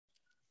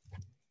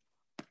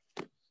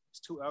It's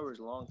 2 hours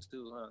long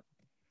too, huh?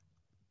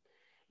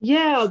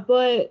 Yeah,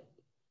 but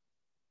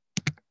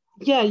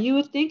yeah, you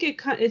would think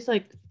it's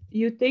like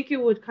you think it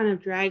would kind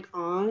of drag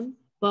on,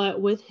 but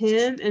with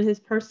him and his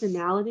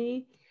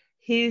personality,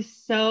 he's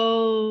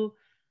so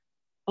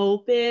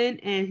open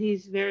and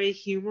he's very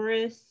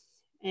humorous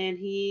and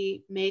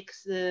he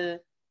makes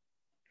the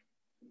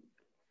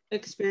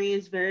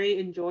experience very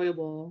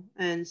enjoyable.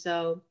 And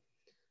so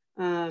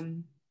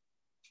um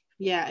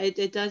yeah,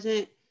 it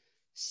doesn't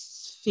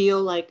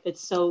feel like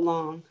it's so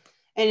long.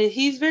 And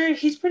he's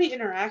pretty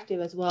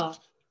interactive as well.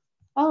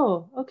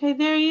 Oh, okay,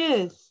 there he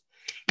is.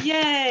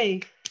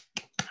 Yay.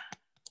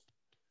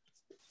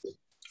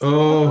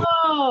 Oh,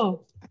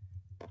 Oh,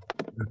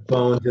 the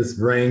phone just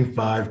rang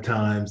 5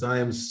 times. I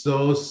am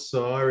so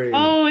sorry.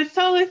 oh, it's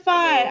totally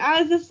fine. Hello.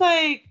 I was just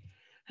like,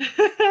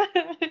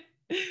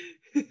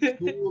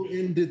 School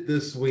ended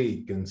this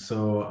week, and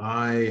so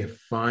I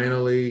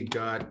finally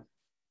got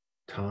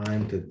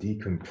time to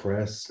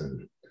decompress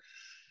and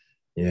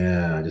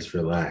yeah, just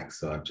relax.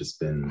 So I've just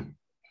been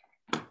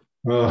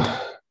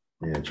oh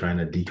yeah, trying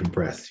to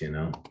decompress, you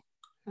know.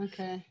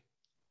 okay,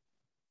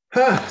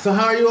 So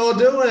how are you all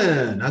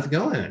doing? How's it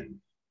going?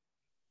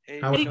 Hey,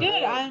 How, pretty doing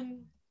good. well. how are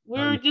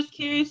We're you? just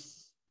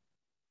curious.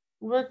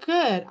 We're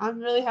good. I'm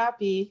really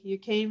happy you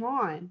came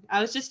on.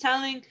 I was just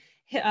telling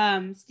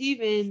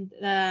Steven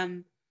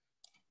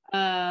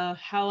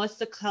how what's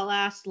the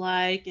class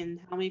like and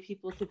how many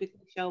people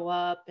typically show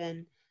up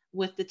and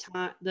with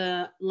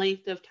the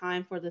length of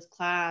time for this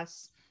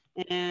class.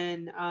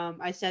 And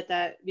I said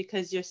that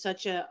because you're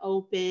such a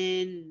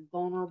open,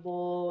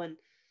 vulnerable, and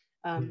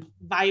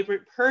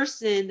vibrant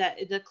person, that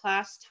the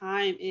class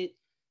time, it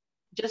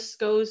just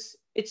goes,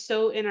 it's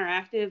so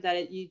interactive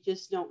that you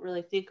just don't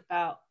really think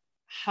about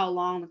how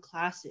long the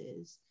class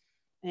is.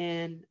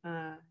 And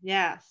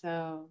yeah,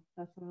 so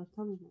that's what I was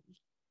telling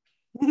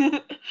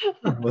them.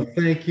 Well,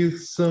 thank you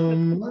so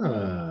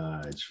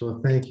much.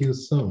 Well, thank you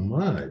so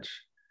much.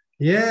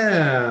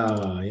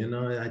 Yeah, you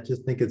know, I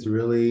just think it's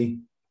really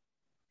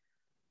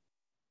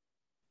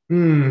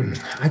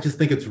I just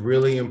think it's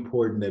really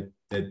important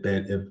that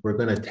if we're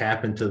going to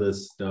tap into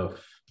this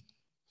stuff,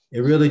 it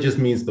really just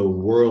means the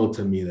world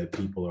to me that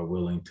people are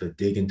willing to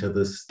dig into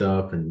this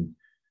stuff and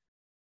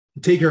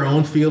take your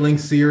own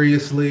feelings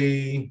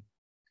seriously.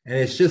 And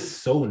it's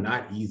just so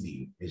not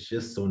easy. It's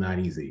just so not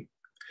easy.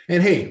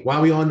 And hey,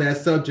 while we on that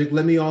subject,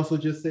 let me also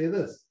just say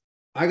this.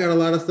 I got a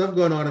lot of stuff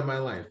going on in my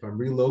life. I'm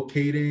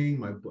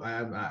relocating.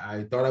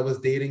 I thought I was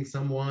dating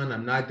someone.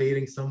 I'm not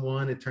dating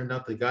someone. It turned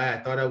out the guy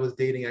I thought I was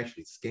dating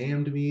actually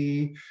scammed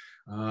me.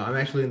 I'm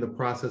actually in the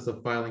process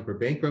of filing for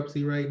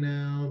bankruptcy right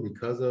now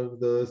because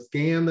of the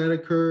scam that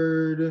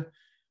occurred.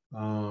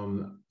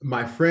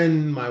 My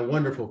friend, my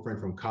wonderful friend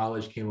from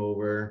college, came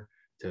over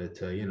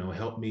to you know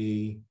help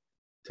me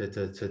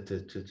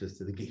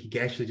he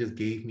actually just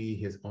gave me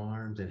his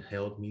arms and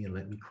held me and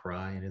let me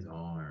cry in his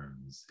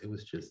arms. It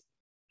was just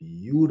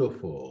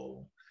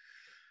beautiful.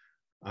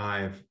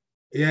 I've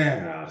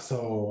yeah,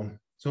 so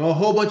a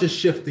whole bunch of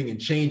shifting and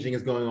changing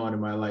is going on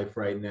in my life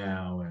right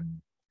now, and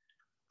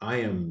I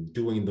am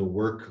doing the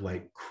work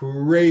like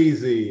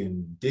crazy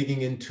and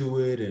digging into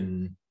it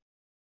and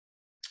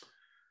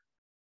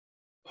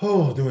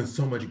oh, doing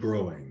so much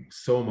growing,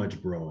 so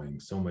much growing,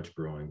 so much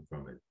growing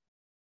from it.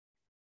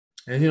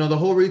 And you know, the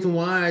whole reason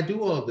why I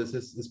do all this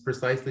is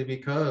precisely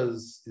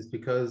because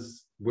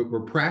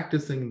we're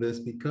practicing this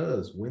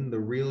because when the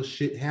real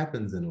shit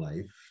happens in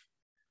life,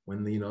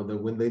 when the, you know the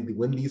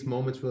when these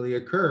moments really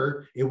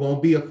occur, it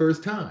won't be a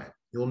first time.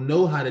 You'll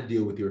know how to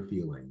deal with your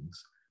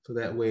feelings, so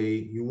that way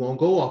you won't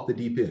go off the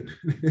deep end.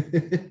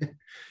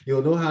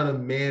 You'll know how to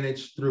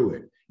manage through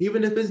it,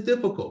 even if it's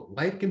difficult.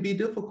 Life can be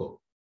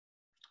difficult.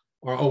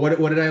 Or what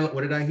did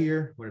I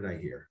hear? What did I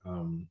hear?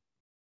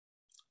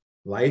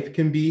 Life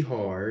can be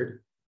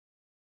hard.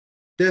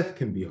 Death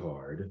can be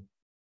hard.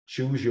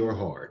 Choose your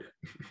hard.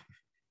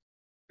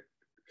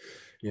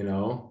 You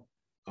know,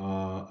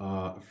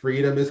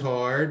 freedom is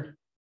hard.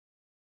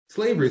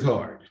 Slavery is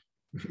hard.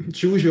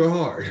 Choose your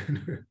hard.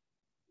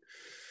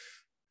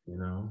 You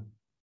know,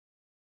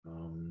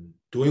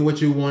 doing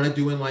what you want to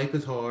do in life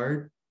is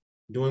hard.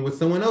 Doing what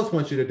someone else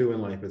wants you to do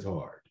in life is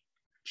hard.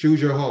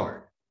 Choose your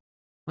hard.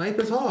 Life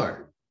is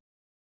hard,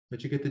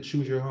 but you get to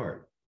choose your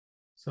heart.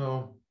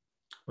 So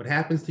what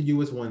happens to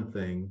you is one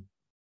thing.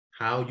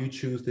 How you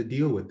choose to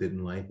deal with it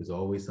in life is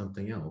always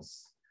something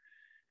else.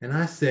 And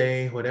I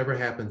say, whatever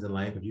happens in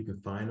life, if you can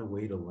find a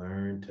way to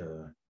learn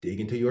to dig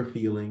into your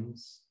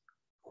feelings,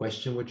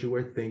 question what you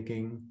were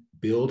thinking,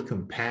 build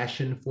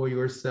compassion for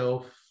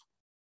yourself,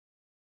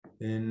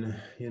 then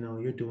you know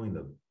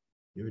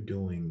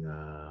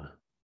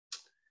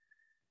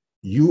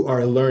you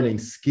are learning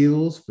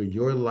skills for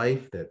your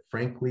life that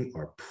frankly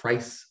are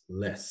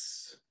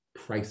priceless.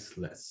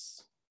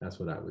 Priceless. That's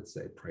what I would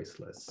say,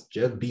 priceless.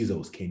 Jeff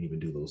Bezos can't even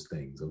do those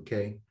things,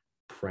 okay?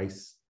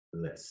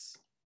 Priceless.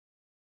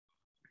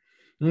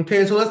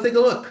 Okay, so let's take a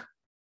look.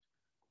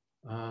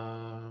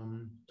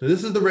 So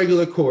this is the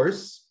regular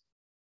course.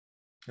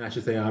 I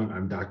should say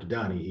I'm Dr.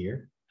 Donnie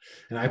here.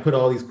 And I put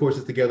all these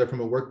courses together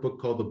from a workbook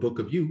called The Book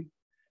of You.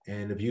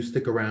 And if you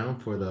stick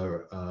around for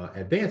the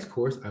advanced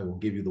course, I will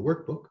give you the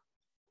workbook.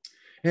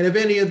 And if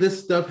any of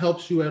this stuff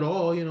helps you at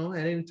all, you know,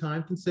 at any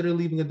time, consider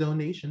leaving a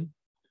donation.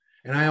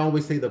 And I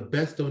always say the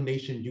best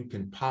donation you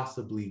can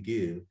possibly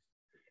give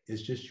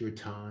is just your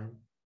time,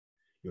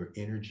 your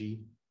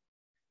energy,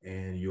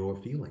 and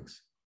your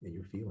feelings,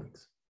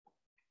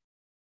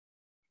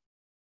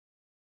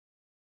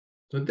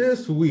 So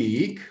this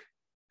week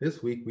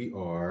we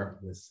are,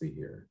 let's see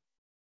here.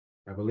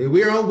 I believe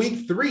we are on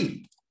week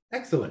 3.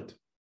 Excellent.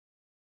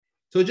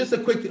 So just a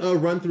quick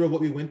run through of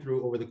what we went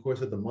through over the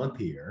course of the month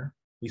here.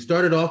 We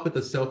started off with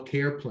the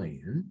self-care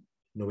plan.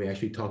 You know, we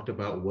actually talked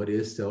about what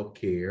is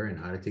self-care and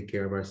how to take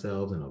care of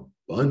ourselves in a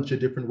bunch of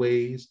different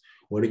ways.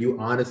 What do you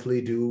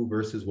honestly do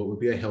versus what would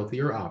be a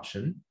healthier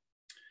option?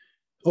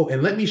 Oh,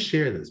 and let me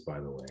share this, by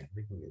the way. Let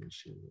me go ahead and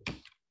share this.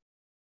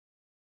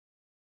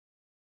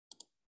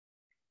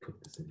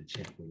 Put this in the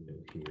chat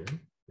window here.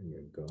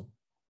 There you go.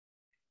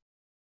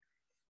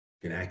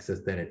 You can access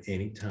that at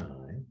any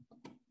time.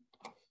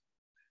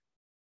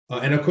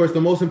 And of course, the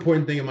most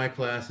important thing in my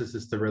classes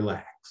is to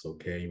relax,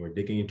 okay? We're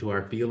digging into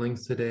our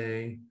feelings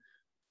today.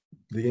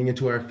 Digging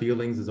into our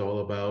feelings is all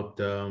about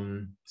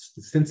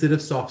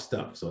sensitive, soft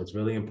stuff. So it's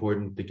really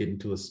important to get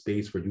into a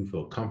space where you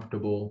feel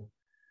comfortable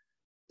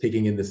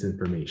taking in this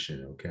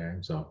information, okay?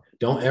 So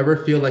don't ever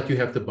feel like you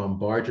have to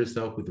bombard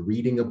yourself with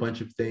reading a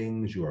bunch of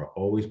things. You are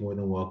always more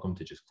than welcome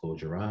to just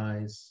close your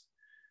eyes.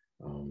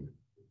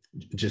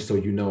 Just so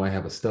you know, I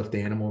have a stuffed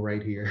animal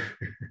right here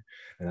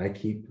that I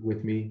keep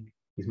with me.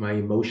 He's my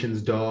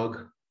emotions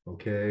dog,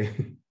 okay?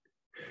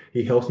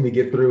 He helps me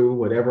get through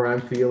whatever I'm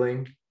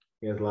feeling.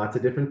 He has lots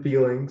of different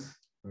feelings,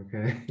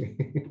 okay?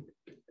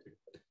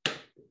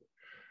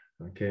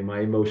 Okay,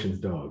 my emotions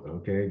dog,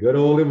 okay? Good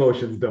old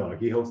emotions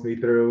dog. He helps me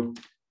through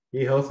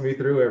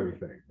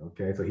everything,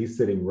 okay? So he's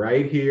sitting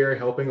right here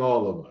helping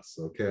all of us,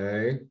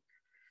 okay?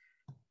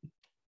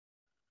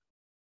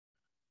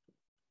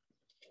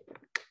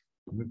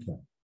 Okay.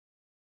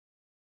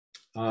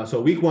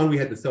 So week 1, we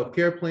had the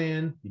self-care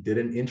plan. We did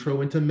an intro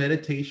into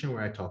meditation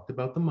where I talked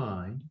about the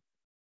mind.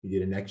 We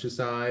did an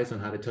exercise on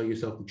how to tell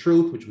yourself the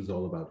truth, which was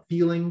all about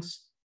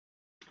feelings.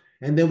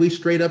 And then we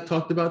straight up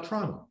talked about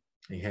trauma.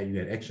 And you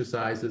had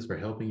exercises for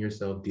helping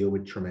yourself deal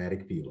with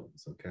traumatic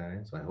feelings, okay?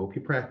 So I hope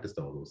you practiced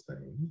all those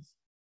things.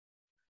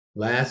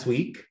 Last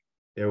week,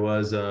 there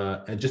was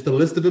just a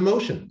list of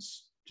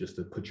emotions, just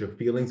to put your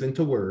feelings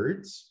into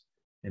words.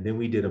 And then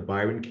we did a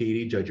Byron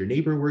Katie Judge Your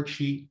Neighbor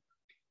worksheet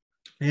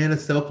and a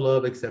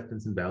self-love,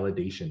 acceptance, and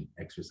validation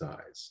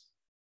exercise.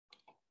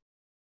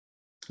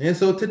 And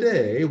so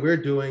today we're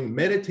doing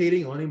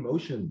meditating on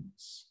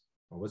emotions,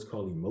 or what's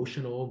called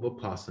emotional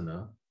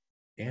Vipassana,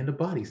 and a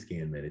body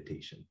scan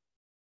meditation.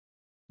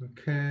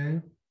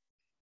 Okay.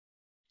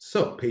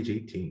 So page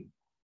 18.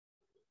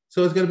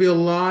 So it's going to be a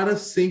lot of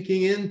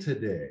sinking in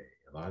today.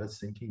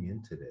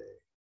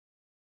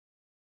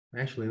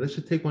 Actually, let's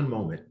just take one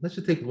moment. Let's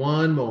just take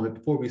one moment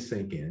before we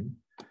sink in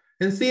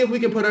and see if we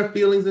can put our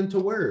feelings into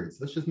words.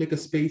 Let's just make a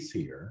space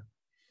here.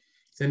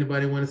 Does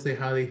anybody want to say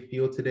how they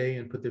feel today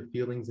and put their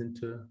feelings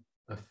into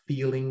a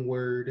feeling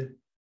word?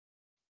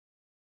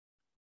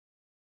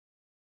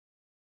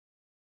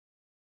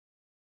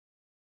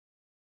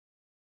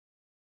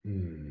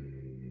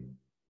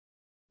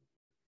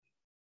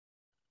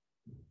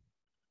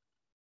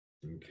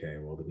 Okay,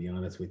 well, to be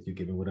honest with you,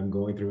 given what I'm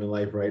going through in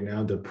life right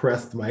now,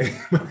 depressed might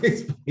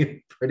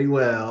explain pretty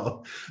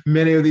well.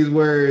 Many of these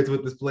words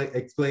would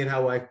explain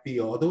how I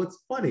feel, although it's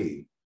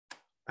funny.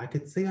 I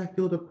could say I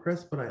feel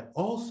depressed, but I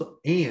also,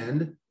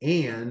 and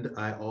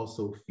I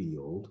also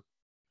feel,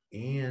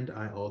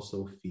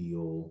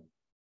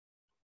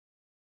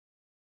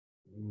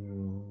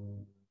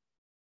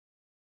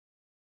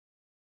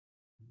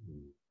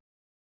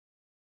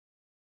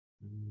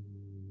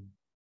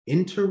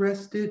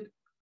 interested.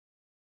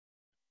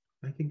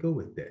 I can go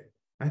with that.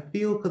 I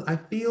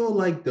feel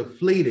like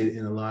deflated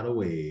in a lot of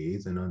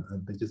ways, and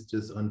just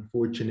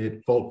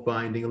unfortunate, fault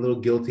finding, a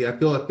little guilty. I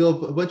feel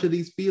a bunch of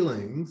these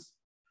feelings,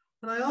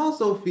 but I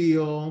also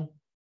feel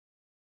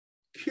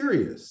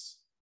curious.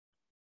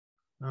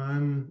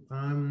 I'm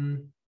a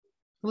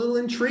little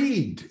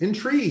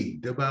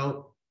intrigued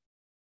about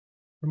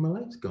where my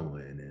life's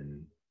going,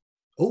 and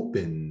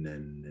open,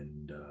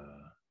 and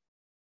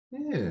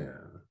yeah.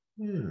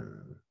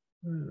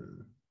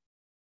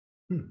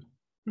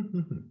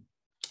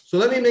 So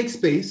let me make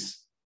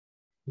space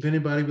if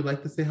anybody would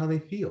like to say how they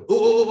feel.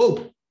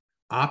 Oh.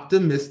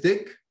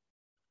 Optimistic,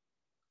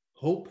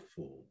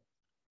 hopeful,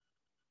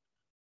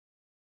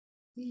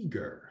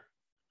 eager.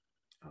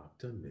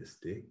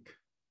 Optimistic,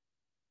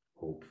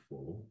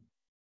 hopeful,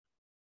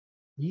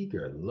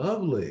 eager.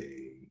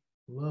 Lovely.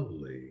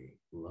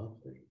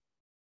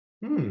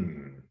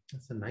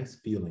 That's a nice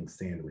feeling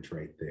sandwich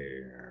right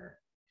there.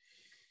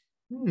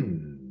 All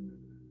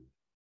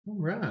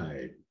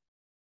right.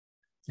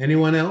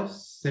 Anyone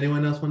else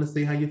want to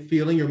say how you're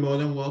feeling? You're more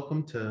than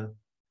welcome to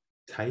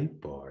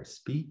type or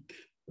speak,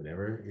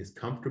 whatever is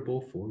comfortable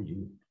for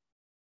you.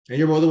 And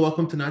you're more than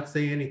welcome to not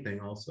say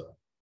anything also.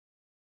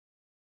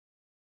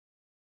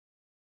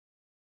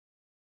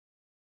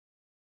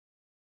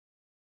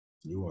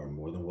 you are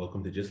more than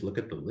welcome to just look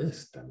at the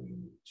list. I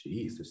mean,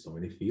 geez, there's so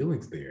many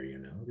feelings there, you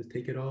know, just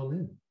take it all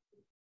in.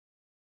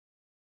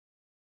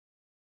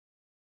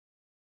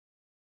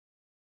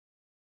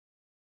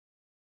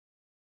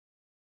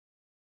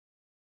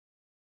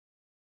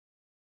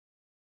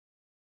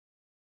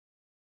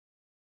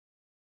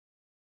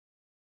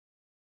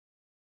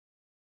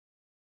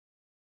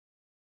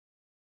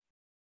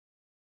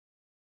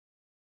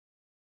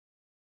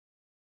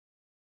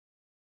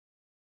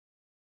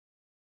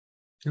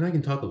 And I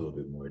can talk a little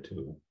bit more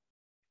too.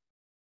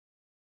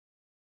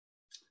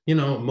 You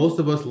know, most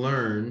of us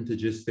learn to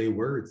just say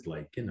words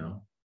like, you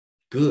know,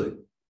 good,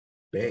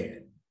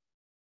 bad.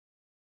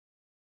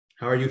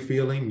 How are you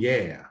feeling?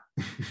 Yeah.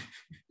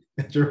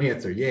 That's your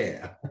answer.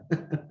 Yeah.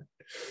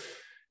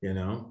 You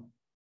know,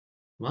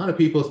 a lot of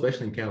people,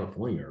 especially in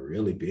California, are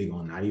really big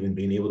on not even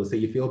being able to say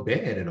you feel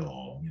bad at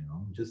all. You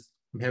know, just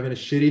I'm having a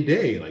shitty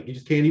day. Like you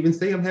just can't even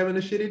say I'm having a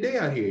shitty day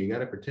out here. You got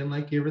to pretend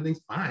like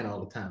everything's fine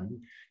all the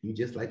time. You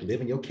just like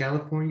living your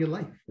California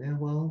life. Yeah,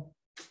 well,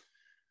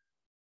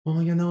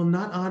 you know,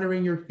 not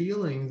honoring your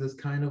feelings is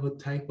kind of a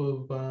type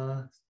of,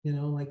 you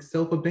know, like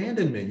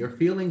self-abandonment. Your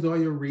feelings are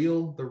the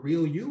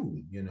real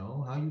you. You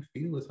know, how you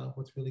feel is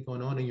what's really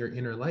going on in your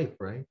inner life,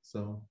 right?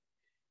 So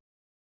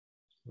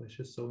it's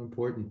just so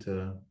important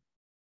to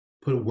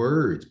put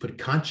words, put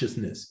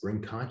consciousness,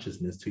 bring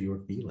consciousness to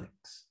your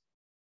feelings.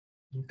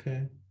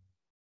 Okay.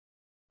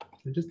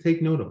 So just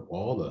take note of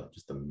all the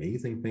just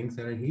amazing things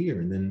that are here.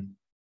 And then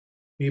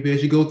maybe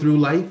as you go through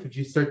life, if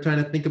you start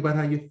trying to think about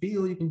how you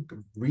feel, you can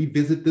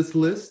revisit this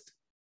list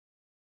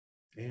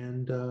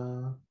and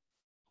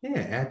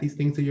yeah, add these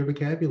things to your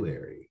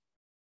vocabulary.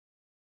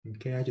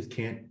 Okay, I just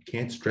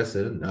can't stress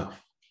it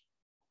enough.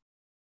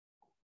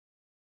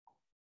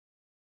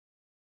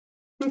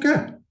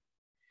 Okay,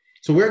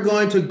 so we're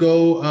going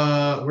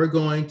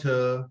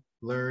to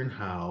learn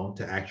how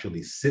to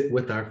actually sit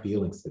with our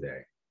feelings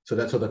today. So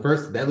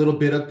that little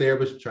bit up there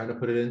was trying to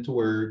put it into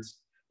words.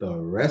 The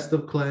rest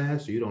of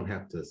class, you don't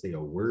have to say a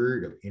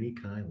word of any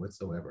kind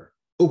whatsoever.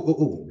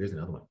 Oh, here's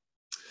another one.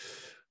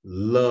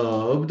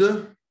 Loved,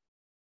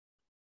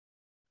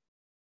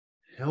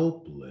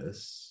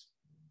 helpless,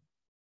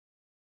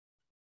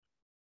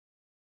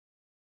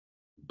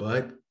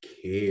 but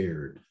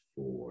cared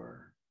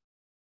for.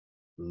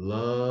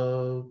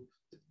 Loved,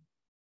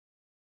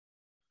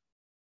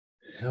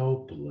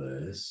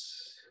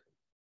 helpless,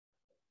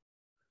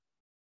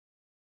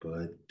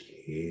 but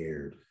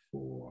cared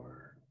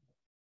for.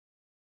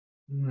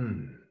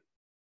 Oh,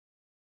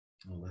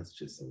 that's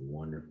just a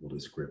wonderful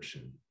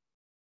description.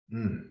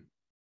 How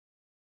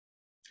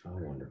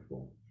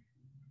wonderful.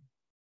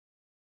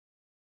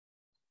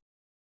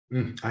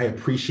 I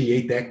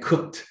appreciate that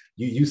cooked.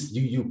 You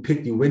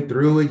went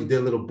through it, you did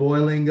a little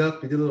boiling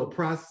up, you did a little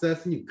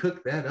processing, you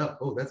cooked that up.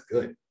 Oh, that's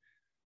good.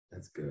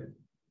 That's good.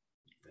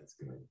 That's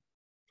good.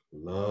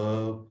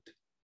 Loved,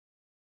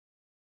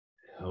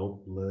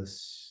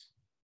 helpless,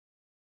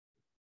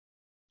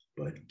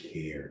 but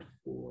cared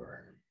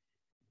for.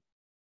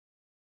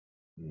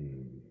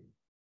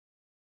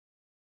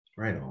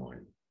 Right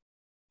on.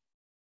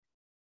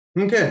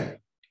 Okay.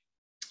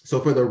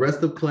 So for the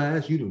rest of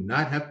class, you do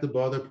not have to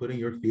bother putting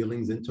your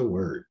feelings into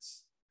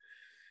words.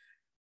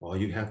 All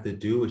you have to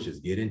do is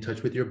just get in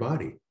touch with your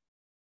body.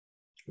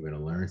 We're going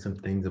to learn some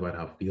things about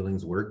how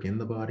feelings work in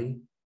the body.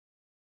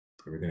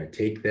 We're going to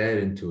take that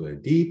into a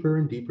deeper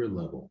and deeper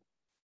level.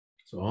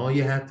 So all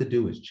you have to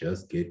do is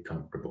just get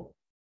comfortable.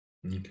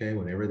 Okay,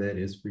 whatever that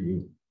is for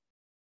you.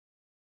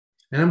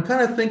 And I'm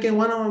kind of thinking,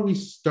 why don't we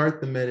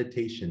start the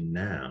meditation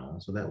now?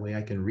 So that way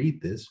I can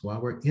read this while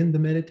we're in the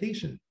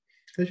meditation.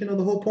 Because, you know,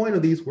 the whole point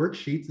of these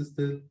worksheets is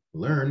to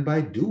learn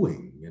by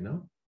doing, you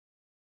know?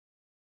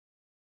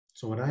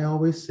 So what I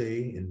always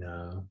say,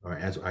 or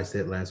as I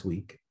said last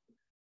week,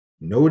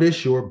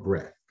 notice your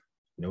breath.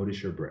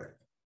 Notice your breath.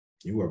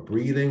 You are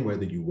breathing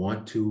whether you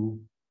want to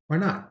or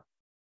not.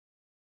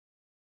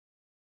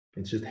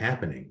 It's just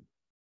happening.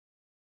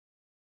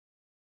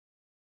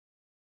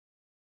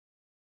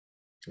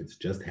 It's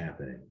just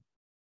happening.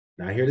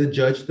 Not here to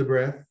judge the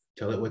breath,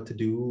 tell it what to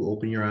do,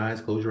 open your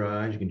eyes, close your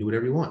eyes. You can do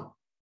whatever you want.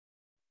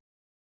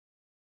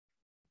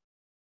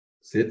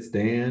 Sit,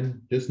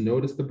 stand, just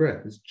notice the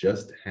breath. It's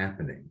just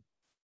happening.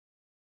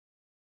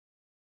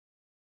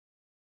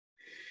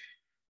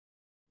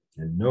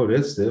 And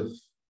notice if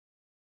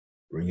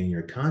bringing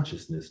your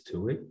consciousness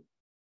to it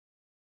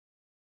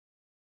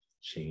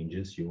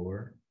changes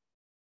your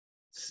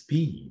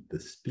speed,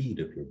 the speed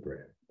of your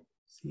breath.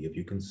 See if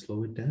you can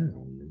slow it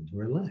down and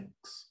relax.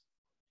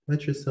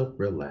 Let yourself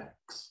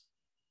relax.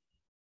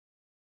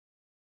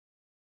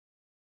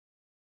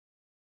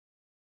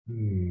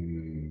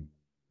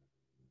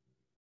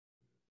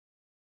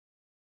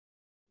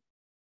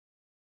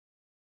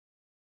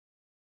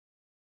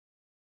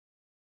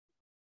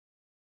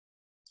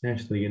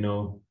 Actually, you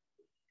know,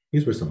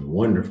 these were some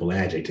wonderful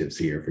adjectives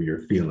here for your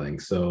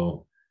feelings.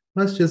 So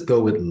let's just go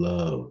with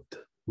loved.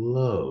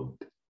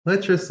 Loved.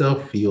 Let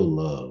yourself feel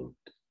loved.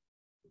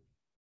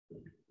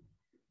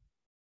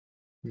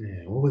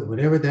 Yeah,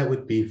 whatever that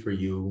would be for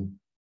you,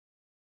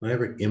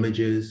 whatever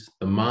images.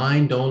 The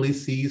mind only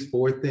sees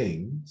four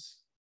things: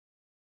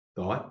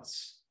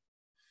 thoughts,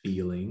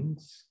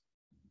 feelings,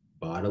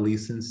 bodily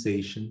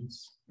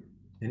sensations,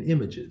 and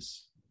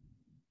images.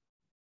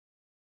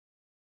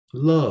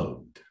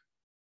 Loved.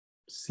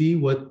 See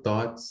what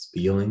thoughts,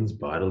 feelings,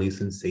 bodily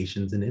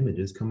sensations, and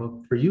images come up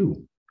for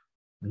you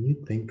when you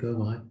think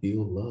of, I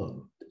feel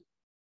loved.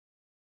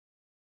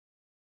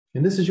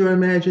 And this is your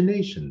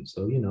imagination.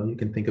 So, you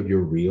can think of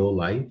your real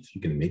life. You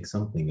can make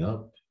something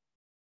up.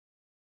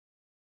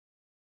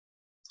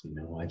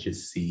 I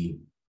see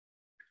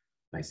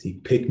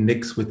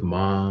picnics with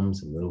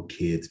moms and little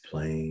kids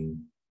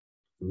playing.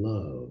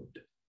 Loved.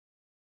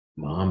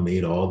 Mom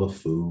made all the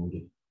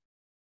food.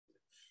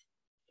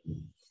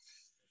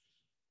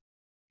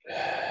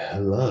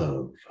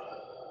 Love.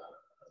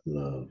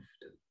 Loved.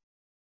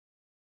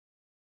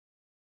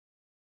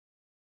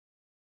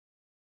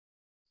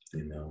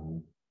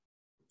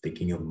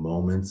 Thinking of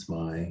moments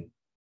my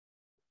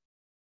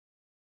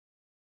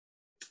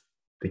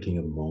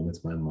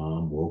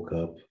mom woke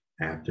up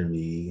after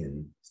me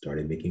and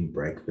started making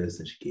breakfast,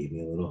 and she gave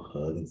me a little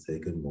hug and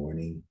said good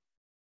morning.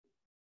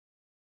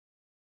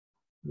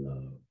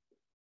 Love.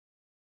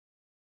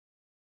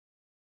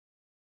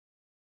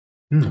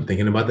 I'm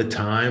thinking about the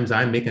times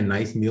I make a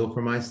nice meal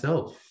for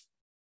myself.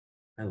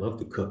 I love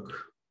to cook.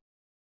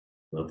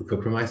 Love to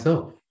cook for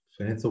myself.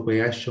 And it's a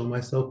way I show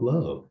myself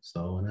love.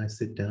 So when I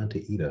sit down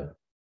to eat a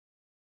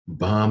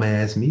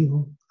bomb-ass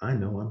meal, I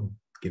know I'm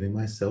giving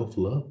myself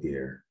love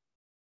here.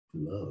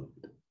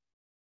 Loved.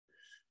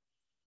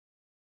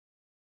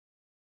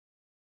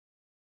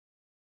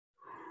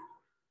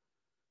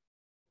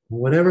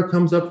 Whatever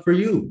comes up for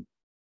you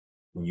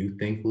when you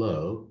think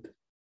loved,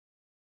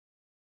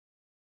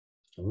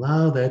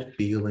 allow that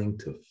feeling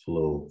to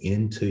flow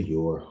into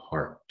your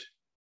heart.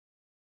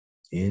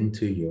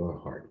 Into your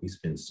heart. We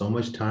spend so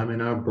much time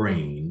in our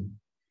brain.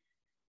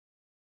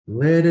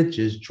 Let it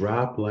just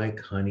drop like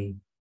honey,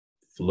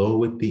 flow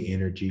with the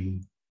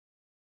energy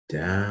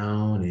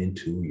down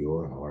into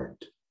your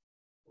heart.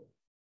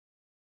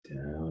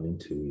 Down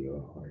into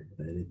your heart.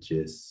 Let it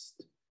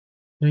just,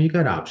 you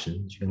got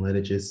options. You can let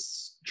it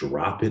just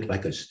drop it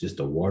like just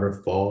a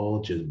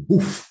waterfall, just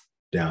woof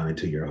down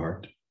into your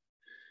heart.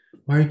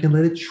 Or you can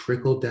let it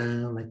trickle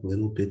down like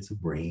little bits of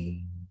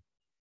rain.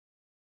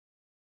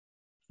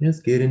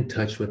 Just get in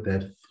touch with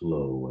that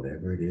flow,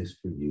 whatever it is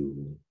for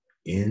you,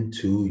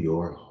 into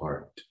your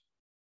heart.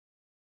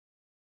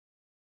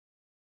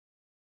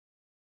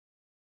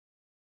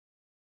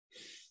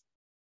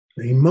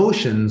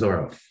 Emotions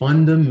are a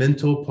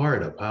fundamental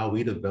part of how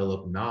we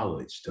develop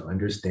knowledge to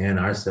understand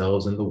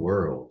ourselves and the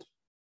world.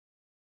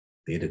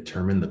 They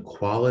determine the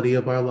quality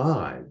of our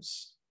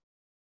lives.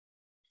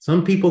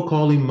 Some people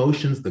call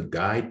emotions the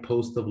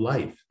guidepost of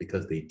life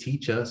because they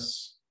teach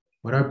us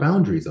what our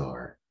boundaries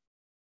are.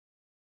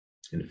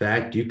 In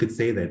fact, you could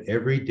say that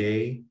every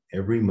day,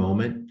 every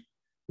moment,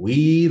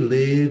 we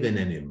live in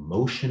an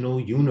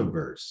emotional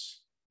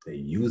universe that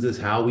uses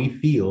how we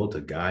feel to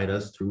guide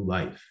us through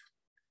life.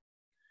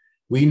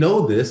 We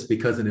know this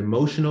because an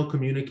emotional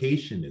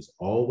communication is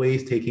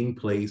always taking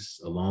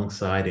place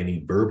alongside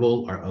any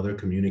verbal or other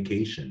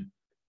communication.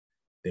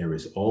 There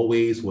is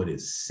always what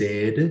is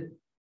said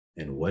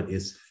and what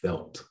is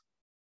felt.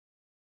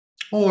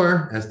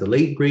 Or, as the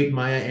late, great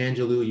Maya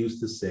Angelou used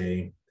to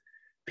say,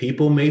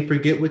 people may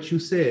forget what you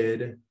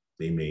said,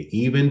 they may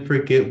even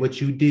forget what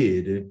you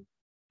did,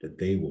 but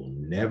they will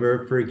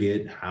never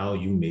forget how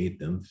you made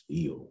them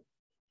feel.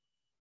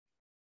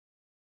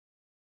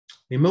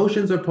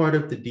 Emotions are part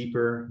of the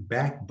deeper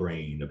back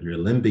brain of your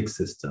limbic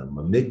system,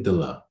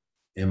 amygdala,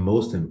 and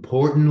most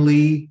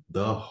importantly,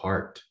 the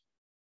heart.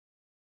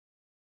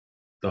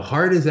 The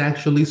heart is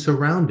actually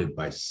surrounded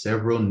by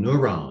several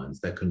neurons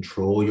that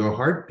control your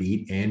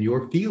heartbeat and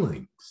your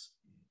feelings.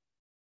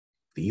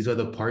 These are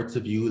the parts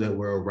of you that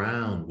were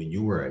around when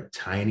you were a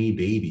tiny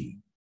baby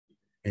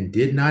and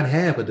did not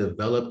have a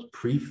developed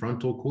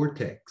prefrontal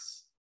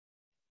cortex.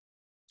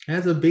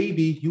 As a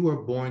baby, you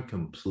are born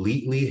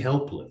completely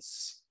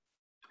helpless,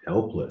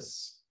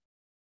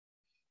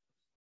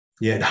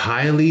 yet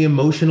highly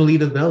emotionally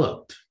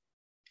developed.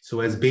 So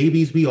as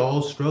babies, we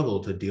all struggle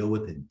to deal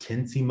with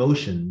intense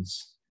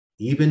emotions,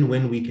 even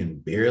when we can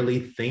barely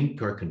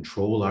think or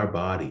control our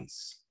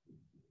bodies.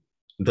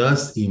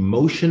 Thus,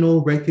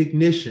 emotional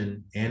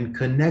recognition and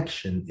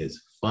connection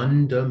is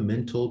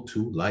fundamental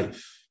to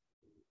life.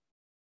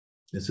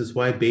 This is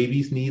why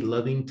babies need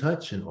loving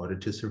touch in order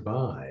to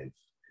survive,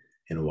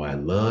 and why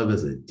love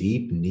is a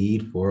deep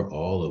need for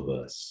all of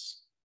us.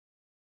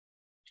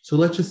 So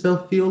let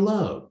yourself feel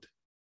loved.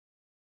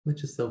 Let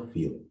yourself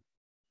feel it.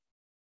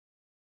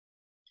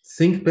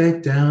 Sink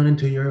back down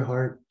into your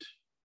heart.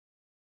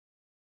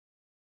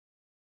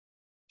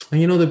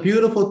 And the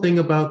beautiful thing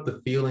about the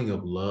feeling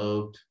of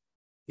loved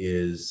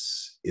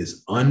is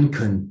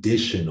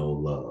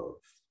unconditional love.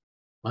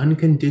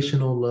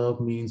 Unconditional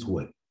love means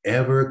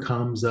whatever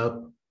comes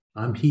up,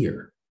 I'm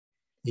here.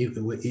 If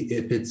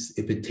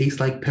it tastes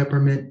like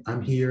peppermint,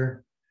 I'm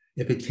here.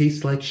 If it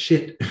tastes like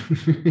shit,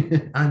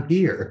 I'm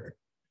here.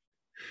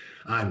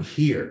 I'm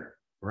here,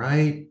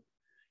 right?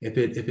 If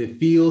it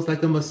feels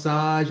like a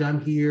massage,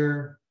 I'm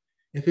here.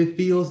 If it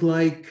feels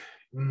like,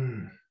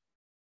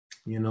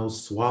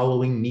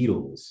 swallowing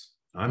needles,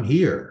 I'm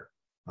here.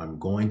 I'm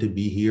going to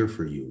be here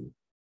for you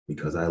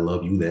because I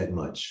love you that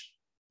much.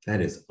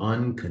 That is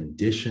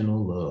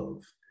unconditional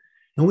love.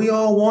 And we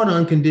all want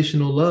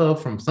unconditional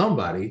love from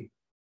somebody,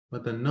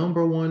 but the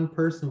number one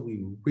person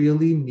we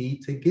really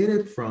need to get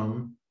it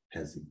from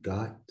has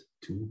got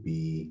to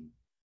be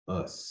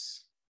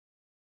us.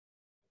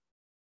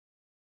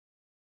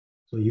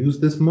 So use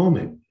this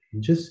moment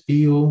and just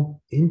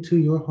feel into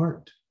your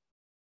heart,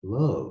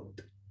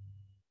 loved.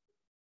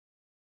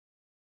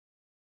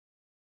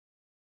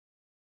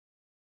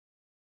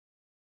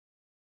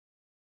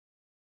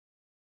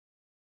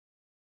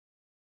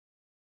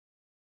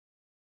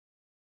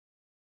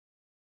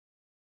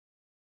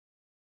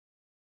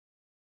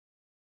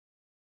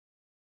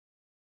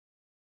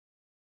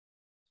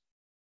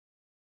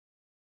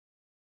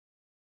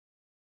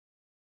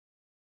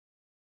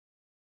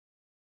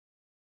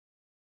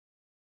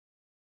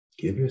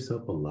 Give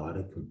yourself a lot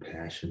of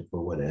compassion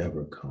for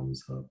whatever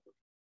comes up.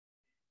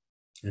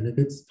 And if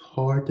it's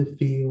hard to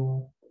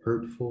feel,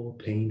 hurtful,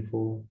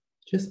 painful,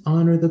 just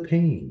honor the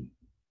pain.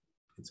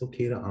 It's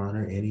okay to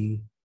honor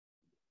any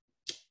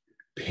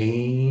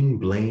pain,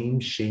 blame,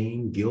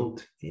 shame,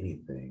 guilt,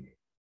 anything.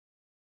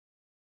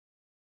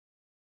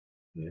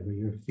 Whatever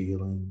you're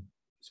feeling,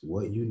 it's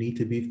what you need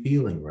to be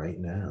feeling right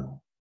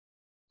now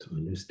to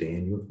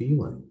understand your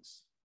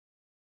feelings.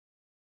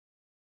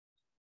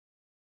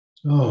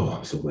 Oh,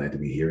 I'm so glad to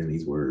be hearing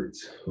these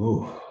words.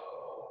 Oh,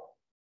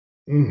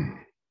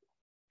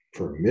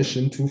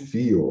 permission to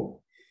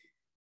feel.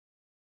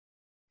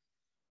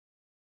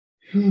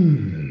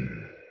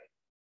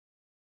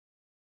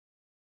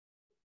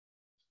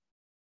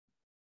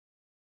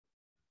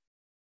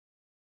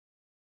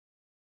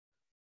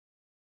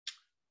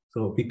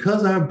 So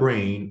because our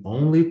brain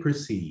only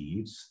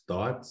perceives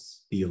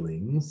thoughts,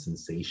 feelings,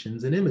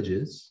 sensations, and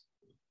images,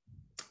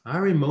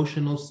 our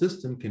emotional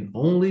system can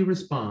only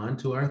respond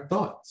to our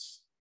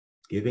thoughts,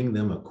 giving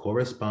them a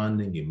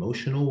corresponding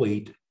emotional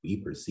weight we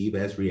perceive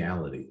as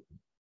reality.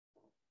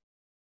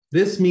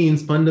 This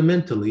means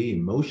fundamentally,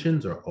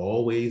 emotions are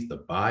always the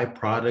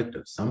byproduct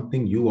of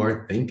something you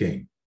are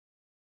thinking.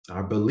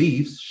 Our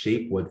beliefs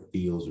shape what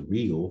feels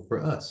real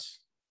for us.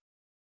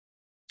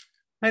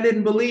 I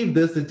didn't believe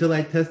this until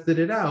I tested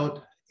it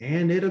out,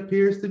 and it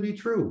appears to be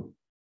true.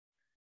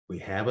 We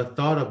have a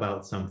thought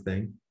about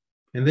something,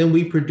 and then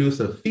we produce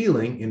a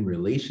feeling in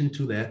relation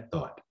to that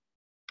thought.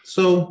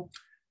 So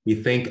we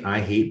think, I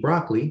hate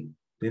broccoli,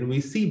 then we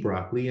see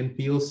broccoli and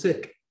feel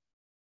sick.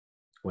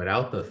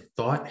 Without the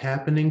thought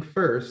happening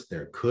first,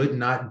 there could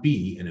not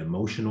be an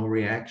emotional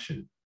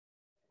reaction.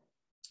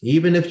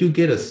 Even if you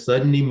get a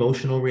sudden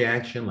emotional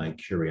reaction like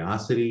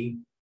curiosity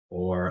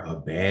or a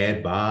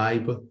bad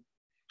vibe,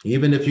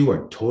 even if you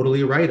are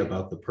totally right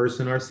about the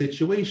person or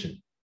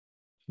situation,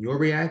 your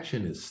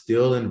reaction is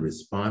still in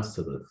response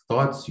to the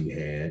thoughts you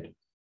had,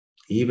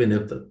 even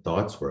if the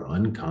thoughts were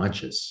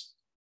unconscious.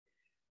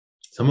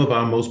 Some of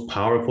our most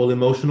powerful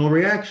emotional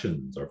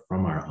reactions are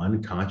from our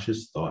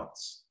unconscious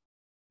thoughts.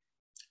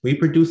 We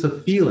produce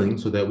a feeling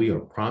so that we are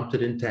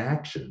prompted into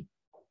action,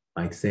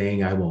 like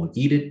saying, I won't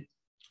eat it,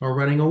 or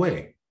running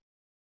away.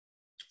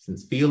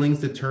 Since feelings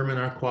determine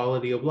our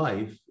quality of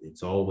life,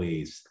 it's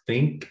always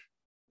think,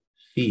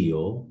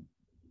 feel,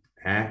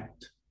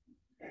 act,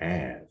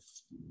 have.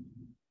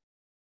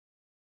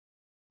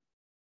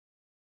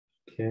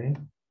 Okay.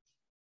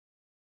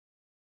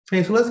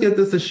 Hey, so let's give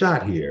this a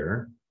shot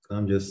here.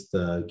 I'm just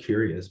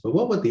curious, but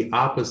what would the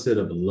opposite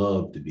of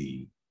love to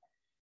be?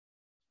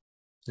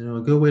 You know,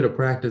 a good way to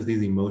practice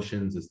these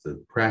emotions is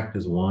to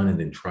practice one and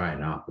then try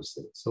an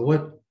opposite. So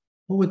what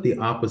would the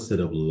opposite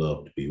of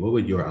love be? What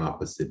would your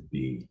opposite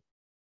be?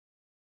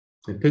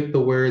 And pick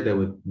the word that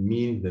would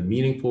mean the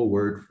meaningful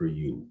word for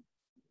you.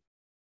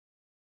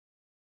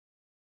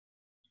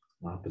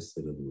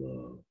 Opposite of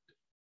love.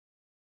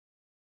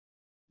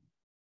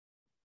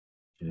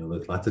 You know,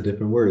 there's lots of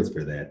different words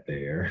for that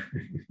there.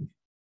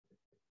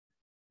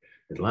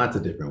 There's lots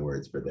of different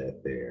words for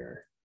that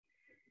there.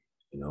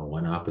 You know,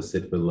 one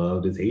opposite for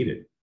loved is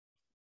hated.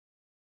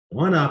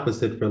 One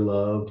opposite for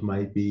loved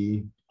might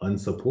be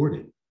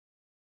unsupported.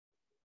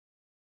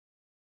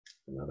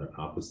 Another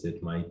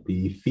opposite might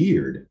be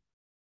feared.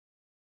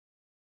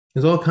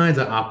 There's all kinds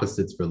of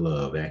opposites for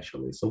love,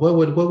 actually. So what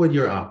would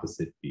your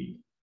opposite be?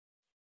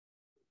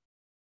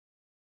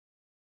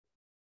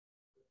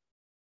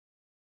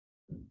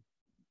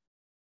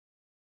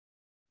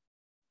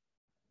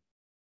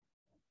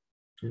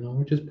 You know,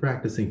 we're just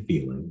practicing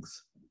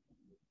feelings.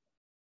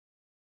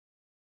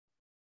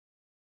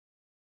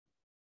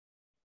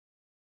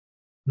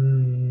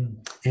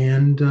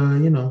 And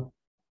you know,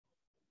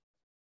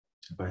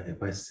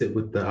 if I sit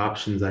with the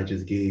options I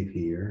just gave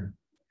here,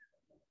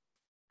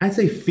 I'd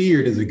say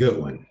feared is a good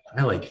one.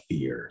 I like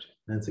feared.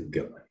 That's a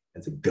good one.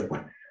 That's a good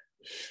one.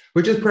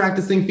 We're just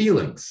practicing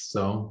feelings.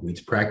 So we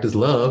just practice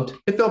loved.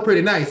 It felt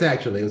pretty nice,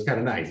 actually. It was kind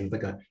of nice. It was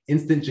like an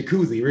instant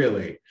jacuzzi,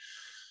 really.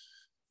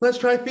 Let's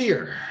try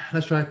fear.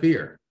 Let's try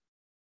fear.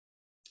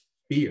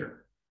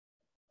 Fear.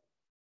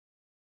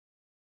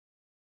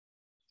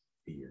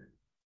 Fear.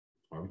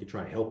 Or we could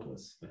try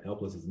helpless.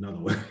 Helpless is another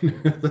one.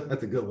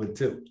 That's a good one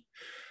too.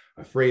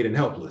 Afraid and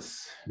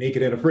helpless.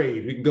 Naked and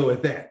afraid. We can go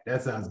with that.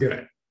 That sounds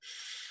good.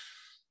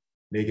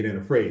 Naked and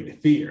afraid.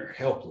 Fear.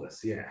 Helpless.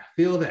 Yeah.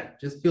 Feel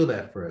that. Just feel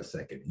that for a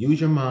second. Use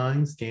your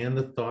mind. Scan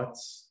the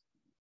thoughts.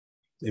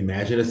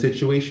 Imagine a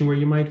situation where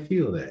you might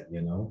feel that,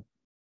 you know,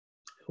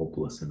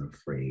 hopeless and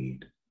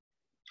afraid.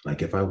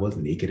 Like if I was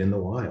naked in the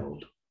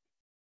wild.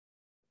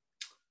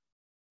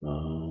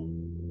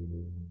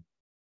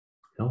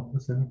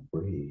 Helpless and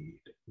afraid.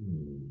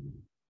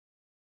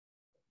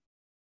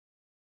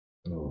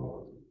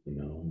 Oh, you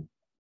know,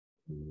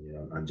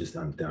 yeah, I'm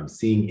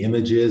seeing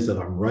images of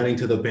I'm running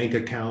to the bank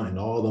account and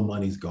all the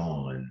money's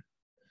gone.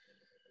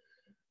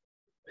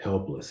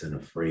 Helpless and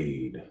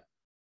afraid.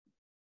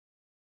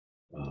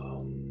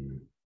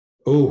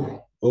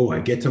 I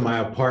get to my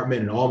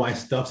apartment and all my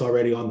stuff's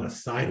already on the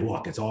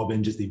sidewalk. It's all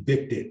been just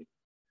evicted.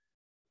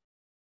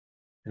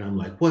 And I'm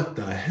like, what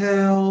the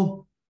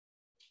hell?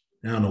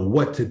 I don't know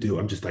what to do.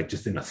 I'm just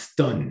in a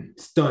stun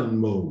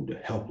mode,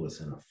 helpless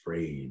and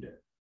afraid.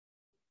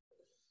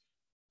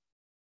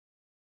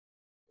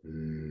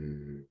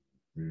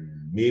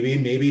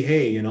 Maybe,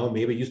 hey, you know,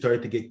 maybe you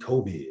started to get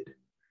COVID.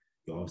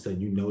 All of a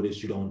sudden you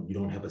notice you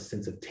don't have a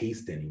sense of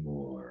taste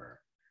anymore.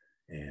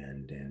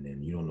 And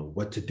then you don't know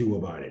what to do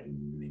about it.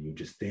 And then you're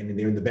just standing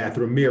there in the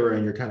bathroom mirror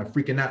and you're kind of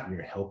freaking out and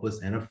you're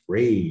helpless and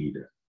afraid.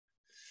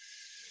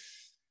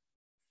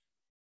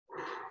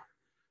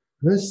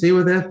 Let's see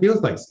what that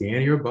feels like.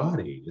 Scan your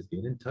body. Just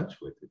get in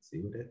touch with it. See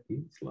what that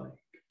feels like.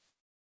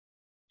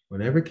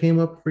 Whatever came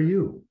up for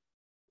you.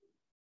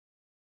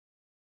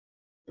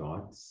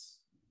 Thoughts,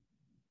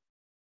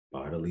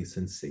 bodily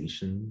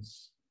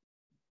sensations.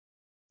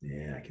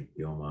 Yeah, I can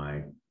feel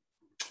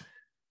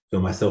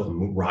myself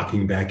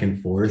rocking back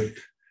and forth.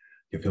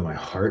 I can feel my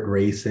heart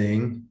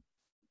racing.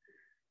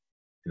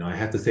 You know, I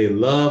have to say,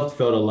 love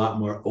felt a lot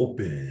more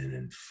open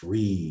and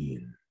free.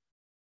 And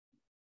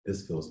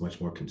this feels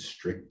much more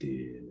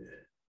constricted.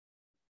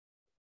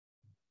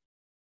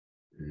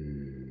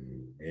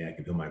 Yeah, I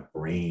can feel my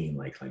brain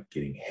like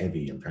getting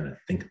heavy. I'm trying to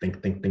think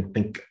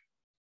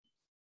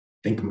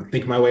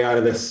my way out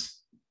of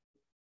this.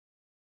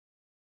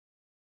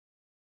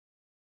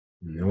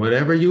 And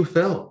whatever you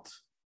felt,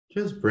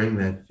 just bring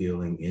that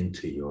feeling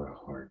into your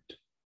heart.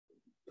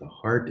 The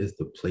heart is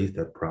the place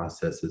that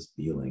processes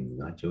feelings,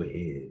 not your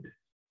head.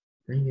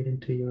 Bring it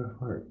into your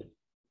heart.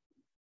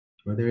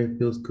 Whether it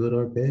feels good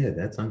or bad,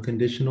 that's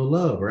unconditional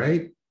love,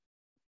 right?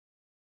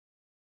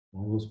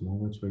 All those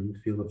moments where you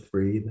feel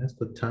afraid, that's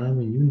the time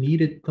when you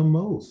need it the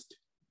most.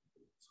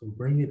 So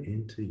bring it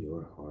into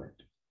your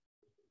heart.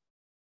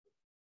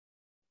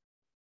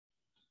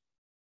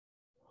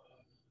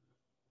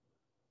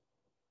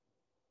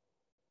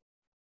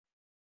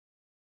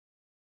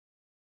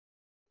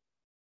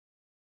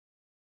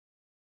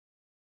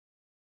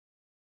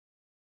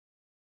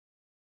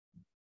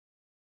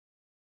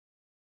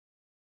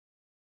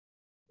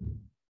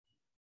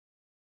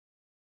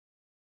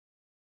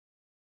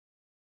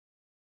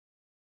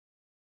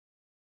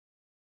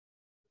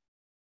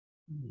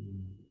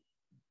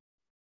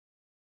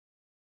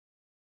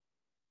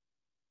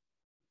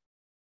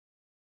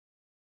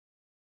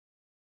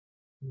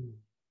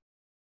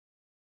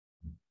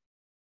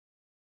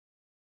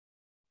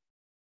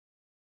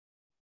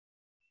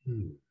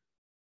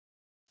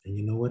 And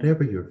you know,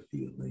 whatever you're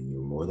feeling,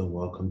 you're more than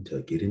welcome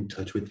to get in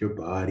touch with your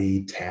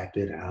body, tap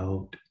it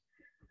out,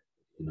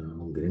 you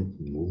know,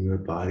 move your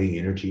body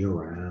energy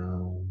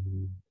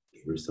around,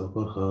 give yourself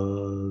a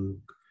hug,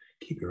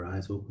 keep your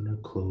eyes open or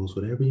closed,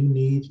 whatever you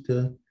need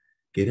to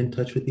get in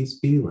touch with these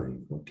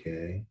feelings,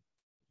 okay?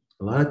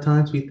 A lot of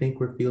times we think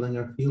we're feeling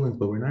our feelings,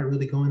 but we're not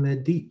really going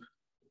that deep.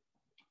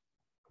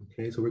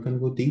 Okay, so we're gonna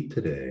go deep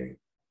today.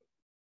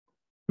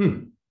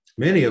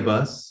 Many of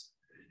us,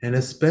 and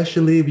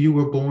especially if you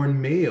were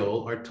born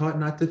male, are taught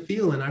not to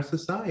feel in our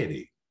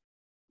society.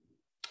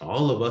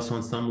 All of us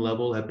on some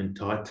level have been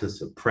taught to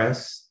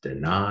suppress,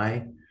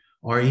 deny,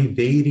 or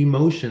evade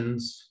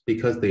emotions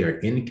because they are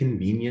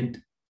inconvenient,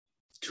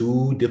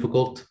 too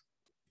difficult,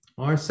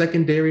 or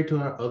secondary to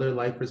our other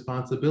life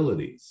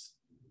responsibilities.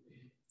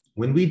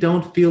 When we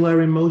don't feel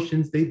our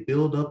emotions, they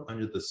build up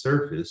under the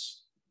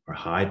surface or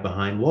hide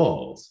behind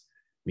walls,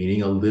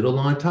 meaning a little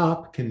on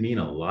top can mean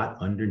a lot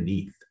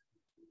underneath.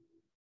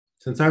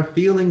 Since our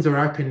feelings are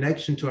our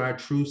connection to our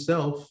true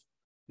self,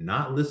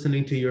 not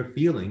listening to your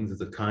feelings is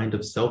a kind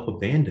of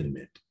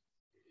self-abandonment.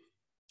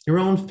 Your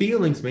own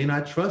feelings may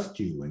not trust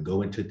you and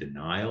go into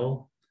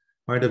denial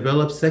or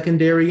develop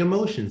secondary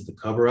emotions to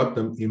cover up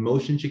the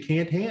emotions you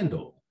can't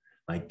handle,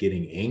 like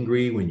getting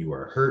angry when you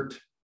are hurt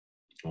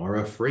or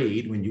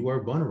afraid when you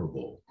are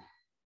vulnerable.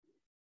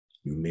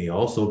 You may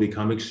also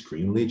become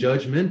extremely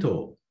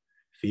judgmental,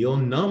 feel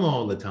numb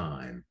all the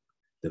time,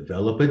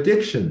 develop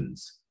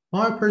addictions,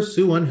 or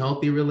pursue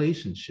unhealthy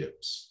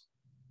relationships.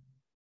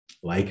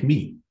 Like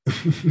me.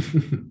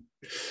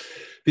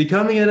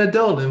 Becoming an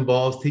adult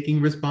involves taking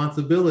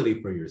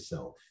responsibility for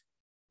yourself,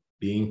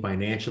 being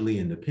financially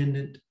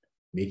independent,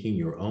 making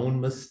your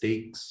own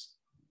mistakes,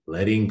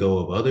 letting go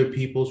of other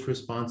people's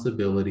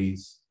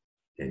responsibilities,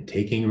 and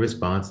taking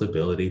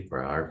responsibility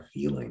for our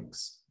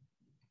feelings.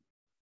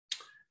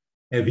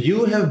 If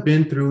you have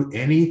been through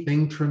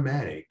anything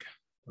traumatic,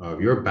 or if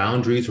your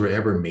boundaries were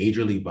ever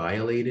majorly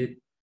violated,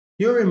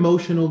 your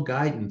emotional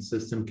guidance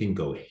system can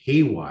go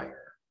haywire.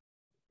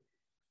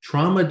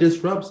 Trauma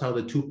disrupts how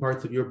the two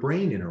parts of your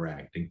brain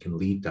interact and can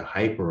lead to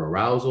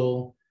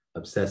hyperarousal,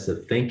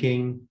 obsessive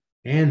thinking,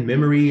 and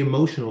memory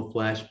emotional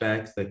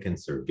flashbacks that can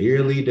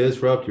severely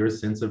disrupt your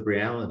sense of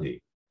reality.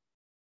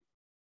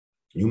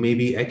 You may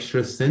be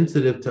extra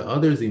sensitive to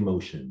others'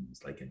 emotions,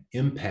 like an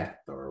empath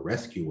or a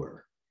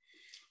rescuer,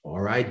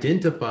 or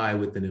identify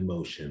with an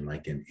emotion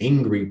like an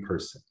angry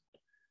person,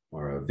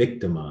 or a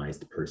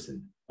victimized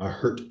person, a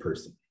hurt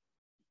person.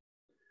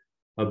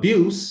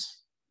 Abuse,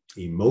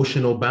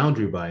 emotional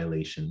boundary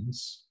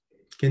violations,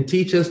 can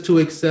teach us to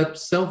accept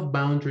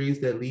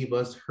self-boundaries that leave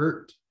us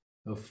hurt,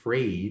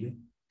 afraid,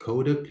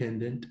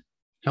 codependent,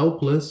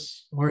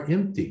 helpless, or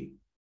empty.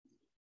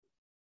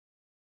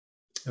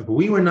 If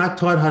we were not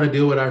taught how to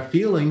deal with our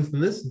feelings,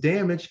 then this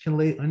damage can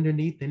lay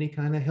underneath any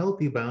kind of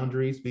healthy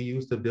boundaries we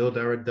use to build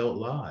our adult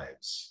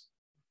lives.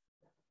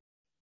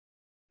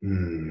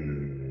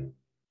 Yeah,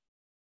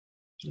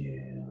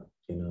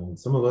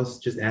 some of us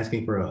just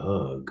asking for a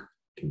hug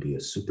can be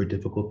a super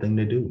difficult thing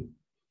to do.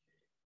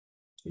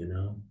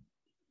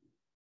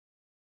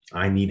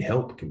 I need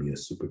help can be a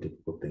super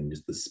difficult thing.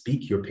 Just to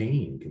speak your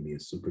pain can be a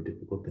super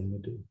difficult thing to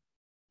do.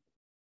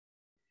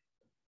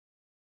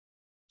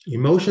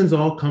 Emotions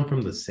all come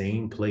from the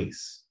same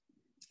place.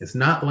 It's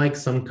not like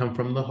some come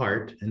from the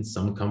heart and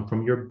some come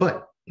from your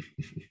butt.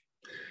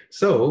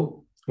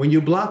 So when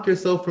you block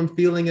yourself from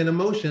feeling an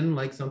emotion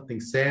like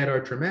something sad or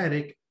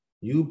traumatic,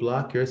 you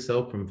block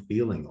yourself from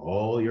feeling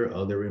all your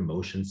other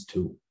emotions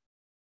too.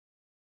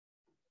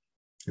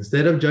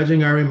 Instead of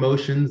judging our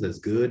emotions as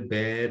good,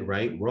 bad,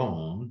 right,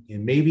 wrong, it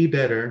may be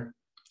better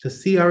to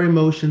see our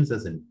emotions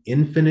as an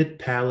infinite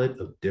palette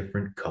of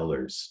different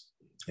colors.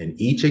 And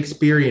each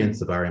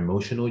experience of our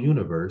emotional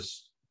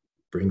universe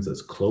brings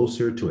us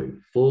closer to a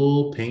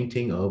full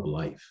painting of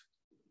life.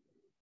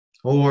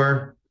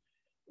 Or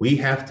we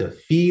have to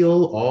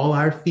feel all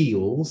our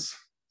feels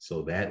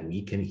so that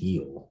we can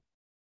heal.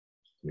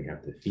 We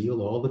have to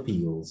feel all the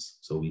feels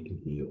so we can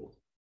heal.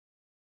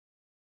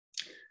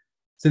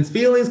 Since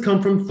feelings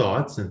come from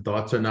thoughts and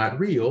thoughts are not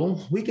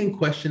real, we can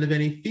question if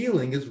any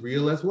feeling is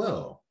real as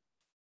well.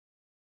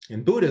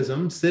 In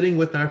Buddhism, sitting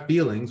with our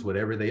feelings,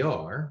 whatever they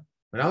are,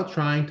 without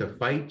trying to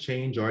fight,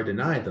 change, or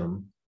deny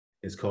them,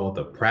 is called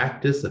the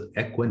practice of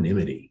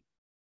equanimity.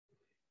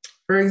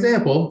 For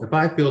example, if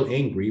I feel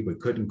angry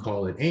but couldn't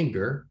call it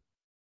anger,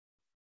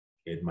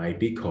 it might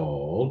be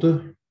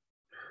called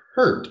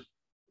hurt.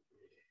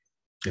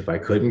 If I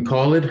couldn't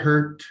call it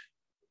hurt,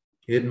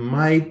 it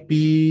might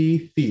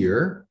be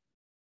fear.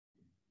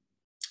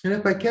 And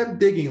if I kept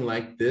digging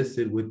like this,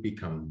 it would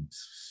become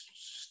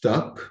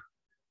stuck,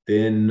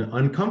 then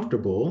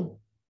uncomfortable,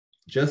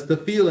 just a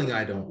feeling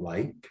I don't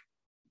like,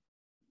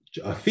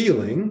 a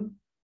feeling,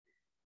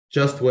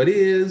 just what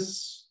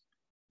is,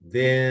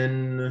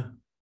 then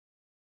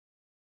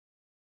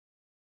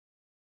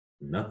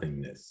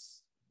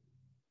nothingness.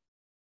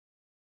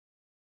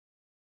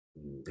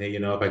 Hey,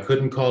 if I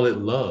couldn't call it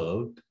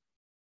love,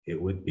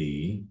 it would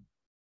be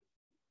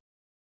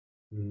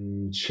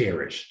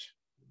cherished.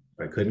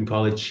 If I couldn't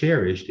call it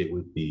cherished, it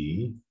would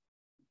be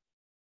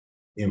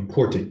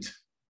important.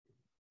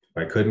 If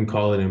I couldn't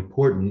call it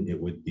important, it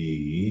would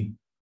be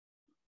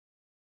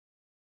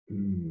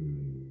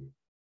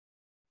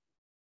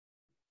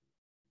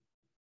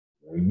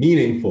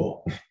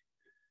meaningful.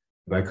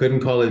 If I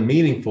couldn't call it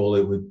meaningful,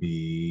 it would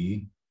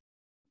be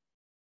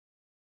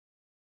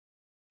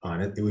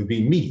honest. It would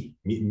be me,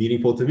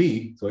 meaningful to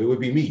me. So it would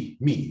be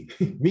me.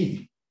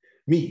 If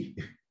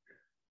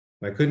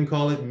I couldn't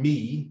call it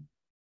me,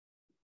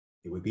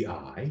 it would be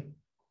I.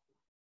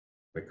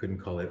 If I couldn't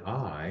call it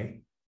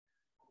I,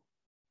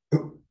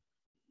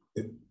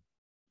 if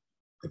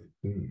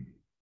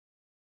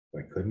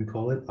I couldn't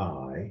call it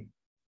I,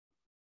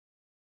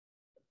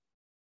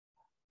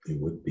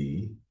 it would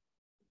be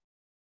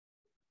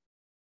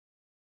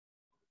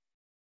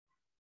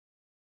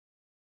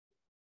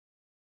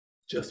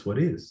just what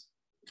is.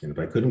 And if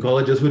I couldn't call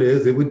it just what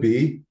is, it would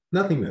be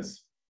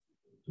nothingness.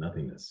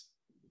 Nothingness.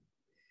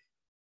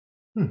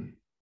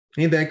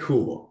 Ain't that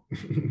cool?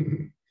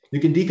 You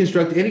can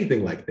deconstruct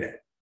anything like that.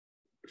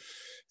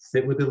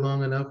 Sit with it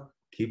long enough,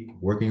 keep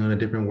working on a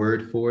different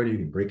word for it, you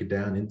can break it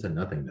down into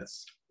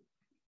nothingness.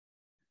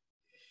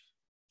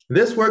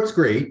 This works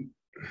great.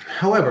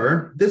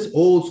 However, this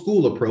old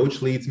school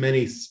approach leads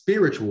many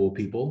spiritual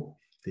people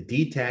to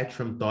detach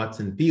from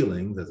thoughts and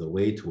feelings as a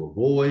way to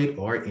avoid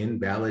or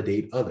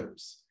invalidate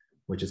others,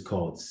 which is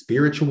called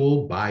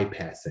spiritual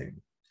bypassing.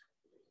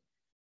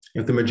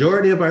 If the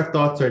majority of our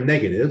thoughts are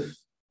negative,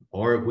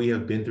 or if we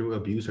have been through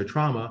abuse or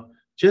trauma,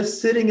 just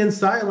sitting in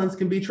silence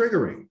can be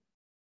triggering.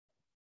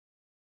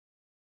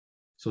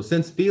 So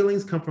since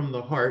feelings come from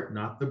the heart,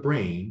 not the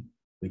brain,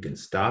 we can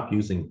stop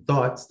using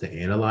thoughts to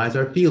analyze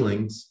our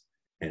feelings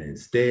and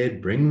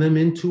instead bring them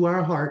into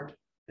our heart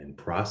and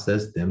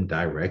process them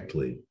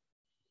directly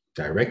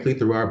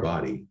through our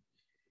body.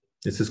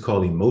 This is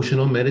called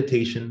emotional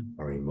meditation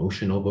or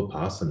emotional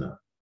Vipassana.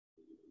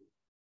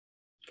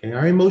 Okay,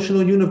 our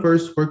emotional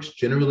universe works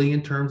generally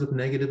in terms of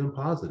negative and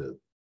positive.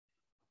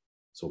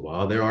 So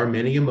while there are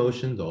many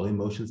emotions, all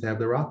emotions have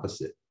their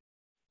opposite.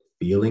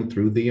 Feeling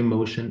through the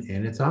emotion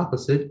and its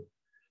opposite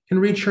can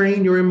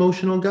retrain your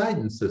emotional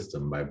guidance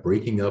system by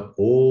breaking up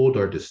old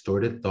or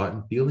distorted thought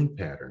and feeling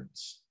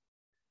patterns.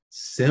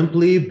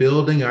 Simply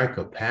building our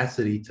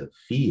capacity to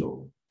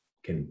feel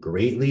can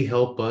greatly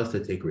help us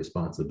to take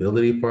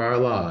responsibility for our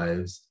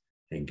lives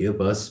and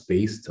give us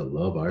space to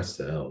love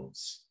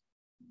ourselves.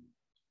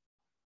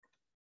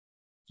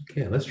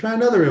 Okay, let's try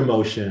another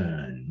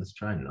emotion. Let's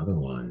try another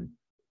one.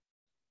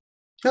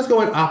 Let's go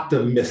with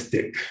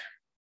optimistic.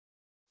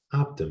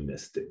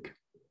 Optimistic.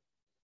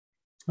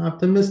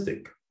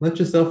 Optimistic. Let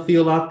yourself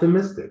feel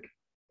optimistic.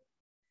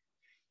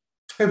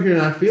 If you're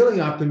not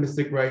feeling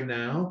optimistic right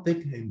now,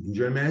 think and use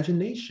your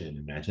imagination.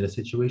 Imagine a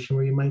situation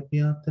where you might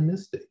be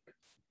optimistic.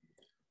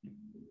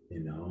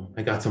 You know,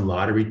 I got some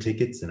lottery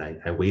tickets and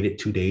I waited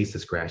 2 days to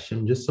scratch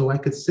them just so I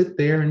could sit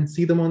there and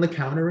see them on the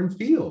counter and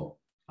feel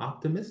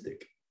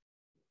optimistic.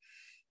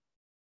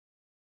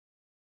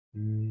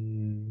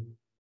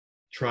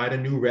 Tried a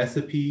new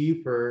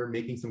recipe for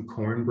making some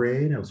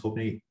cornbread. I was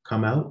hoping it'd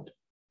come out. I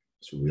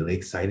was really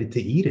excited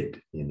to eat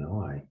it. You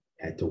know, I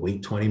had to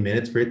wait 20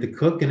 minutes for it to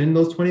cook. And in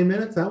those 20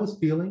 minutes, I was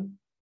feeling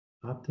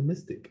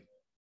optimistic.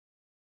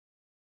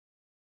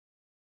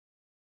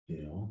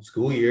 You know,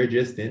 school year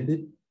just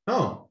ended.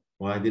 Oh,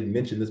 well, I didn't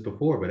mention this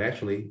before, but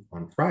actually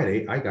on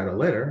Friday, I got a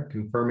letter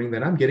confirming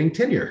that I'm getting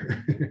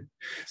tenure.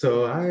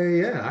 So I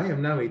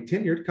am now a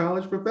tenured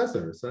college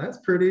professor. So that's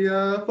pretty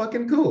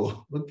fucking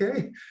cool.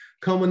 Okay.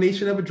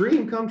 Culmination of a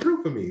dream come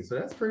true for me. So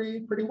that's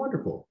pretty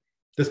wonderful.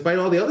 Despite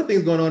all the other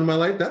things going on in my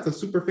life, that's a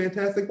super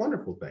fantastic,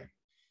 wonderful thing.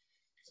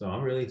 So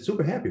I'm really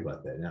super happy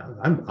about that. Now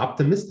I'm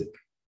optimistic.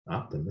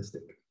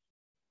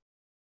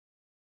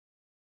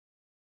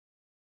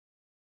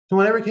 So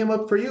whatever came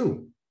up for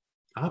you,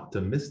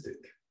 optimistic.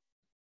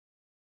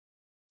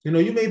 You know,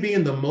 you may be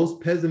in the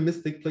most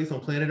pessimistic place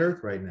on planet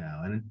Earth right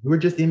now, and we're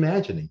just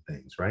imagining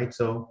things, right?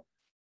 So,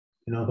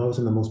 you know, if I was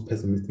in the most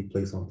pessimistic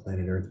place on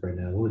planet Earth right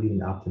now, what would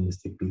even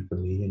optimistic be for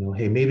me? You know,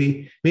 hey,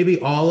 maybe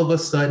all of a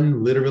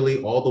sudden,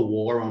 literally all the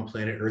war on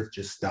planet Earth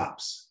just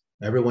stops.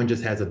 Everyone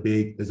just has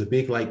there's a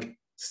big like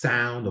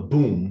sound, a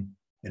boom,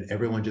 and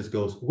everyone just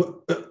goes,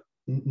 what?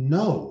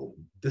 No,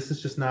 this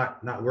is just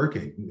not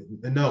working.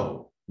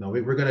 No,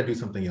 we're gonna do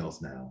something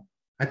else now.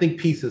 I think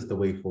peace is the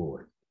way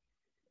forward.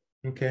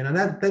 Okay, now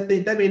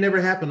that may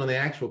never happen on the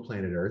actual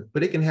planet Earth,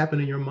 but it can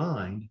happen in your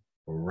mind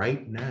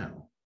right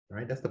now,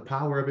 right? That's the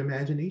power of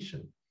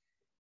imagination.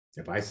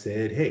 If I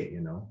said, hey,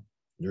 you know,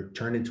 you're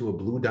turned into a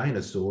blue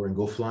dinosaur and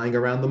go flying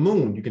around the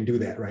moon, you can do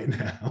that right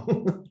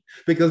now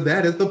because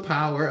that is the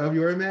power of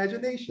your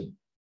imagination.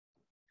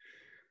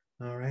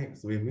 All right,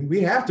 so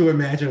we have to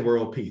imagine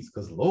world peace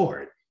because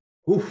Lord,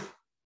 oof.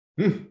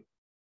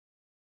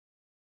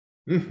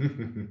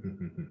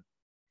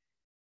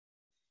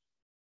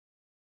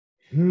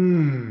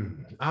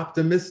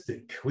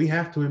 Optimistic. We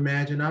have to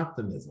imagine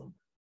optimism.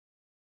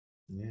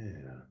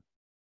 Yeah.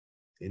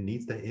 It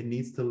needs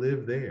to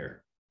live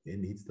there. It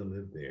needs to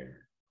live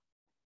there.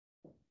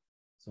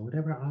 So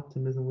whatever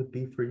optimism would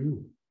be for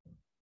you.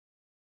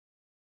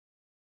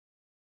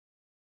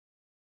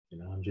 You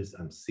know,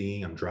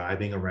 I'm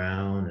driving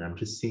around and I'm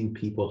just seeing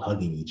people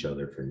hugging each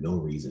other for no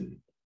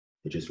reason.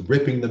 They're just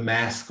ripping the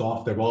mask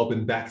off. They've all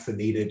been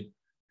vaccinated.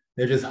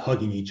 They're just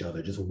hugging each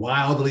other, just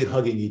wildly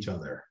hugging each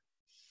other.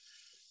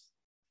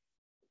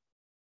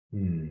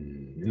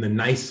 In the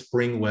nice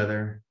spring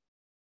weather,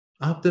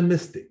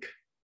 optimistic.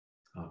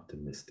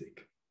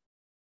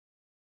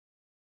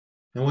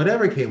 And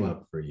whatever came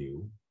up for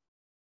you,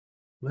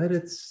 let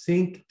it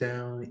sink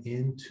down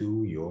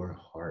into your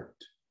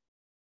heart.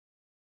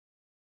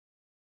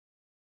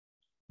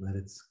 Let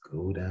it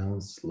go down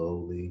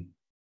slowly,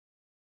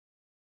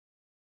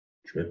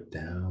 drip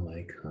down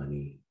like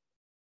honey,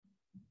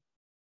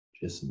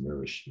 just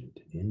nourishment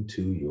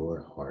into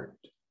your heart.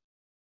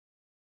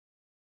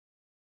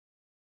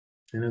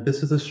 And if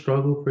this is a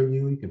struggle for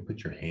you, you can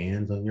put your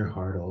hands on your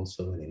heart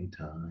also at any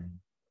time.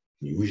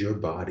 Use your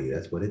body,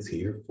 that's what it's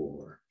here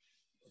for.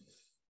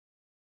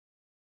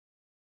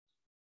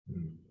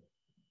 And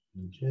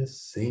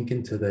just sink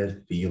into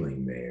that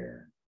feeling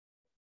there.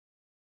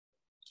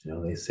 You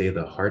know, they say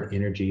the heart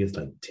energy is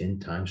like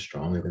 10 times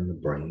stronger than the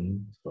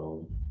brain.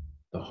 So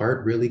the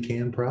heart really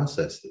can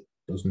process it.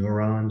 Those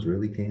neurons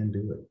really can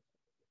do it.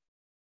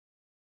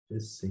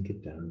 Just sink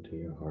it down to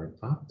your heart.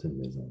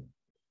 Optimism.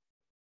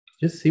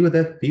 Just see what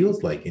that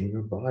feels like in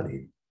your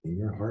body, in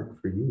your heart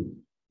for you.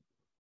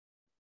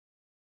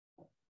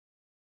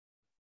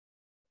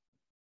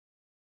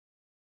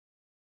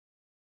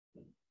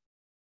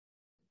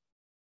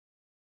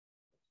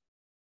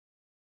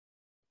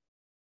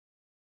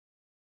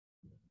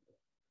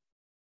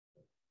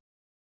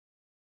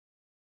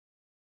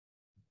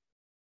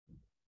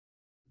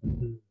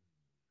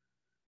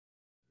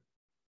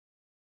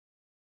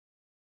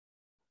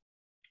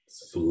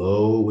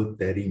 Flow with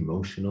that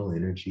emotional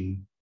energy.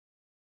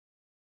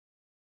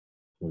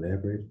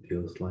 Whatever it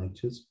feels like,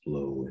 just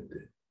flow with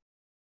it.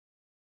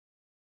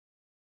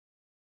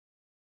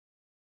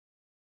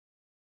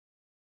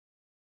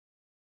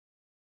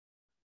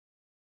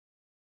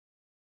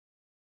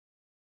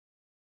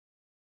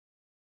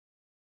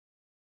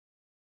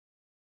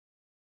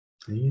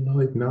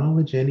 And,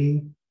 acknowledge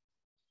anything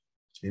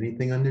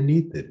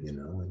underneath it,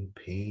 any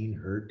pain,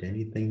 hurt,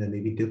 anything that may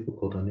be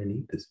difficult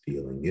underneath this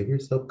feeling. Give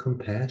yourself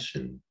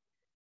compassion.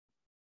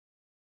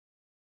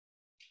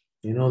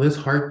 This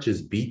heart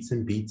just beats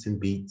and beats and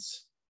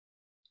beats.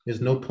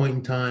 There's no point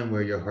in time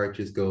where your heart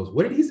just goes,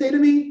 what did he say to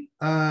me?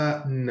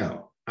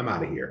 No, I'm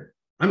out of here.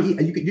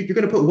 You're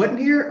going to put what in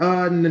here?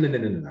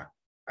 No.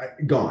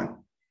 Gone.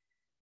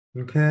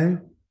 Okay.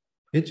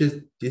 It just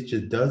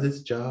does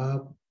its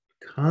job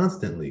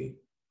constantly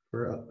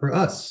for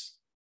us.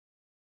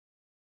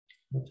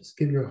 Just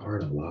give your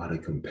heart a lot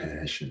of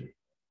compassion.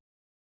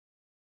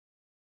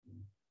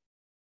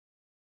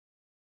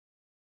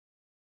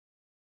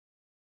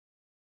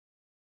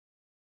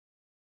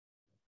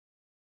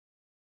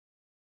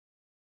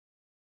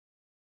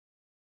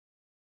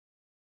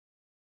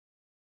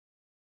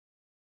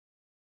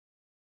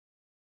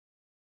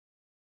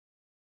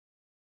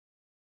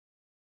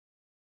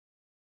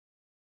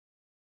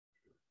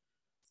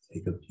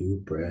 Take a few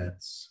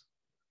breaths.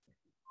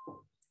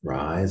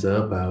 Rise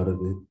up out of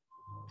it.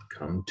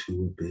 Come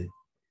to a bit.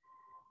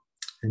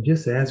 And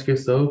just ask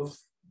yourself,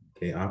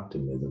 okay,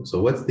 optimism.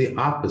 So what's the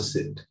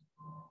opposite?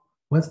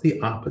 What's the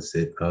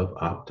opposite of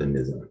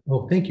optimism?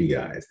 Oh, thank you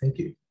guys. Thank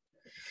you.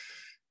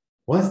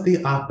 What's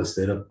the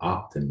opposite of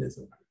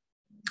optimism?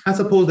 I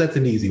suppose that's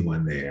an easy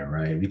one there,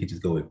 right? We could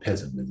just go with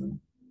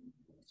pessimism.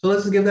 So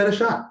let's just give that a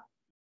shot.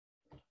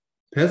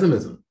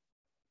 Pessimism.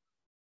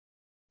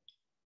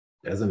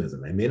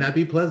 Pessimism. It may not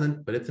be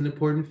pleasant, but it's an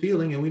important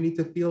feeling, and we need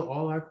to feel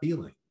all our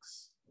feelings.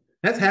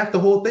 That's half the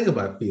whole thing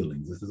about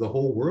feelings. This is a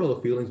whole world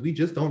of feelings we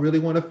just don't really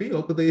want to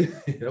feel because they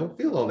don't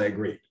feel all that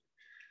great.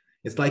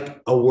 It's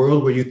like a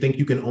world where you think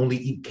you can only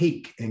eat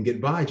cake and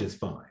get by just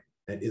fine.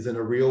 That isn't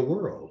a real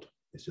world.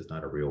 It's just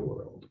not a real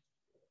world.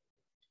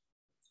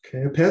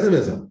 Okay,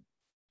 pessimism.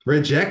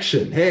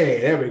 Rejection.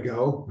 Hey, there we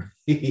go.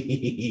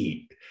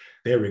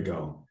 There we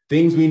go.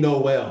 Things we know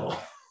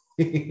well.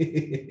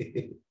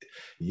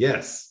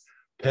 Yes,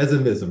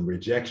 pessimism,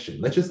 rejection.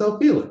 Let yourself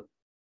feel it.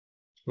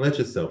 Let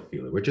yourself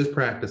feel it. We're just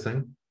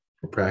practicing.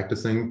 We're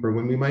practicing for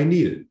when we might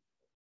need it.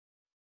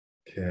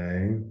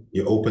 Okay.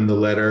 You open the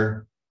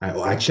letter.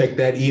 I checked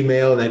that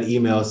email. That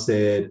email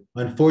said,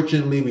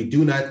 unfortunately, we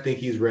do not think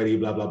he's ready,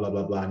 blah, blah, blah,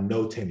 blah, blah.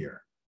 No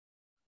tenure.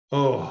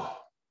 Oh.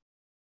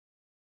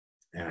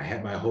 And I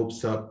had my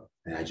hopes up,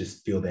 and I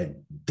just feel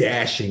that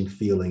dashing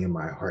feeling in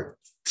my heart.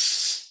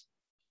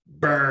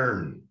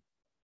 Burn.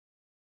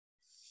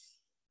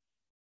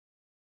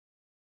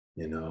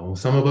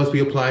 Some of us,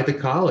 we applied to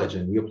college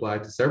and we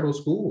applied to several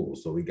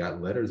schools. So we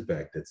got letters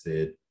back that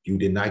said, you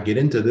did not get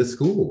into this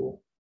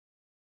school.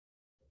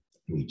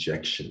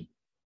 Rejection.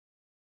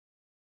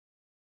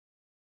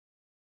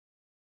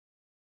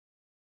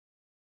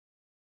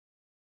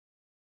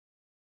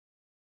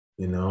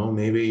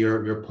 Maybe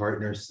your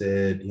partner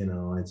said,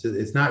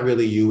 it's not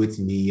really you, it's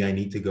me. I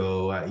need to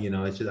go.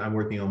 It's just I'm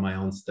working on my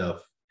own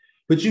stuff.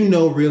 But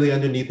really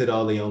underneath it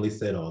all, they only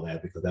said all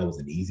that because that was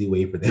an easy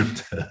way for them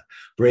to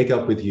break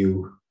up with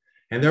you.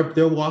 And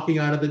they're walking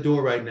out of the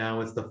door right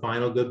now. It's the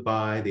final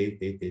goodbye.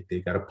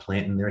 They've got a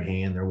plant in their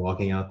hand. They're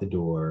walking out the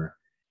door.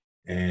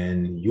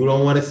 And you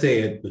don't want to say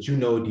it, but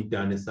deep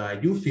down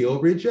inside, you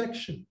feel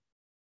rejection.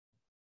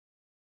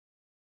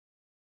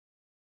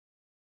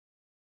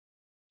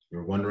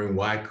 You're wondering,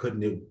 why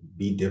couldn't it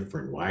be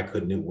different? Why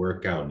couldn't it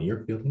work out? And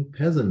you're feeling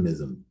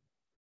pessimism.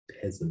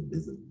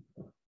 Pessimism.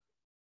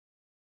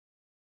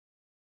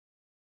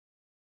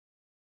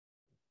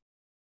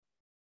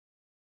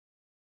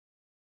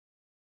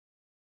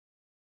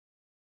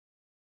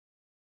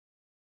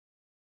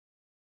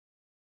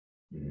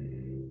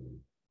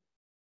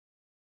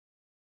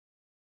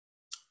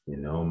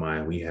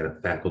 We had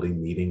a faculty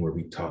meeting where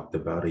we talked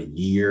about a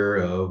year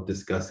of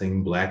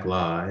discussing Black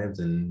lives,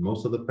 and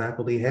most of the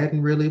faculty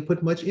hadn't really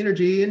put much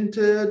energy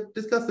into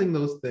discussing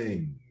those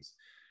things.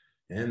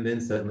 And then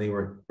suddenly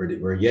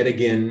we're yet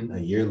again, a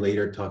year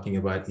later, talking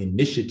about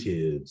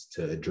initiatives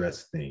to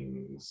address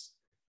things.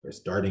 We're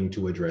starting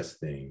to address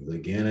things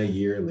again a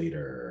year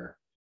later.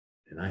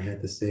 And I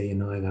had to say,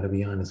 I got to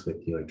be honest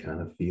with you. I kind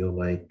of feel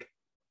like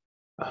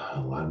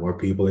a lot more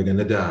people are going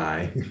to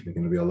die. There's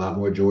going to be a lot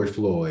more George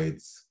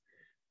Floyds.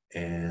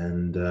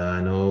 And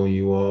I know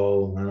you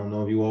all, I don't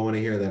know if you all want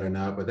to hear that or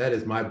not, but that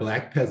is my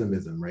Black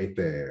pessimism right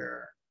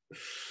there.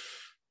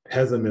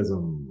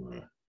 Pessimism.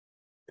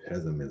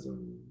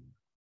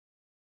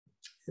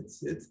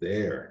 It's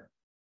there.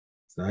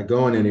 It's not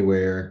going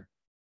anywhere.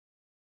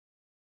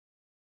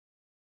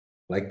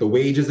 Like the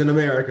wages in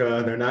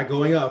America, they're not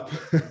going up.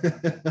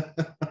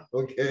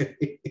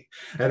 Okay.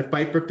 That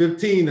fight for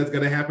 15, that's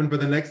going to happen for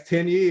the next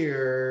 10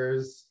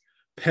 years.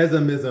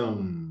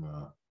 Pessimism.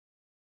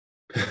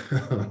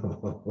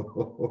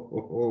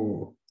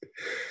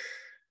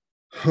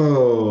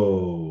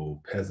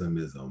 Oh,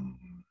 pessimism.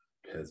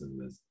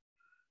 Pessimism.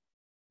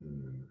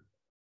 Mm,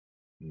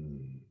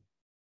 mm.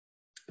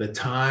 The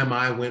time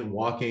I went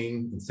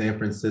walking in San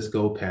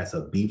Francisco past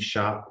a beef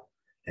shop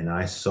and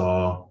I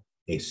saw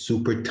a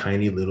super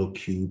tiny little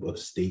cube of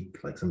steak,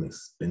 like some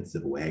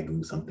expensive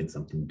Wagyu,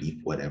 something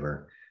beef,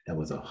 whatever, that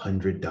was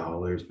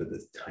 $100 for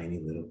this tiny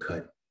little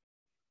cut.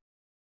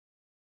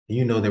 And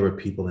you know, there were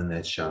people in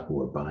that shop who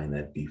were buying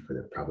that beef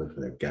probably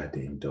for their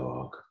goddamn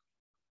dog.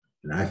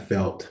 And I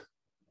felt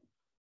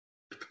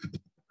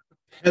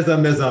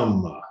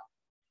pessimism.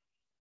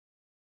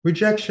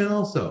 Rejection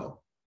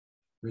also.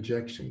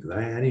 Rejection, because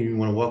I didn't even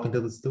want to walk into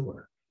the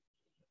store.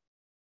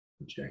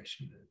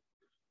 Rejection,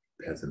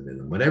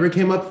 pessimism. Whatever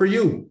came up for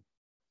you.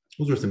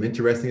 Those were some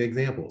interesting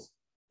examples.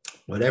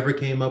 Whatever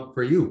came up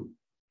for you.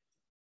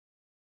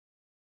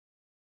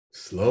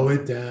 Slow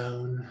it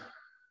down.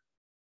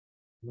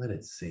 Let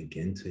it sink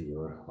into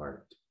your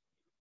heart.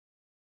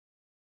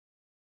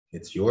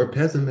 It's your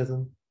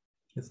pessimism.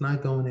 It's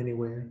not going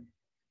anywhere.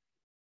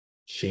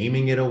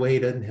 Shaming it away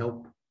doesn't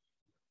help.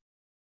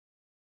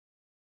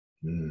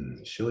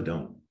 Sure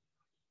don't.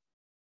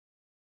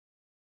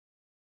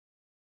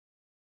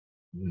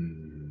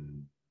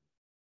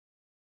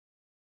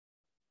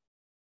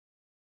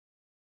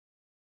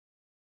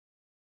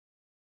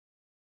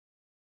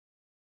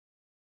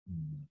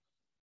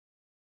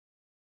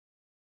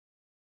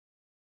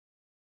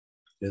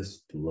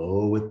 Just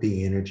flow with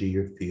the energy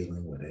you're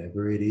feeling,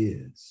 whatever it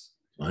is.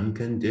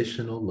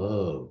 Unconditional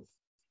love.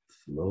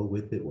 Flow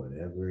with it,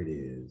 whatever it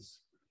is.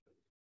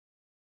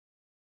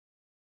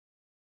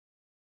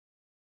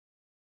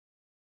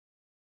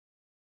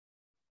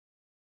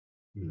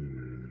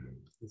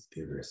 Let's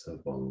give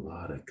yourself a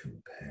lot of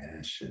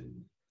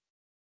compassion.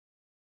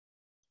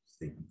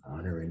 Just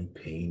honor any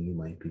pain you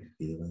might be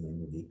feeling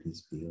underneath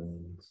these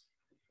feelings.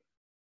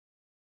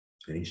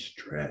 Any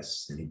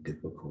stress, any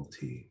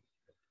difficulty.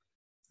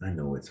 I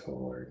know it's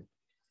hard.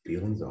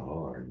 Feelings are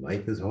hard.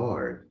 Life is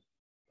hard.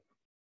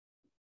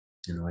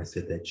 You know, I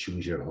said that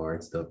choose your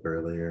hard stuff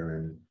earlier,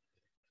 and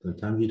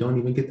sometimes you don't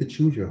even get to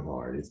choose your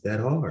hard. It's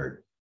that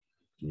hard.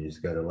 You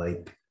just gotta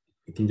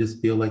it can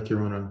just feel like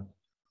you're on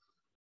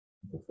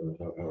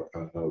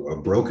a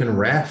broken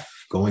raft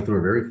going through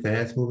a very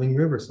fast moving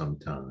river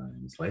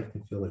sometimes. Life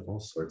can feel like all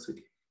sorts of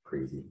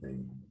crazy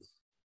things.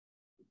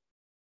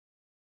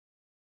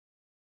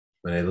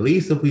 But at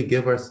least if we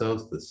give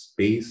ourselves the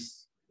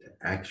space to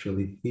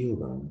actually feel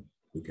them,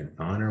 we can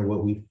honor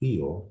what we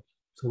feel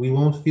so we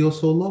won't feel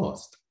so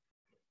lost.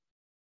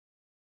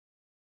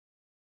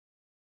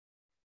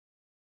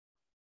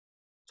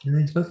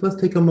 And let's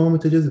take a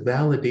moment to just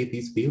validate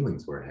these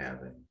feelings we're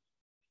having.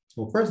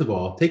 Well, first of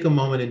all, take a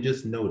moment and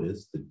just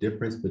notice the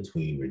difference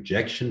between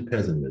rejection,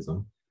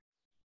 pessimism,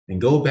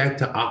 and go back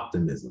to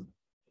optimism.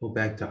 Go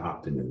back to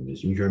optimism.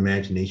 Just use your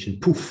imagination,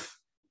 poof,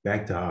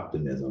 back to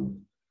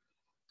optimism.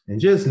 And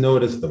just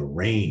notice the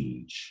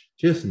range.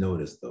 Just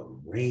notice the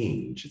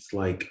range. It's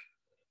like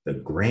the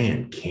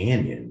Grand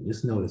Canyon.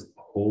 Just notice the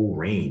whole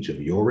range of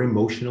your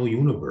emotional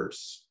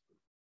universe.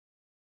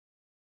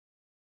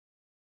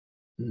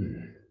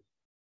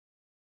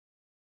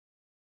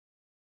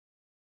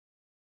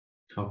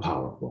 How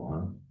powerful,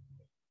 huh?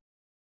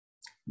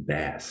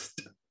 Vast.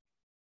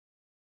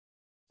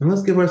 And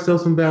let's give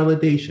ourselves some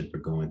validation for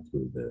going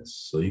through this.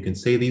 So you can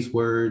say these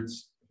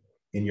words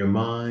in your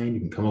mind, you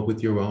can come up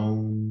with your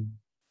own,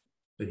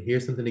 but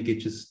here's something to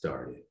get you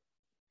started.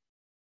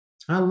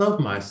 I love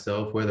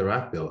myself whether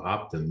I feel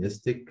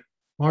optimistic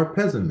or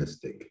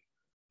pessimistic.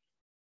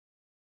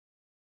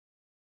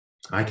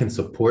 I can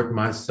support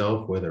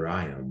myself whether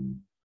I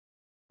am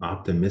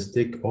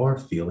optimistic or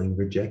feeling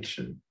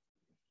rejection.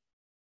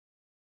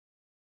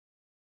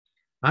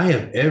 I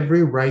have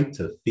every right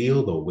to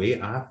feel the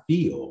way I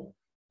feel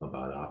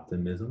about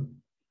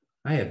optimism.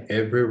 I have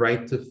every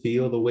right to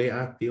feel the way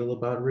I feel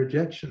about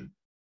rejection.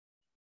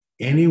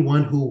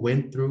 Anyone who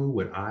went through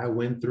what I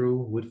went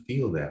through would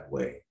feel that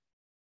way.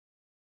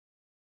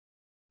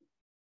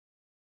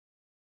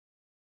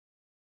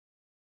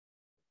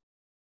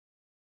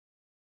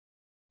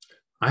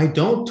 I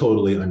don't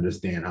totally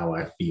understand how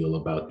I feel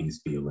about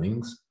these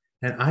feelings,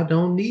 and I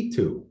don't need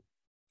to.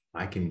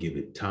 I can give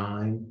it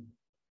time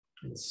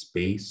and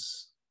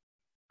space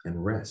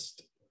and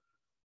rest.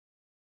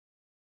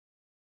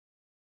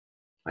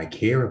 I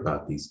care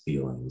about these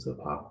feelings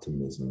of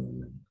optimism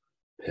and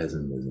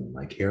pessimism.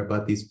 I care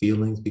about these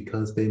feelings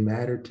because they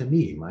matter to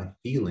me. My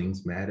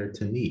feelings matter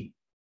to me.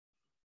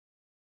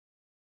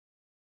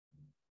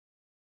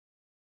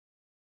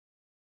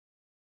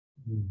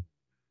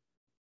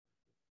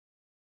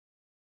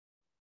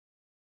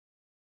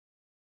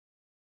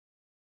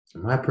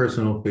 My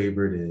personal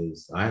favorite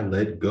is I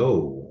let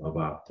go of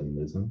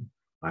optimism.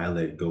 I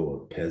let go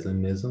of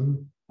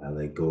pessimism. I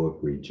let go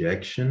of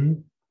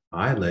rejection.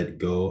 I let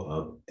go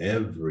of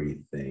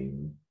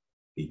everything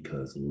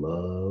because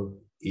love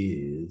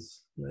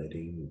is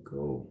letting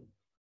go.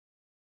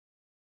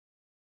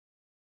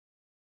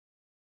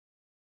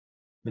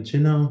 But you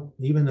know,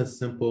 even a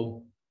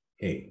simple,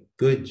 hey,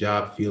 good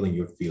job feeling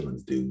your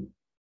feelings, dude.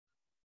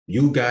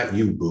 You got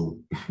you,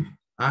 boo.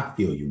 I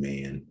feel you,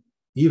 man.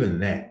 Even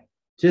that,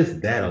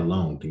 just that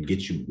alone can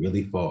get you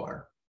really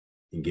far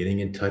in getting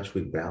in touch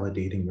with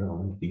validating your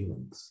own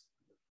feelings.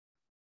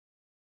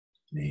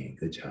 Man,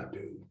 good job,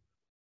 dude.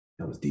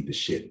 That was deep as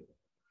shit.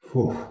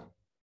 Whew.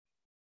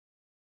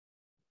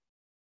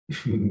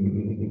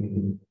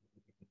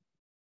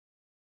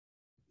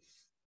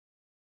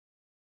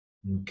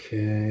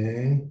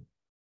 Okay.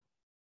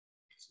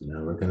 So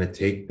now we're going to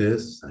take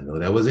this. I know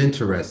that was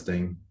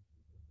interesting.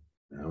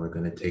 Now we're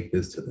going to take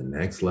this to the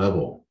next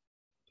level.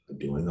 We're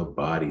doing a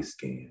body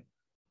scan.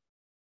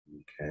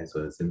 Okay,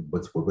 so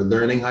what we're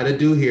learning how to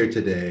do here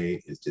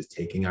today is just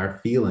taking our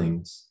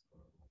feelings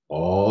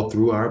all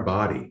through our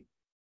body.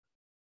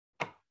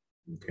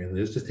 Okay,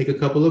 let's just take a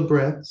couple of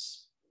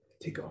breaths.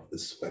 Take off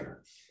this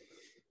sweater.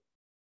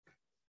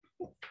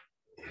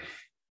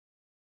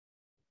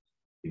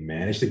 We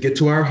managed to get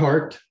to our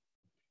heart.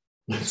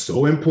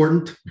 So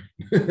important.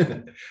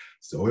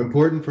 So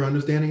important for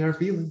understanding our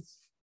feelings.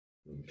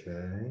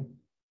 Okay.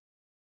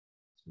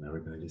 So now we're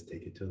going to just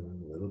take it to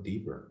a little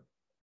deeper.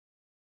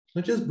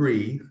 So just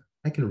breathe.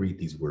 I can read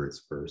these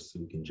words first, so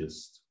we can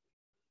just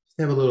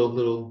have a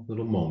little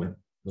moment,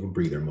 little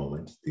breather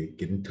moment to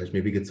get in touch,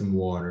 maybe get some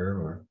water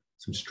or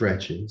some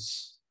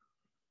stretches.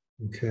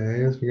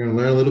 Okay, so we're going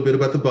to learn a little bit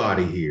about the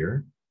body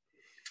here.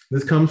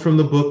 This comes from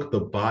the book, The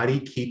Body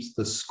Keeps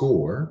the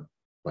Score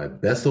by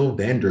Bessel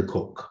van der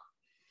Kolk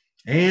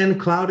and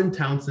Cloud and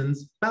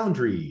Townsend's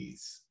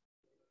Boundaries.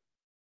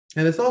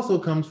 And this also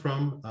comes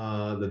from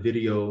the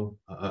video,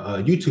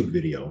 a YouTube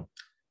video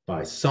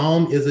by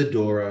Psalm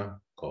Isadora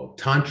called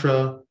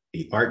Tantra,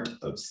 the Art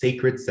of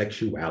Sacred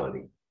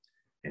Sexuality.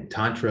 And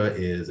Tantra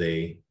is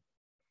a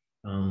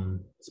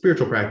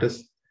spiritual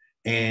practice,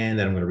 and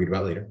that I'm going to read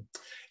about later.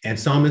 And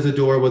Psalm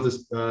Isadora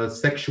was a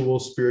sexual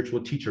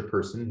spiritual teacher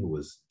person who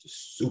was a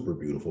super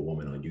beautiful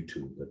woman on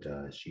YouTube,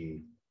 but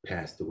she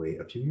passed away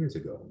a few years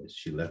ago.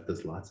 She left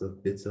us lots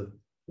of bits of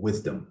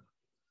wisdom.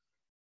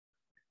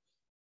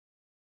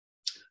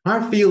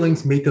 Our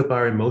feelings make up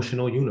our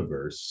emotional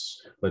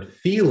universe, but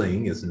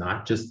feeling is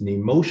not just an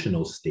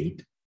emotional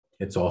state,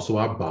 it's also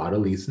our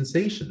bodily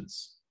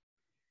sensations.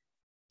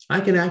 I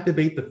can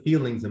activate the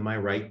feelings in my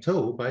right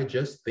toe by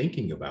just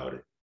thinking about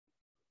it.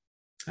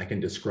 I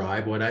can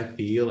describe what I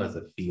feel as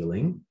a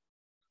feeling,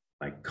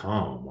 like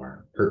calm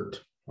or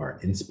hurt or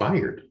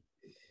inspired,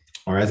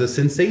 or as a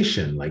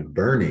sensation like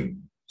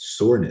burning,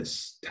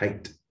 soreness,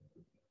 tight.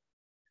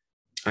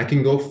 I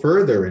can go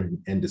further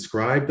and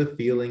describe the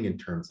feeling in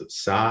terms of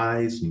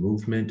size,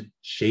 movement,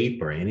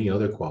 shape, or any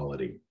other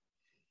quality.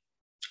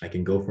 I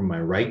can go from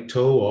my right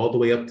toe all the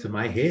way up to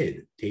my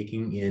head,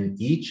 taking in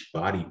each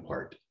body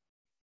part.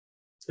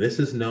 This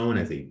is known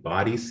as a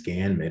body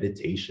scan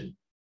meditation,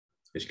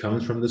 which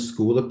comes from the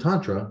school of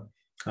Tantra,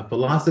 a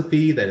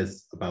philosophy that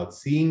is about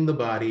seeing the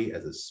body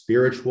as a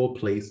spiritual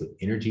place of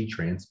energy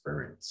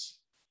transference.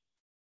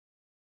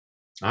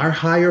 Our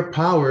higher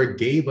power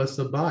gave us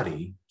a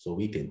body so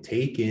we can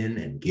take in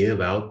and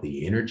give out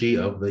the energy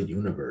of the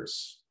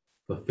universe,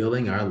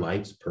 fulfilling our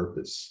life's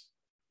purpose.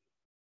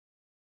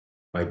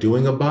 By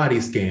doing a body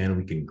scan,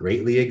 we can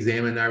greatly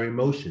examine our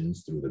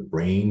emotions through the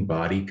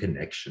brain-body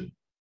connection.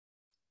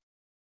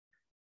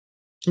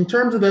 In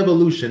terms of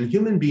evolution,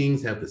 human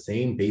beings have the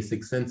same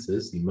basic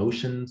senses,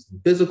 emotions,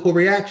 and physical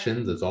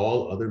reactions as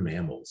all other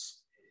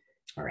mammals.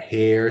 Our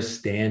hairs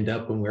stand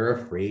up when we're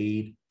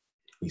afraid.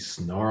 We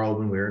snarl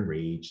when we're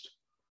enraged.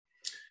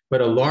 But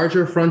a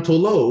larger frontal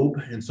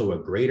lobe, and so a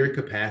greater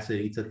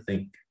capacity to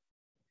think.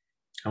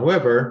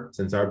 However,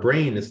 since our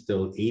brain is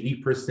still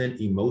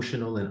 80%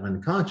 emotional and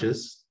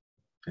unconscious,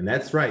 and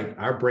that's right,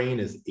 our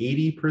brain is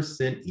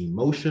 80%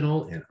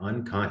 emotional and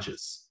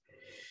unconscious.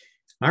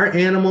 Our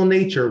animal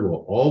nature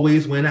will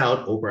always win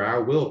out over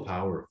our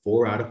willpower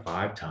 4 out of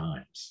 5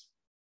 times.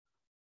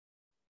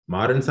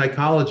 Modern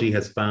psychology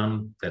has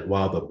found that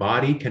while the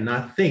body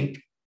cannot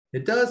think,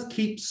 it does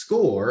keep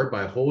score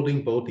by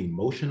holding both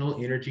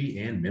emotional energy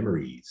and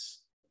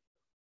memories.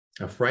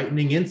 A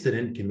frightening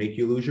incident can make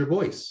you lose your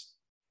voice,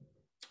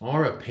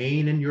 or a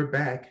pain in your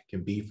back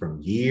can be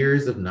from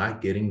years of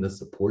not getting the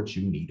support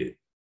you needed.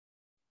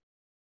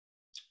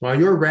 While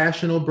your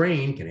rational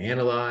brain can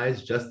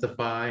analyze,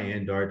 justify,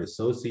 and/or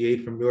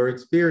dissociate from your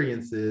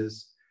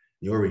experiences,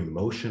 your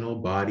emotional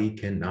body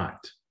cannot.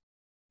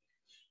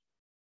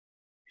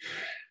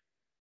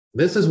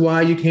 This is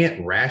why you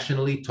can't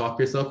rationally talk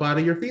yourself out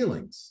of your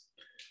feelings,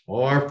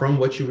 or from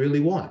what you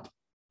really want,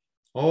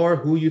 or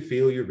who you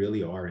feel you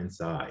really are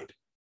inside.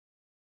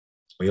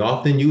 We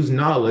often use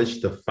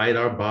knowledge to fight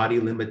our body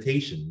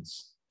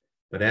limitations,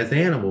 but as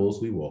animals,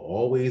 we will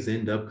always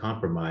end up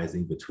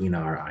compromising between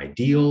our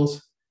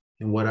ideals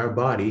and what our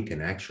body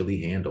can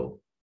actually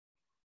handle.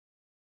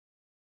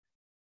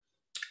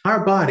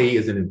 Our body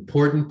is an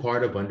important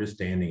part of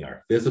understanding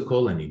our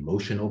physical and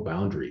emotional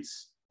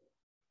boundaries.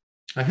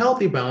 A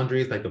healthy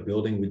boundary is like a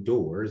building with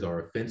doors or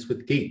a fence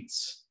with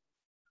gates.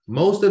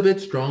 Most of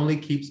it strongly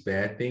keeps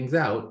bad things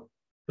out,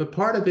 but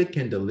part of it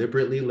can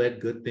deliberately let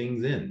good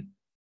things in.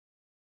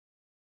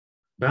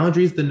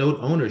 Boundaries denote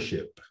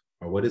ownership,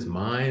 or what is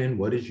mine and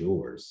what is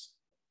yours.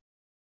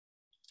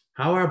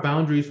 How our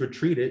boundaries were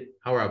treated,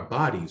 how our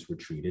bodies were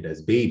treated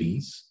as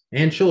babies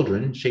and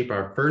children shape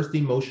our first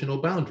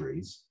emotional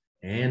boundaries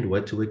and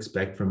what to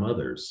expect from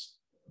others.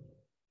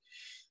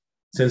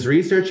 Since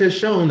research has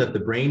shown that the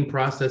brain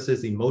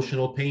processes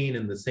emotional pain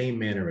in the same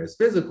manner as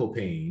physical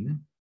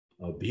pain,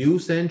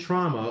 abuse and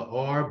trauma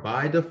are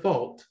by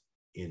default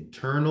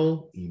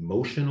internal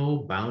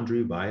emotional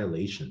boundary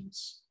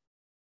violations.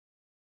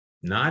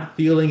 Not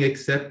feeling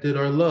accepted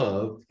or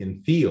loved can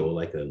feel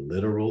like a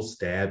literal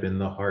stab in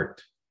the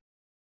heart.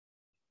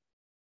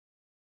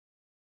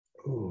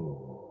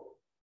 Oh.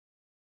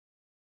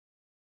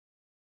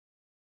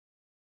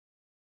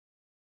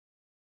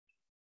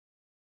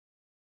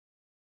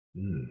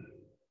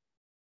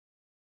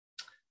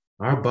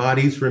 Our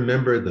bodies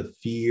remember the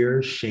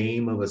fear,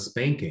 shame of a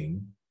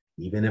spanking,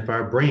 even if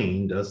our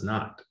brain does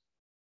not.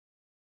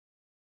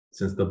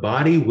 Since the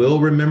body will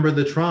remember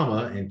the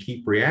trauma and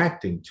keep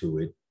reacting to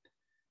it,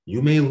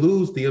 you may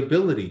lose the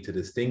ability to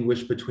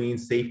distinguish between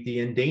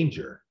safety and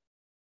danger.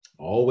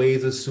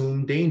 Always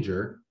assume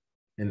danger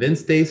and then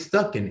stay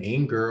stuck in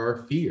anger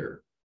or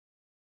fear.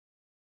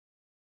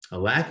 A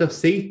lack of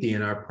safety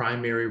in our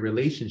primary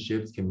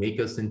relationships can make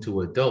us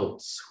into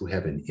adults who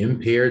have an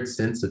impaired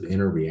sense of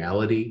inner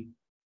reality,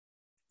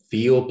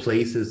 feel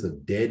places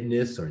of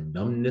deadness or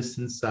numbness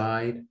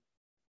inside,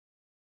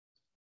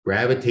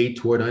 gravitate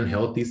toward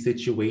unhealthy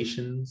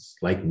situations,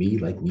 like me,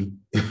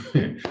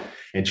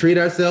 and treat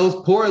ourselves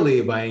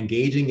poorly by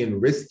engaging in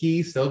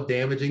risky,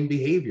 self-damaging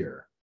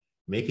behavior,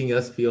 making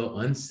us feel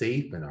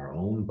unsafe in our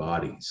own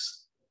bodies.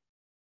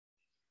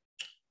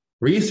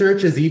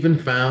 Research has even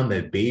found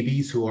that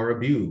babies who are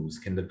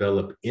abused can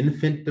develop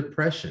infant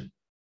depression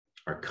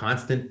or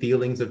constant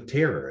feelings of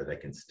terror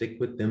that can stick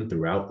with them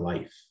throughout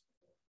life.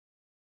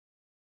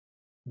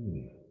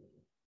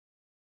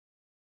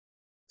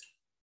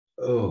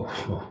 Oh.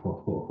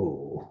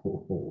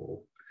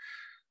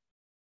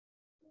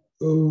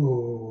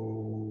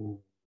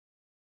 Oh.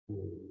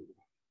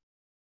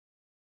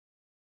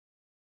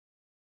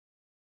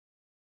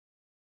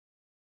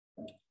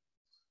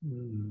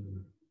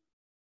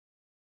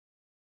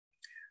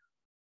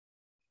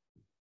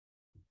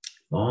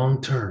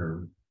 Long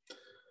term,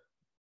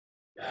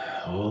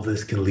 all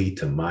this can lead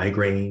to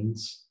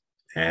migraines,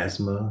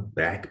 asthma,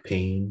 back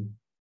pain,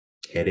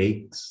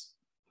 headaches,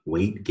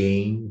 weight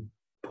gain,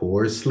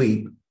 poor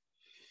sleep,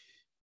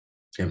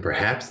 and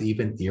perhaps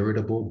even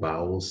irritable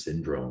bowel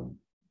syndrome.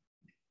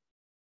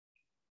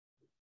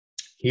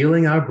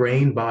 Healing our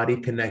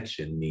brain-body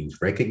connection means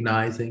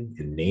recognizing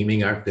and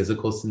naming our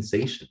physical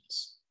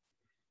sensations.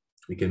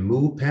 We can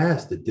move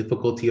past the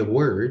difficulty of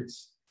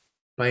words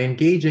by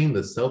engaging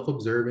the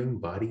self-observing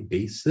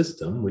body-based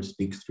system, which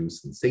speaks through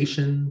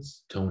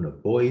sensations, tone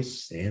of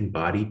voice, and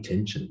body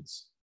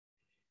tensions.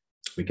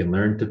 We can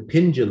learn to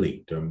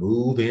pendulate or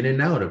move in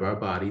and out of our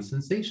body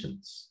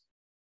sensations.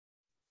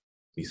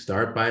 We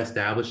start by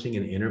establishing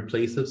an inner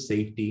place of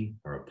safety,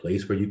 or a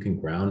place where you can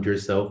ground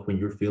yourself when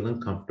you're feeling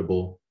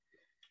comfortable,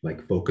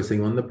 like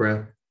focusing on the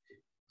breath,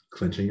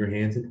 clenching your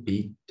hands and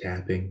feet,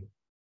 tapping.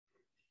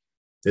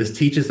 This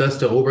teaches us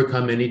to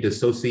overcome any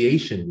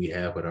dissociation we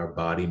have with our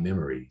body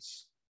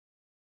memories.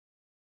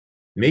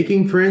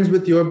 Making friends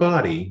with your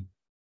body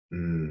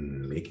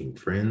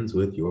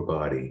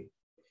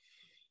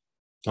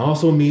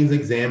also means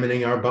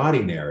examining our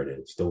body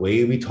narratives, the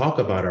way we talk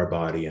about our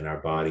body and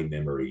our body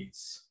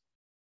memories,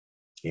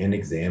 and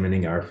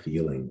examining our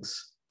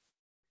feelings.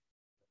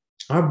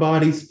 Our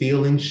body's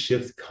feelings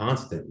shift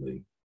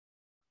constantly.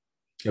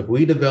 If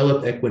we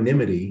develop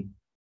equanimity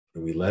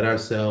and we let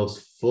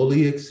ourselves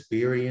fully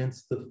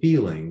experience the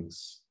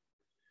feelings,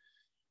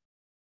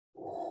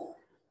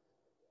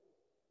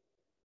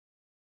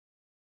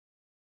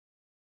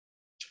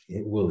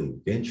 it will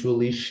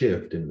eventually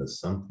shift into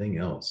something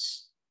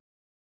else.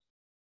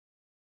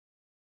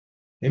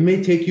 It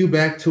may take you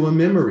back to a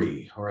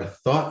memory or a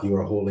thought you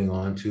are holding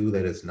on to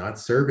that is not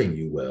serving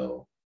you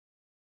well.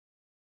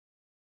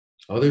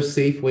 Other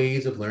safe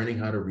ways of learning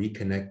how to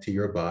reconnect to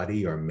your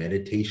body are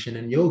meditation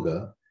and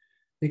yoga,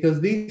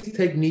 because these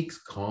techniques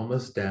calm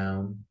us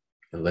down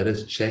and let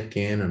us check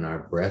in on our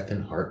breath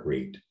and heart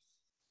rate.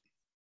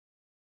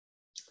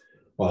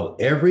 While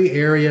every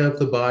area of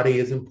the body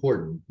is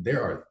important,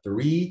 there are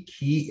 3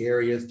 key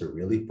areas to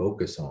really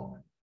focus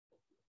on: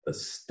 the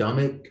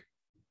stomach,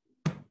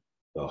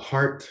 the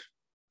heart,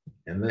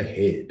 and the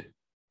head.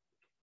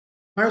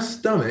 Our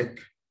stomach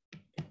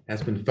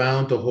has been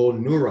found to hold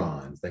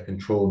neurons that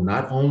control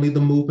not only the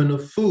movement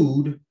of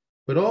food,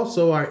 but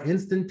also our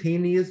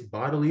instantaneous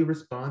bodily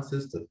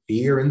responses to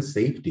fear and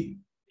safety.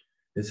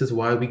 This is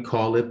why we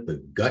call it the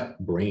gut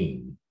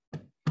brain.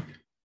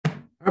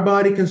 Our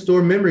body can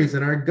store memories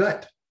in our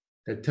gut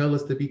that tell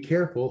us to be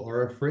careful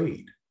or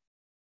afraid.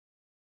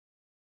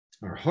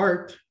 Our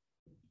heart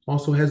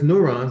also has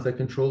neurons that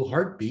control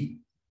heartbeat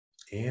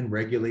and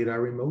regulate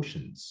our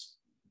emotions.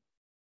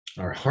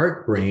 Our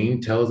heart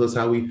brain tells us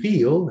how we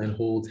feel and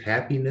holds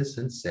happiness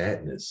and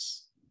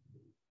sadness.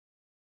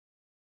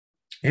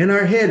 And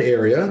our head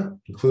area,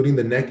 including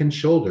the neck and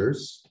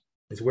shoulders,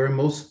 is where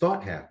most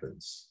thought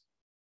happens.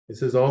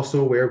 This is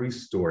also where we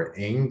store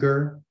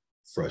anger,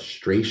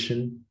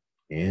 frustration,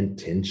 and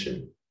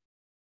tension.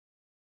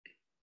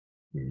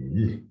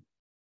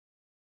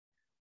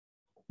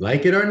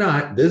 Like it or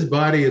not, this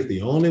body is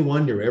the only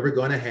one you're ever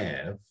going to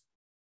have.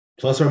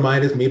 Plus or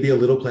minus maybe a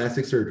little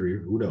plastic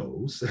surgery, who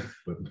knows,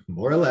 but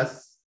more or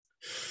less.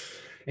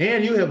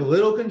 And you have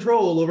little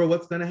control over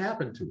what's going to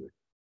happen to it.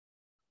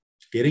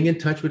 Getting in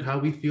touch with how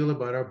we feel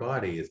about our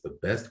body is the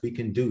best we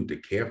can do to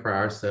care for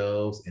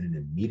ourselves in an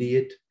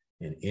immediate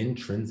and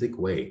intrinsic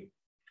way,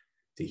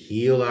 to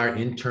heal our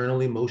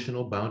internal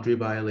emotional boundary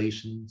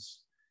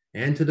violations,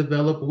 and to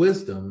develop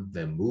wisdom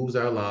that moves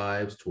our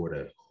lives toward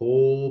a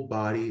whole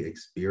body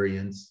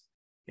experience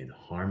in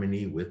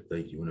harmony with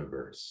the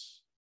universe.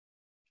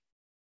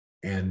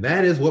 And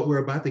that is what we're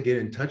about to get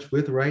in touch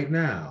with right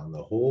now,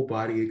 the whole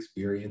body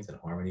experience in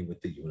harmony with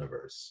the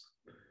universe.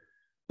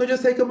 So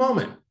just take a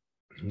moment,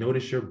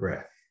 notice your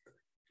breath.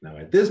 Now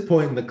at this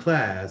point in the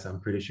class,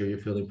 I'm pretty sure you're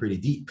feeling pretty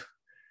deep.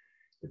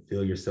 You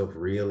feel yourself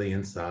really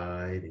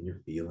inside in your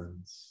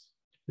feelings.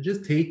 So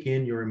just take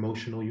in your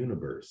emotional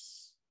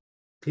universe.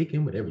 Take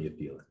in whatever you're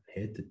feeling,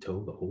 head to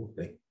toe, the whole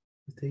thing.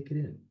 Just take it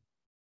in.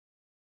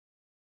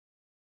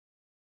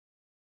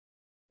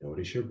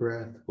 Notice your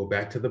breath. Go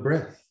back to the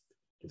breath.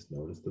 Just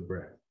notice the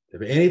breath.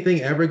 If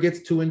anything ever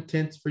gets too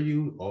intense for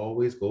you,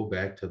 always go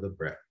back to the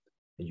breath.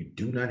 And you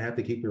do not have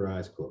to keep your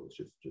eyes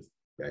closed. Just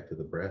back to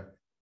the breath,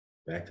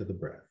 back to the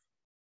breath.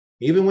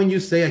 Even when you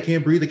say, I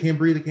can't breathe, I can't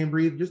breathe, I can't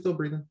breathe, you're still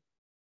breathing.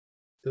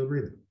 Still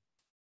breathing.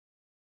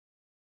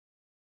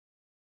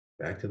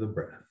 Back to the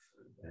breath,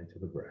 back to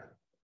the breath.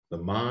 The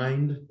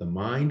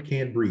mind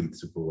can't breathe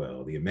super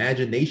well. The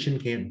imagination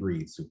can't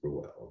breathe super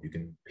well. You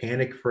can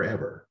panic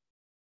forever,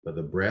 but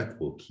the breath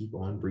will keep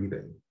on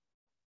breathing.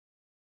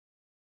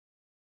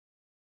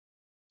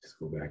 Just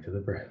go back to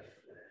the breath.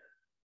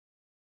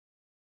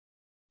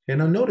 And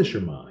now notice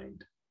your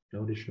mind.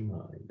 Notice your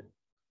mind.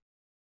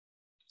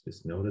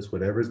 Just notice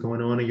whatever's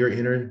going on in your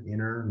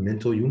inner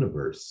mental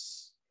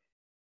universe.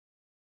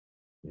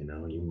 You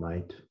know,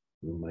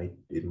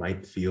 it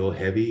might feel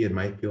heavy, it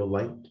might feel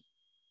light.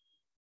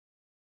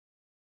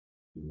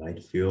 You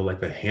might feel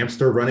like a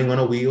hamster running on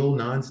a wheel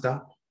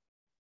nonstop.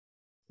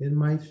 It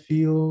might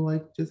feel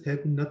like just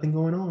having nothing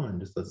going on,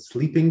 just a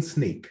sleeping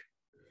snake.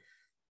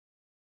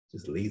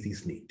 Just lazy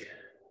snake.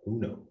 Who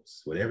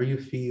knows? Whatever you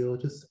feel,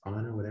 just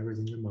honor whatever's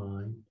in your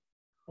mind.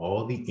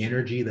 All the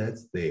energy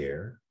that's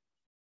there.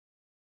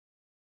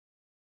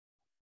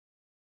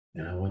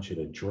 And I want you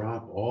to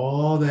drop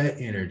all that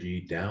energy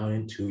down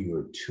into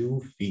your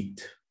 2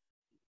 feet.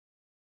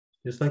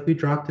 Just like we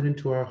dropped it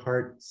into our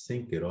heart,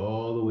 sink it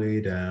all the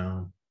way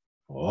down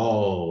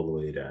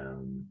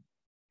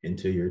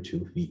into your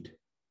 2 feet.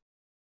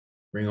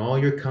 Bring all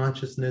your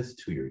consciousness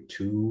to your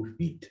 2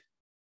 feet.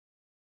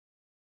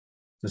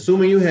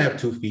 Assuming you have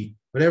 2 feet,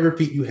 whatever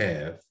feet you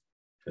have,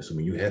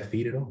 assuming you have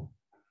feet at all.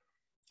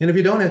 And if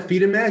you don't have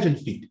feet, imagine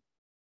feet.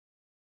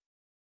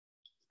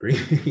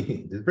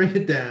 Just bring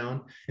it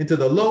down into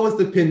the lowest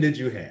appendage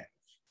you have. I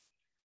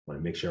want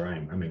to make sure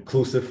I'm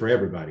inclusive for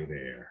everybody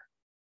there.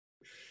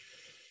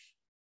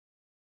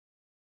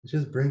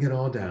 Just bring it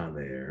all down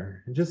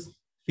there and just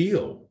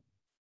feel.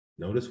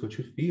 Notice what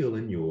you feel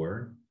in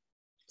your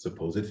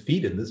supposed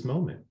feet in this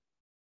moment.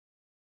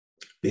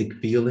 Big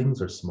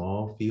feelings or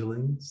small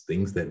feelings,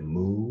 things that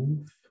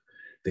move,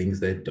 things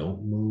that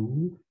don't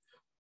move.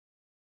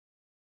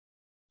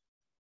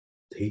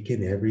 Take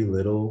in every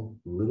little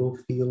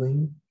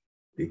feeling,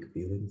 big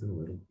feelings and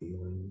little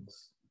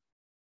feelings.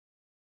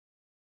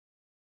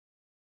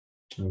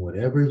 And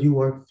whatever you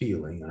are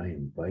feeling, I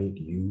invite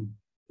you,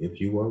 if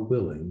you are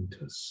willing,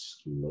 to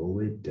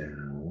slow it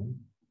down.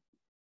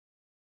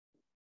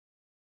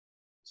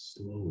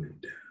 Slow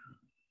it down.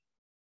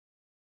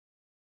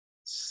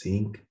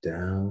 Sink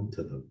down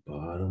to the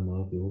bottom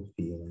of your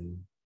feeling,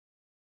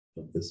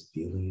 of this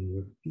feeling in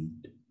your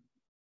feet.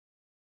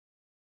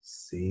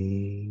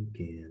 Sink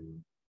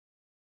in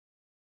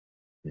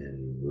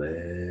and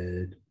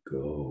let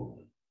go.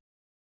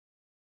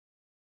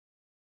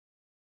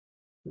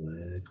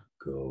 Let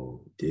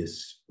go.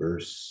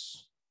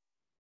 Disperse.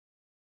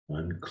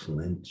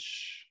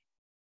 Unclench.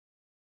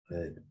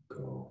 Let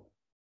go.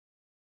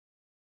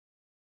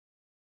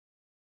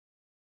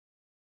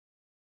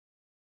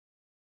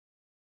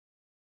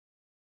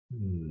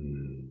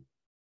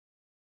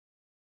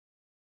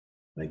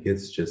 Like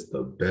it's just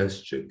the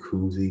best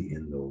jacuzzi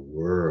in the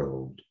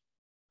world.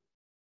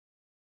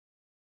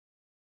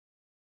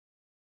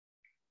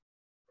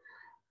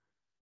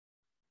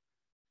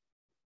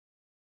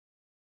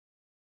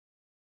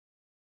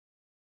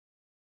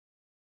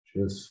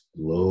 Just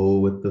flow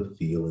with the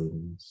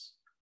feelings.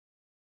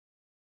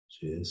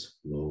 Just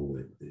flow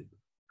with it.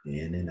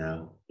 In and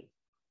out.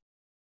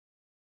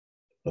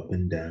 Up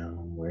and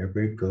down,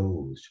 wherever it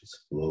goes,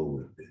 just flow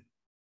with it.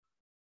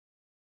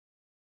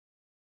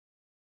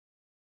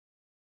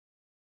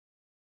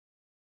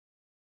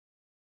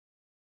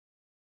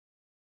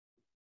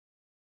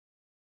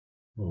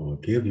 Oh,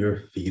 give your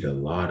feet a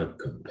lot of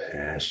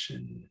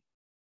compassion.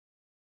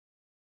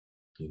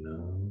 You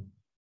know,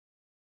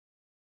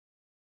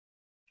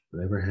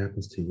 whatever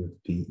happens to your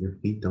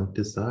feet don't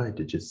decide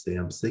to just say,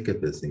 I'm sick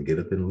of this and get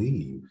up and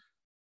leave.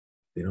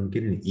 They don't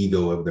get an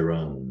ego of their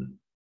own.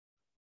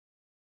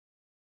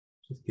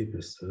 Just give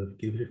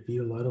your feet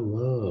a lot of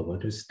love,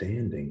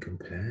 understanding,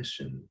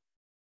 compassion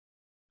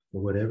for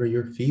whatever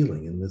you're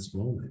feeling in this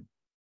moment.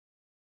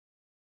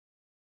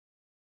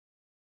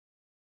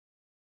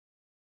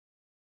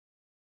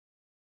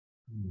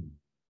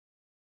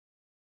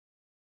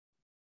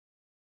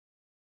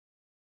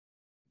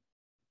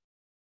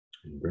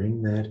 And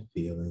bring that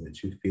feeling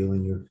that you feel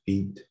in your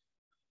feet.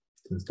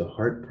 Since the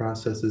heart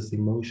processes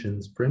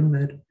emotions, bring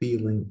that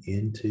feeling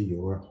into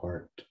your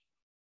heart.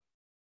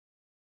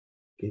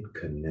 Get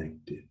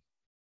connected.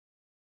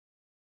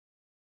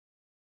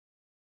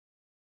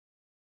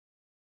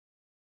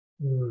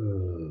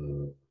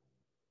 The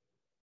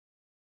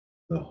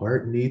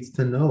heart needs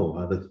to know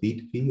how the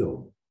feet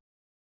feel.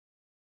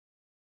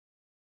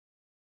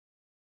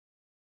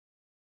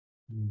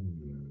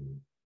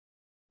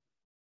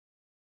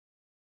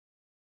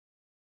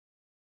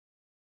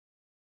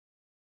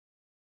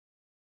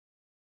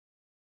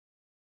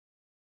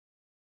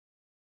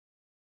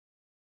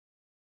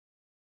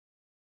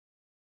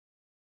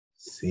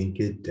 Sink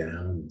it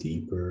down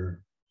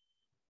deeper,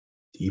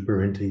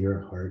 deeper into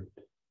your heart.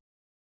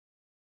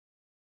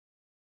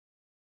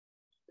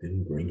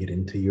 Then bring it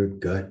into your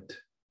gut.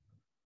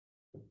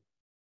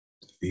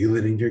 Feel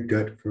it in your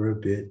gut for a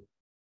bit.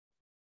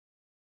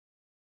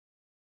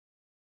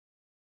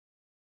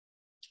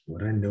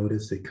 What I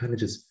notice, it kind of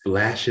just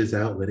flashes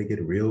out. Let it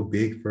get real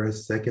big for a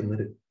second. Let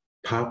it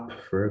pop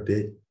for a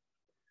bit.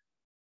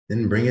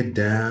 Then bring it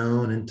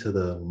down into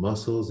the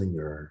muscles in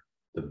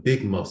the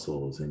big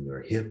muscles in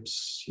your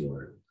hips,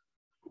 your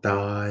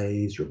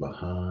thighs, your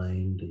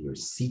behind, your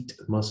seat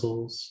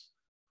muscles.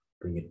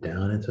 Bring it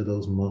down into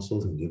those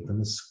muscles and give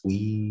them a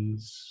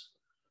squeeze.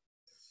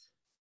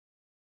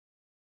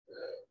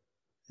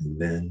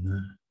 And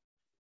then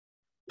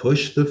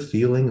push the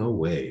feeling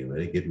away.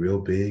 Let it get real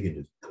big and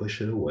just push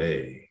it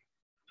away.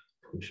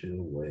 Push it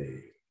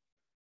away.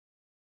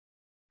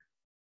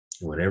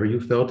 Whatever you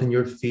felt in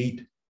your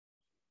feet,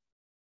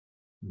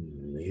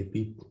 may it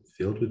be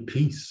filled with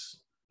peace,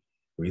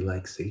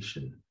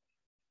 relaxation,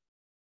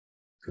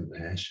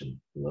 compassion,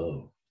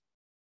 love.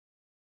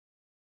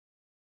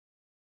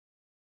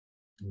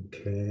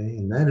 Okay,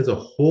 and that is a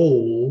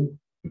whole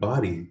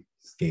body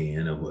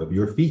scan of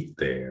your feet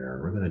there.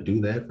 We're going to do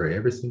that for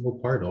every single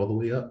part all the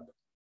way up.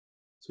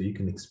 So you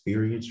can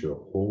experience your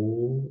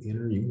whole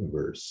inner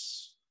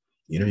universe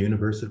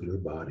of your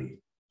body.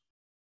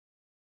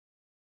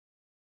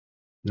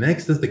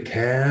 Next is the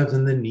calves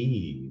and the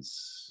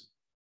knees.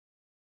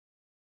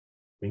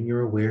 Bring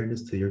your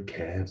awareness to your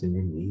calves and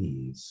your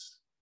knees.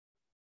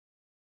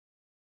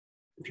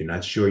 If you're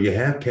not sure you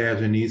have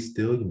calves or knees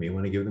still, you may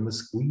want to give them a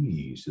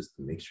squeeze just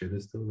to make sure they're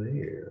still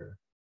there.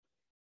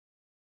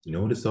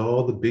 Notice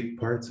all the big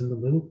parts and the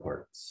little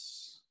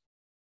parts.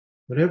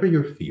 Whatever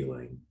you're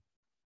feeling,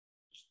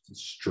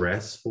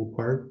 stressful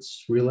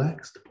parts,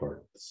 relaxed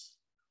parts,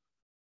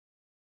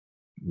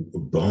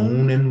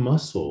 bone and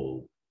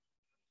muscle,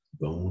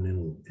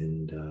 bone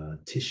and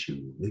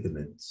tissue,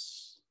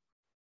 ligaments.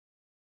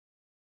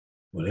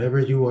 Whatever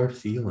you are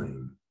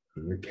feeling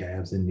in your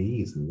calves and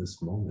knees in this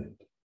moment,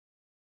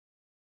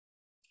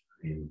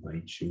 I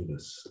invite you to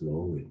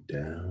slow it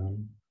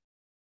down.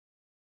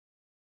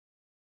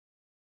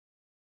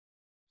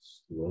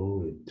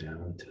 Slow it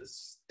down to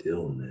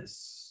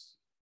stillness,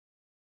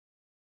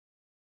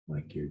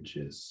 like you're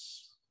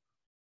just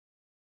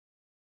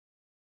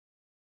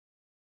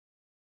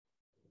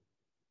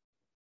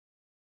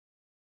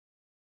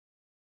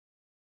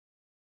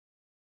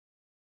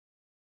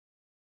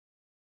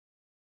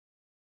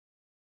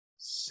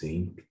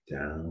sink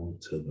down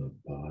to the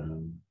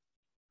bottom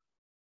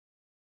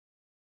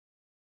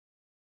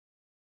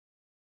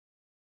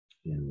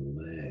and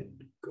let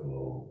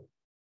go.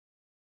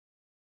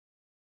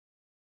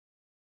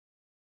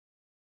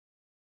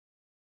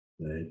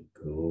 Let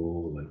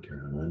go like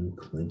you're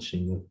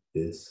unclenching a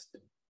fist,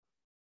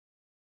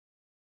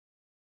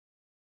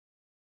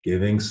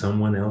 giving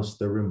someone else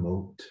the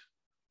remote.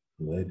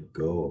 Let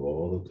go of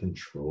all the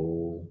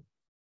control,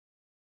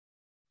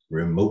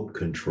 remote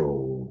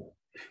control.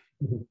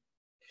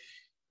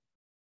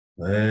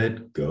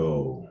 Let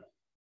go.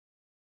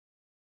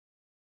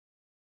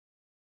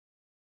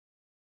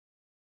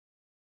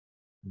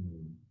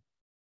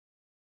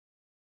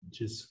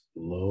 Just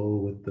flow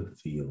with the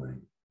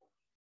feeling.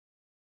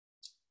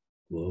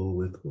 Flow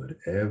with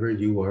whatever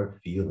you are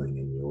feeling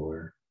in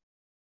your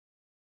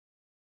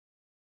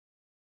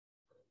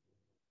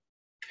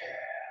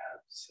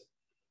calves,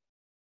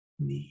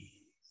 knees.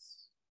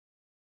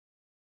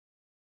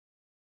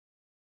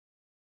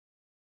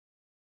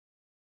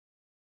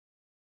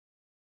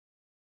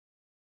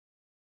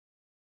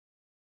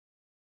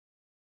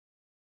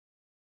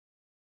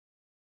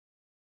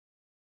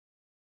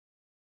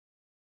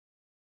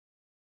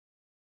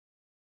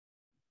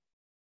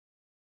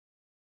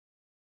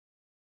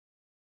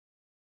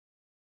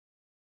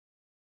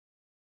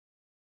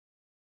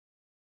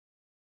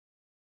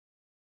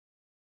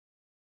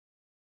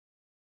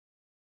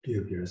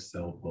 Give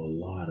yourself a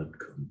lot of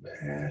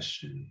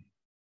compassion.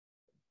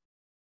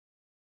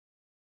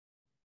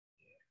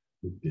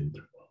 You've been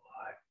through a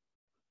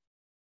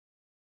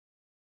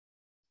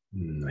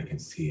lot. I can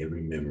see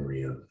every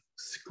memory of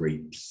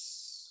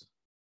scrapes,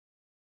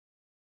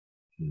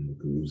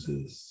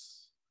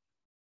 bruises,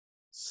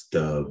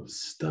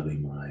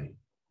 stubbing my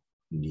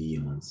knee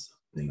on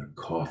something, a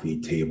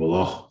coffee table.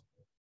 Oh,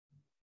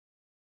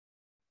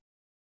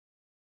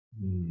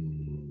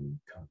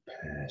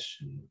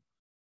 compassion.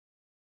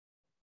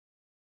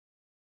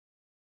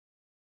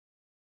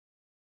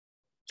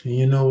 And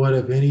you know what?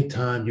 If any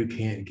time you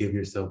can't give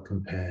yourself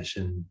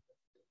compassion,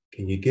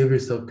 can you give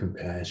yourself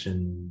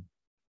compassion?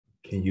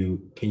 Can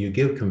you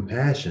give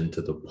compassion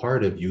to the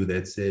part of you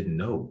that said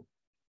no?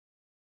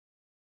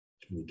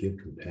 Can you give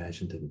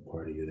compassion to the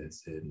part of you that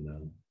said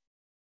no?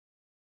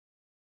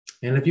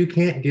 And if you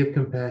can't give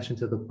compassion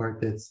to the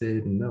part that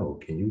said no,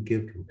 can you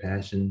give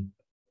compassion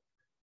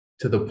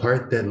to the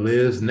part that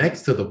lives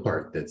next to the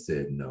part that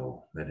said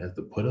no, that has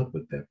to put up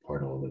with that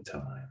part all the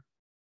time?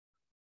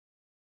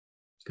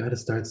 It's got to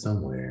start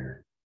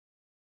somewhere.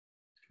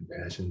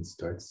 Compassion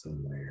starts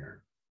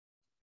somewhere.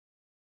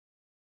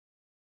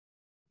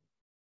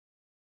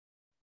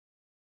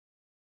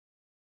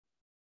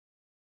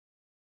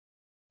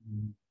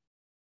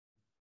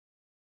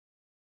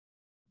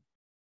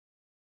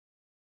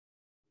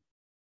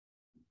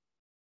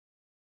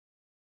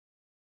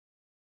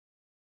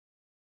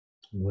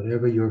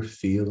 Whatever you're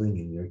feeling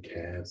in your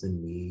calves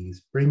and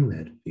knees, bring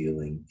that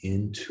feeling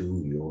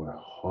into your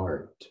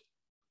heart.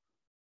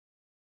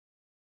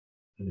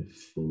 And it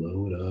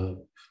float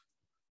up,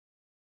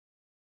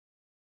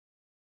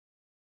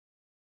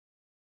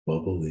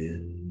 bubble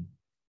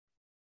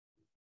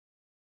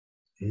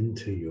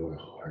into your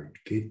heart.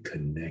 Get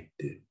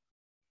connected.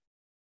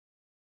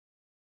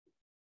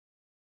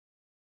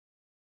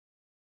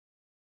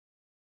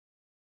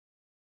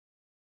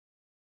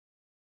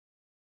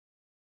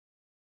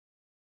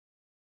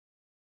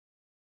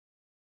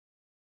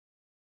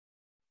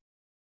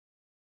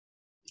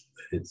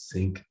 Let it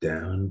sink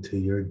down to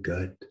your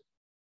gut.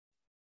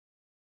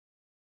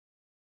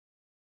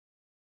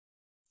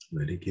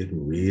 Let it get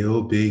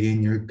real big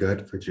in your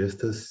gut for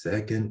just a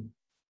second.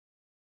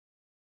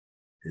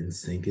 And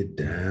sink it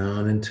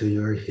down into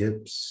your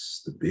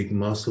hips, the big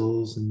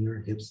muscles in your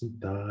hips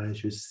and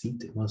thighs, your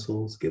seat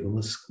muscles. Give them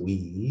a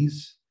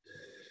squeeze.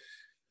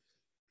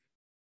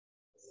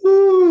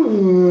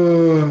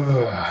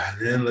 And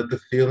then let the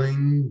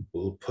feeling,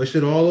 push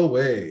it all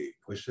away.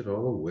 Push it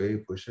all away.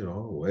 Push it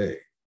all away.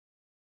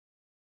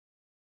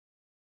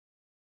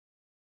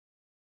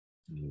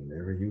 And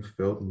whatever you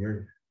felt in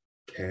your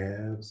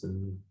calves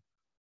and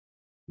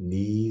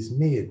knees,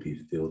 may it be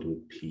filled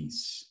with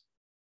peace,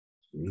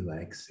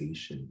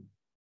 relaxation,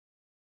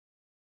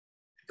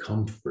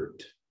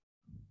 comfort,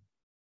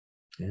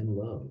 and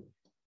love.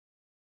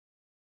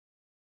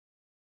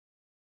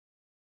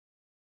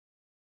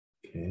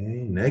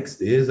 Okay,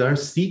 next is our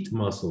seat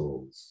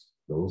muscles.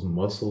 Those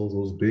muscles,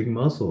 those big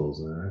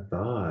muscles in our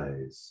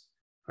thighs,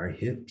 our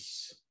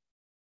hips,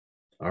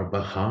 our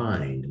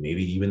behind,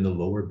 maybe even the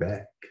lower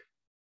back.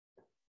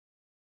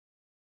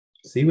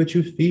 See what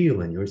you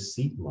feel in your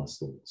seat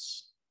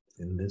muscles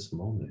in this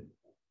moment.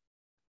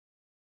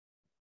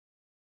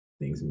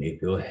 Things may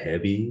feel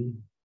heavy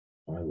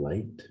or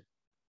light,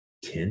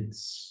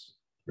 tense,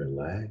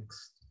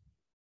 relaxed.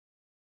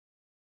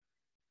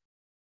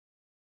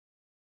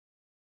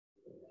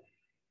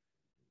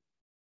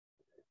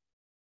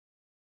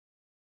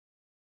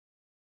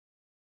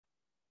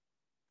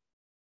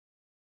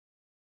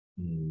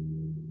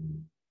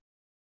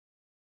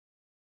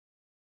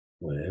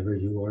 Whatever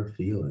you are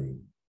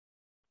feeling,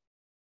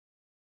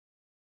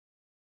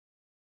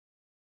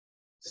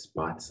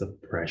 spots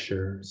of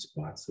pressure,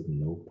 spots of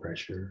no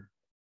pressure.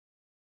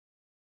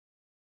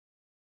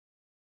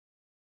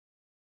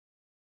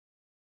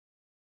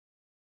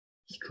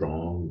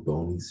 Strong,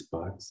 bony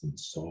spots and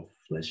soft,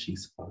 fleshy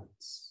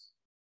spots.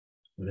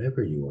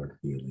 Whatever you are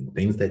feeling,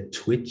 things that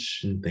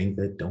twitch and things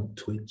that don't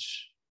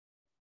twitch.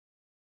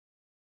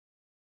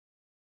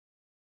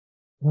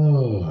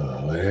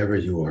 Oh, whatever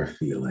you are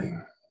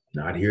feeling.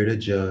 Not here to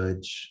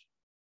judge.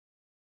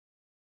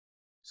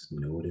 Just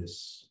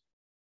notice.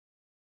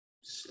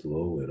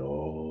 Slow it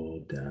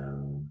all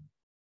down.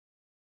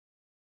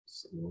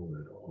 Slow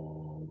it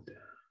all down.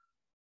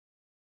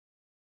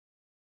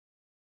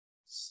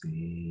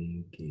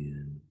 Sink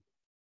in.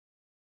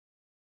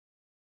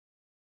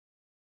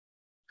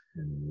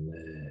 And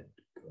let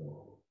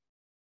go.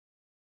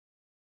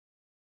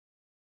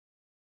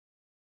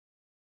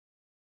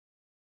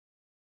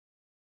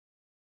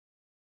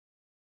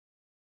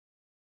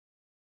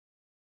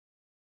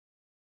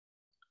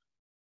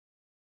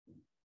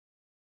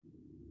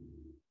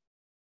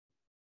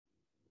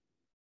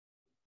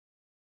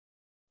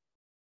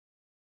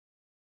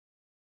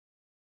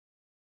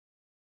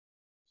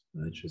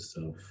 Let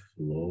yourself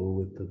flow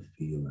with the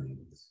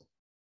feelings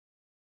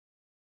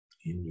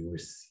in your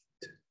seat.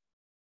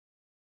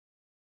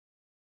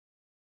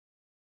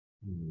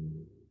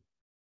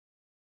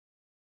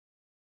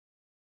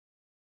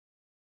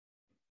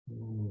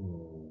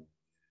 Oh.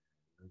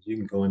 You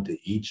can go into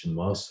each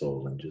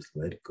muscle and just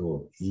let go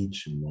of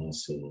each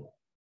muscle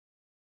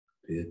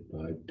bit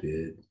by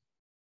bit.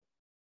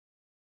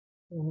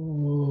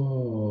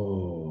 Oh.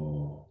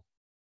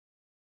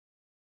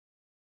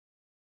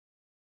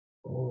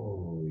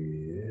 Oh,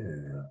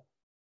 yeah.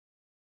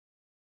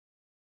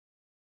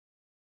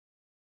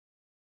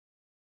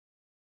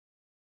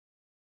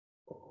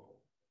 Oh.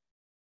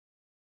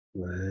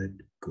 Let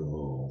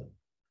go.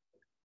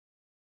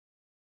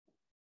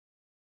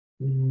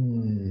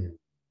 Mm.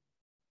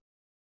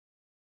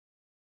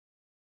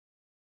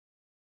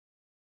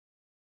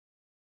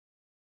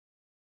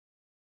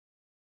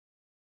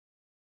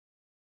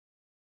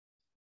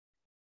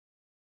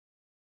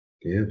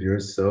 Give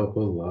yourself a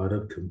lot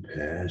of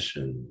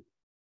compassion.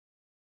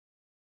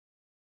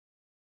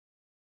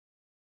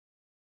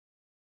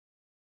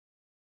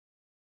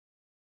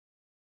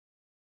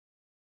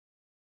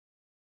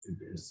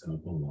 Give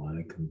yourself a lot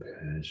of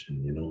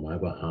compassion. You know, my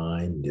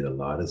behind did a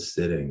lot of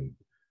sitting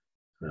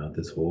throughout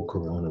this whole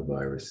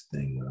coronavirus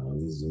thing with all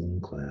these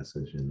Zoom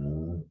classes, you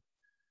know.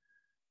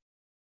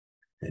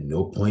 At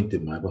no point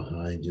did my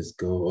behind just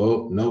go,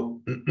 oh,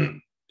 no,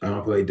 I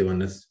don't feel like doing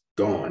this.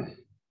 Gone.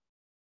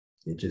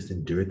 It just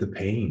endured the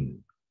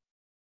pain.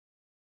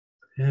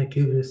 Yeah,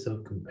 give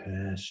yourself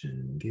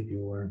compassion. Give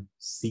your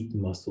seat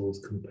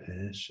muscles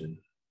compassion.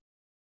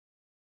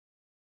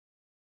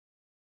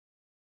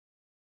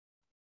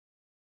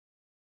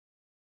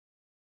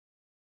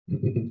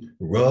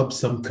 Rub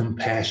some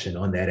compassion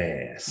on that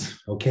ass,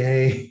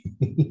 okay?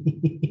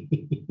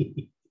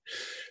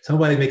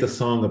 Somebody make a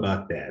song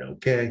about that,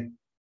 okay?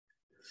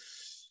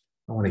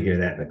 I want to hear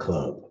that in the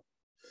club.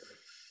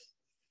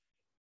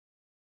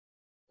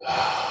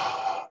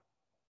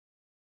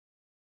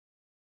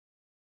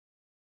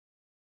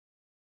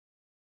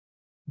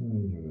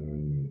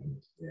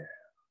 Yeah,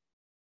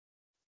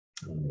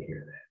 I want to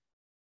hear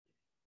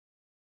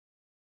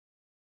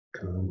that.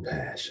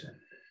 Compassion.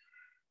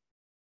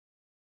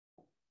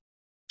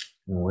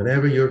 And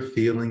whatever you're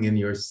feeling in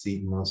your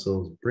seat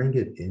muscles, bring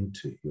it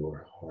into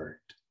your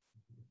heart.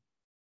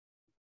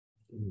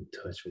 Get in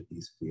touch with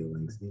these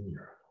feelings in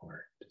your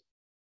heart.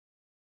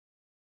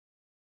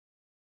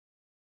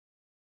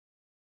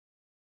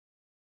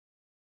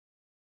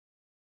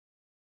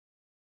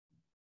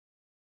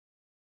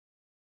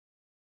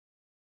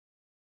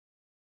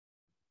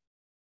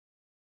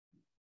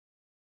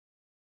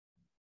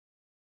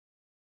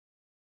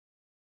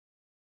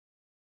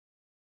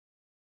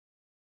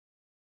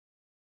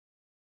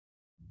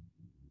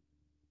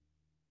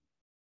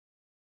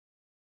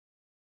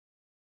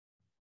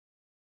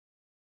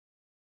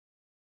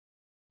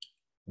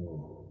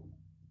 Oh.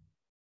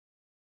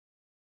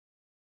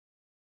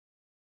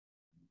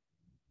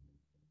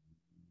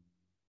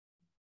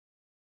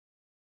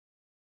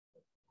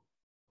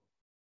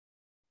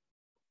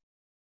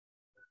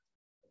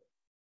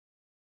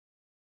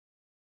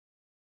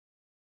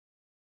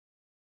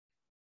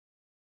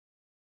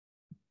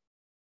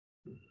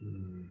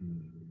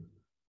 Mm.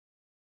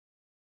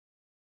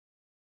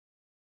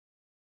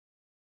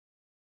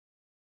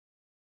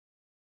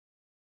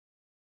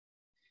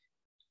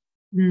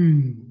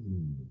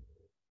 Mm.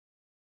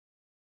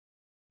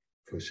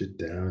 Push it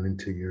down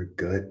into your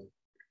gut.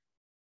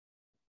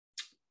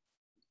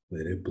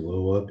 Let it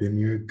blow up in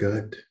your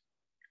gut.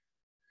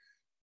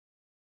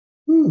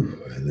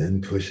 Whew. And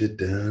then push it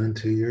down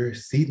into your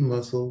seat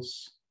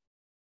muscles.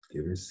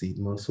 Give your seat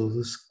muscles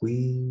a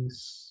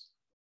squeeze.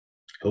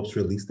 Helps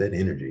release that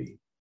energy.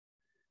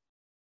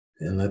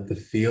 And let the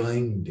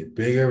feeling get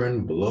bigger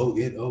and blow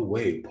it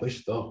away.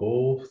 Push the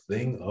whole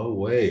thing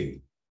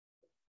away.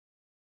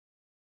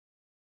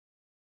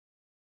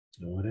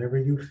 And whatever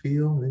you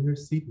feel in your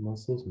seat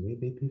muscles, may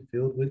they be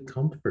filled with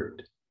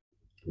comfort,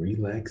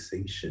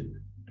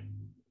 relaxation,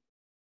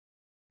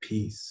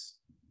 peace,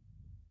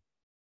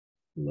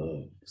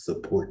 love,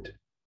 support,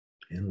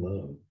 and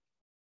love.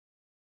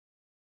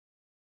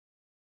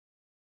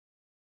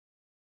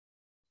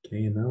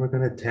 Okay, and now we're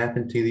going to tap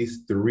into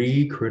these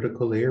three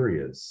critical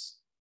areas.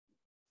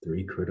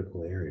 Three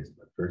critical areas.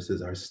 But first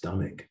is our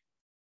stomach,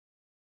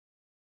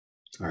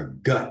 our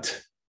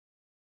gut.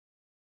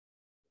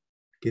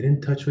 Get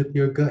in touch with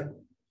your gut.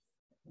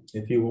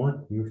 If you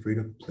want, you're free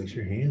to place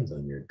your hands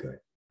on your gut.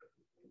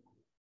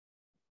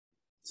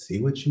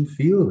 See what you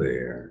feel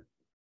there.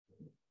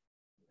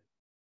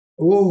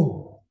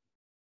 Oh,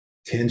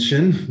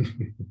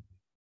 tension.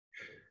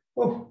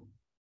 Oh,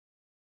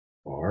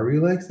 or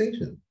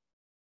relaxation.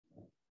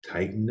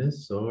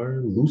 Tightness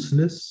or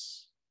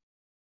looseness.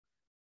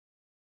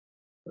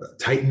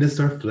 Tightness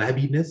or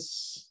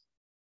flabbiness.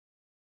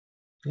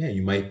 Yeah,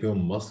 you might feel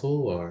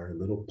muscle or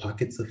little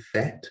pockets of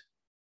fat.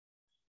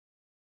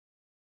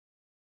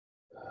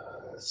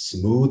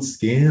 Smooth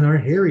skin or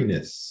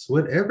hairiness,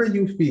 whatever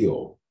you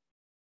feel.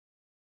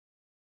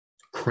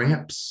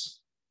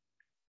 Cramps,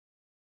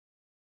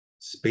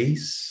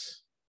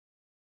 space,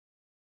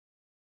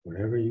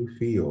 whatever you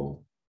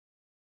feel.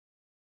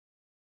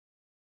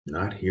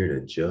 Not here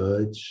to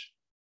judge.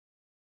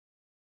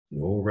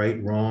 No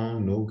right,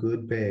 wrong, no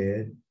good,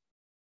 bad.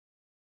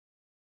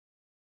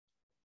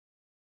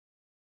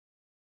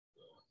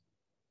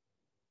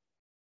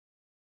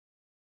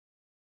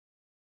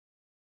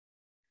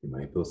 You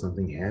might feel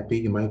something happy,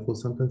 you might feel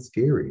something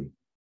scary.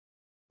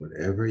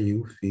 Whatever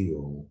you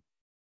feel,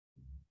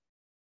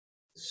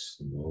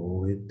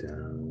 slow it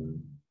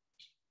down.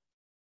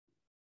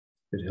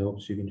 If it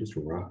helps, you can just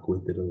rock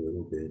with it a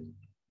little bit.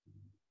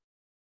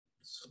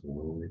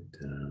 Slow it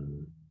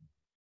down.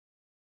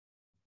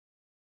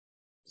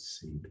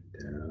 Sink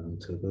down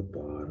to the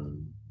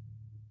bottom.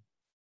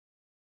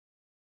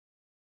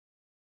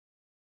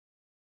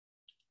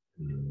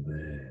 And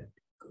let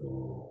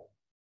go.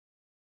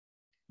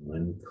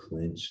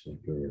 Unclench like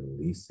you're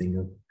releasing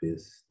a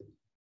fist.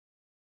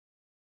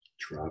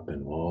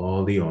 Dropping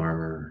all the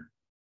armor.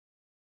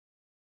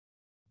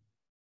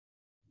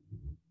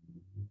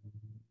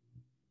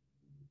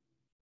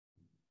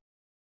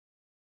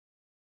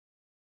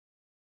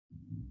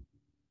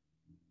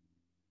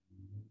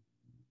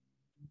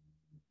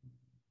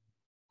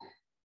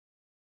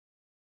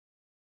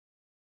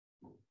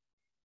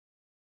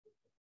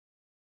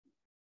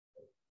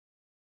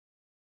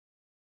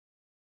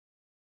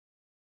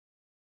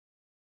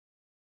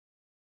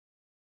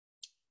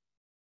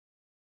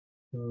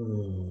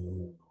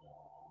 Oh.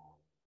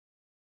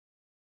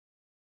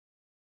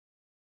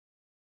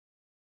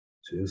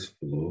 Just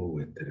flow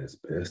with it as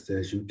best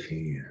as you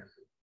can.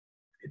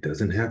 It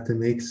doesn't have to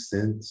make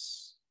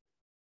sense.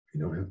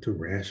 You don't have to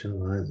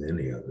rationalize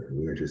any of it.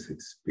 We are just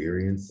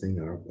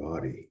experiencing our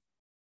body.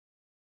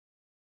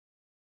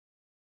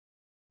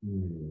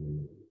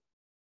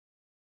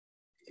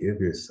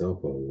 Give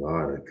yourself a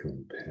lot of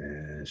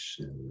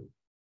compassion.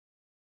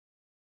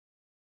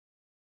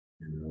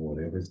 You know,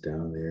 whatever's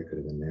down there could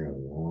have been there a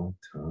long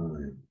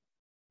time.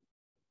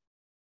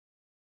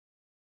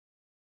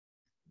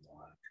 A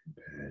lot of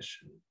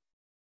compassion.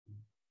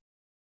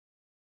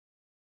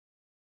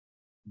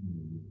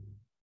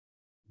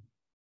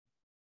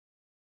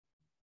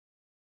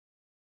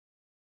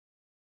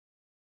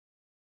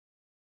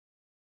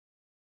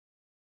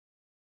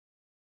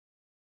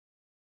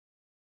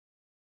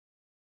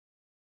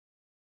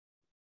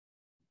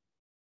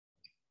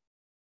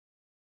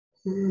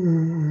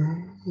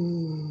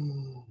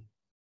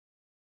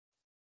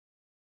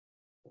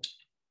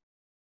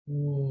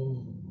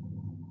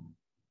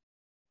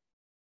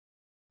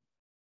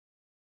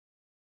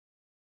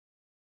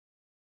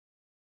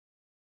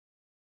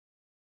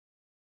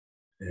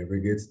 If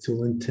it gets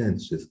too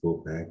intense, just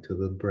go back to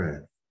the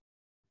breath.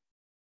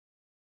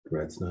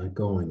 Breath's not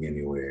going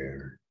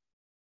anywhere.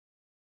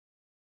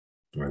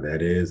 Or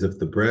that is, if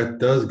the breath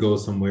does go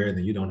somewhere,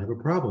 then you don't have a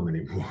problem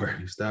anymore.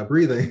 You stop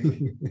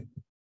breathing.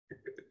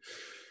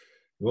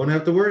 You won't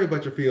have to worry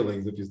about your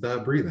feelings if you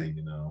stop breathing,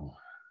 you know.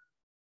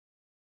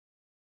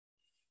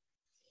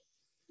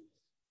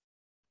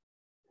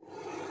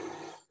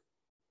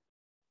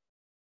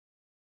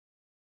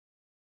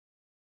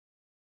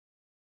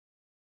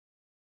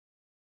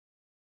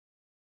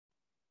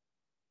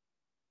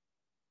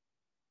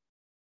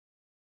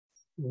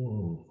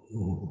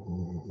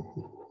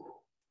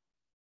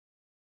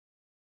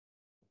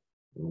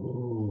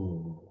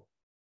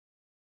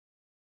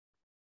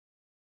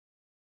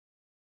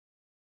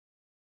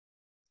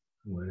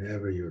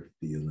 Whatever you're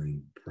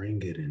feeling,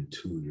 bring it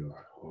into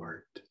your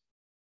heart.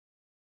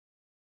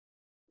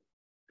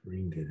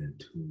 Bring it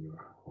into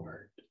your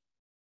heart.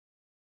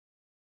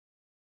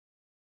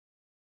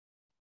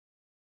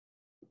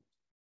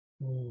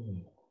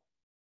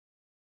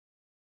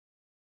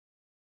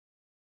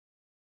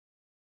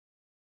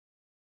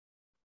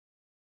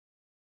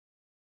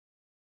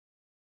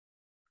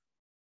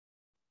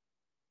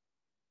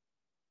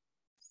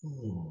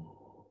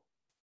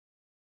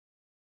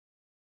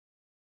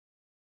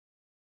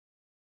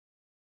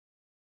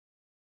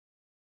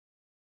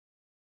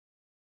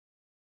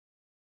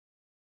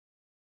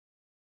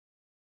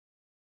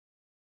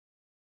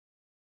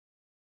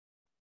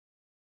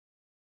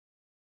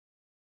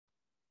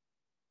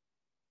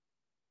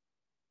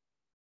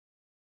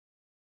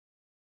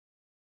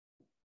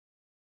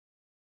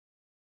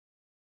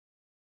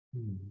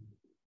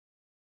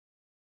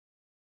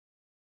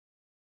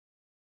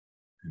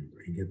 And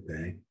bring it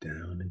back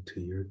down into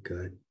your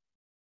gut.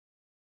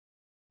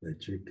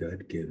 Let your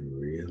gut get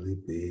really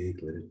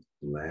big. Let it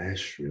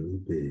flash really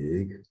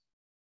big.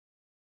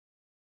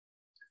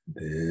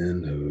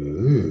 Then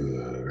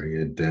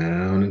bring it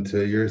down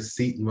into your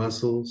seat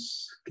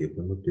muscles. Give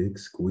them a big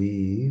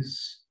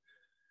squeeze.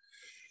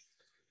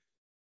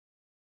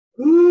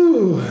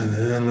 And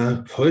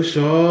then push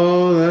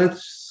all that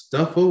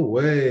stuff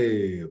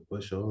away.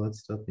 Push all that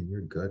stuff in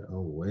your gut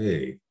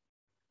away.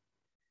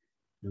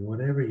 And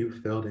whatever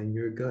you felt in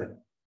your gut,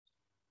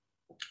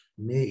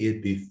 may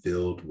it be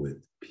filled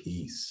with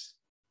peace,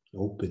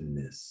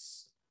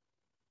 openness,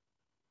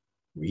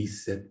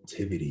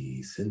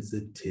 receptivity,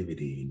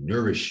 sensitivity,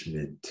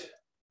 nourishment.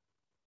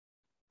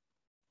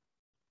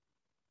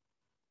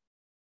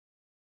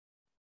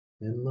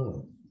 And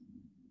love.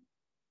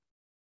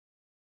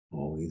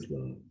 Always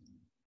love.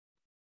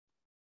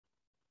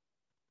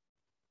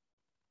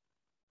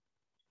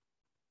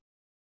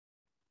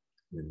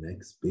 The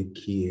next big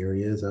key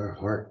area is our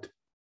heart.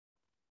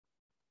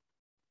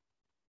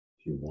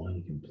 If you want,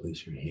 you can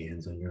place your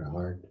hands on your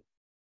heart.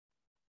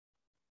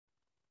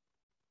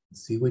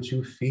 See what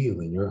you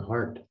feel in your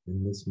heart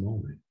in this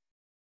moment.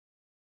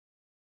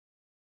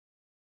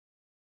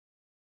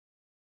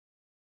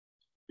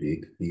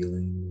 Big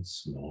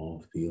feelings,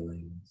 small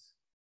feelings,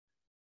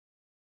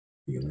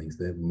 feelings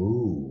that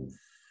move,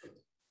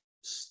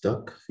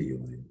 stuck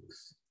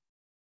feelings.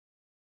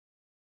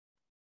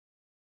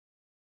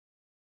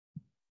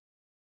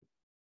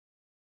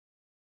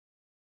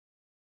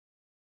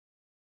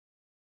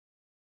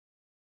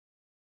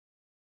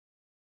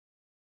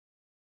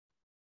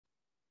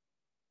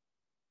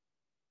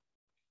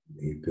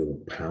 You may feel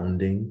a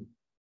pounding.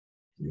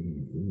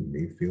 You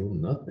may feel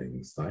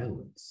nothing,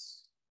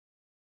 silence.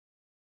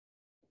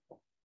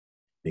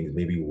 Things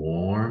may be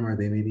warm or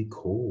they may be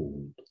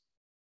cold.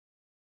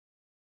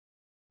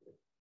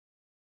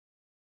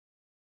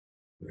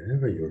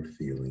 Whatever you're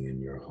feeling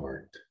in your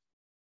heart,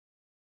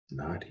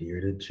 not here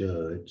to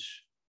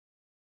judge,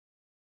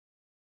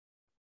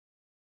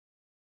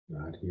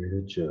 not here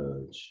to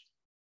judge,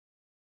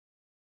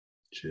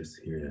 just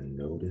here to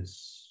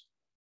notice,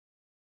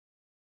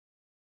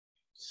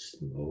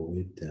 slow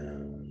it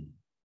down,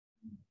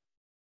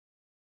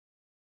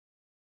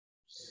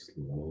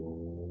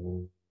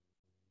 slow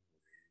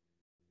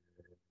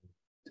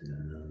it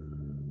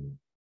down,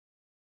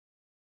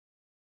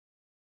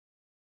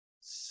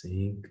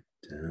 sink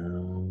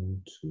down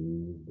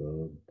to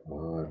the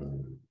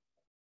bottom.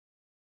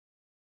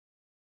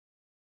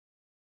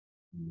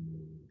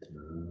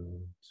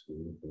 Down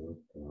to the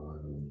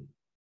bottom.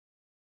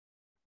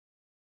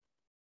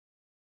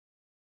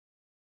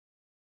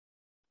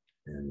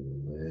 And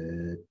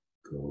let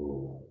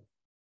go.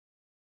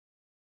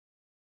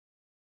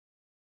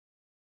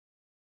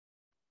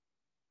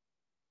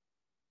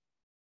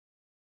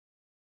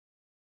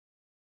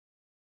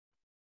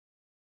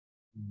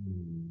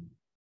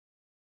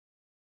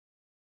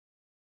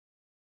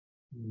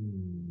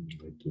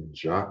 Like the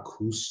Jacques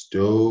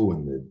Cousteau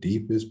in the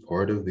deepest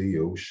part of the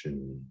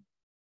ocean.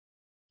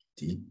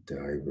 Deep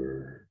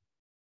diver.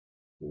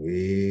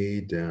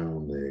 Way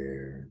down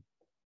there.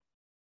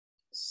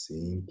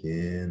 Sink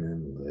in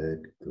and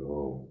let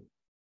go.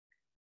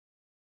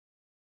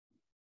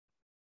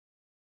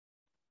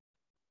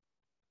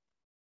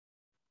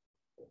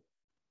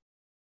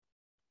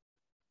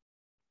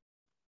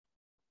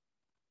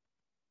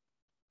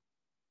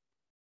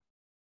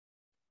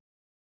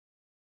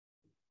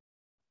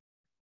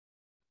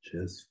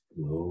 Just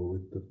flow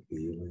with the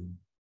feeling.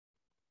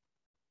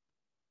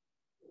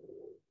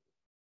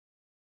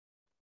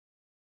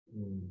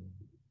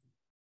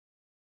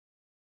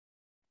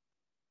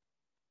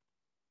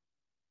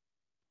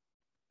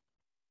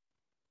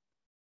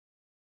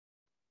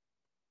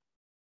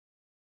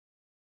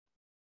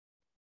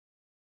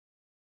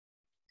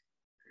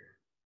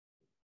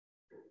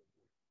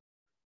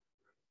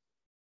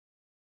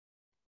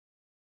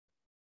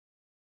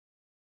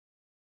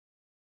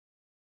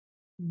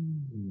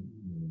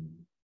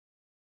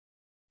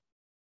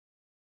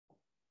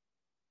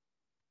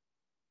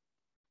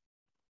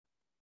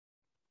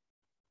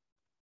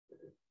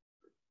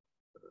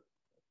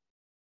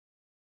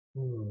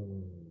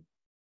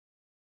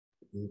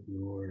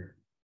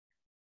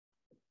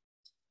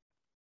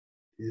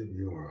 Give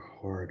your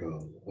heart a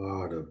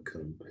lot of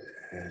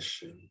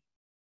compassion.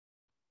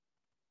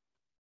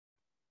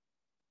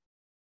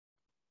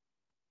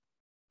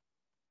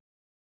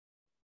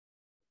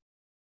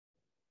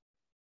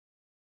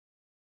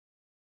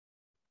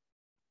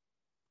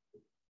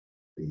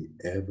 The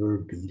ever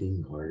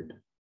beating heart.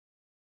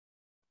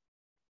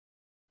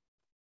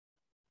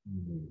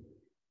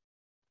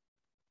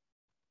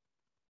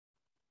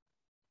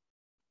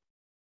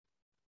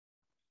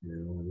 You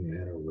know, when you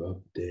had a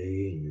rough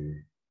day and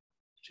you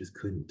just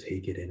couldn't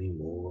take it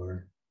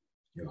anymore,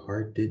 your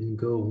heart didn't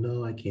go,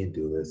 no, I can't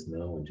do this,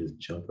 no, and just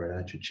jump right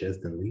out your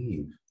chest and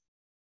leave.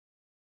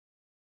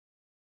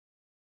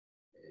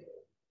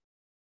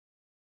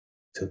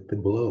 Took the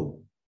blow.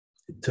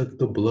 It took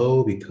the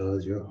blow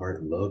because your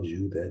heart loves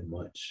you that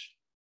much.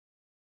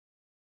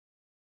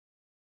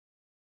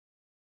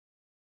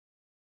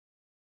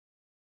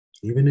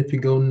 Even if you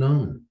go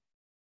numb,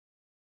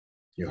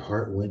 your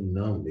heart went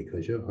numb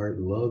because your heart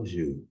loves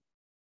you.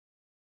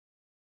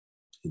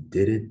 It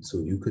did it so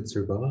you could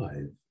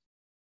survive.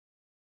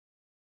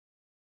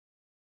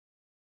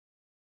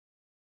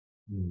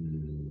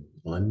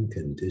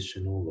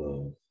 Unconditional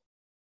love.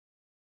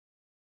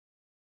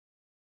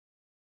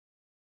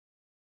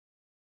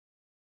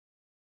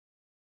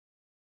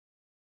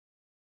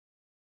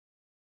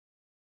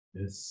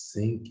 Just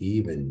sink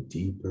even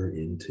deeper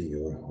into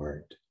your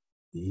heart,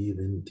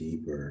 even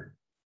deeper.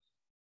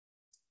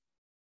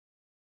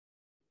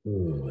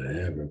 Oh,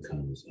 whatever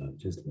comes up,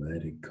 just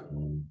let it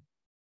come.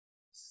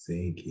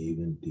 Sink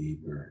even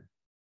deeper.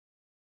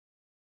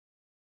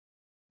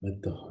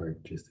 Let the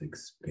heart just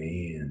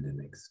expand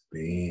and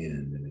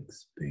expand and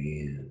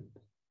expand.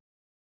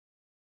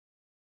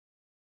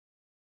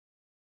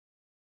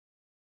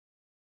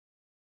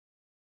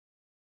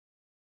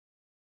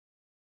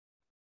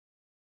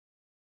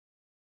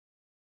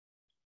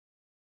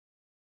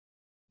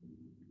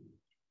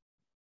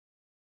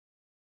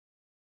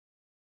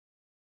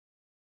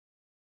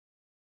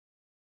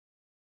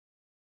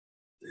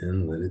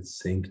 And let it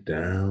sink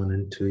down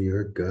into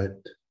your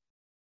gut.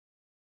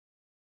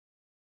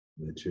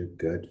 Let your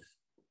gut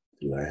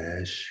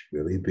flash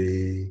really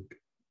big.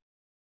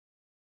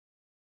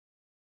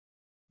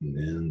 And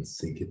then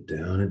sink it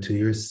down into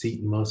your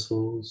seat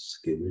muscles.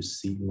 Give your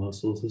seat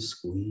muscles a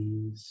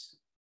squeeze.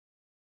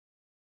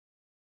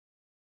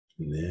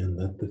 And then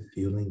let the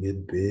feeling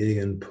get big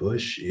and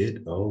push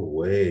it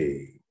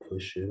away.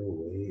 Push it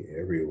away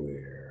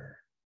everywhere.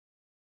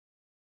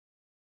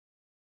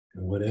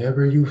 And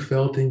whatever you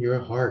felt in your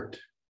heart,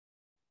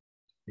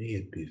 may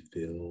it be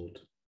filled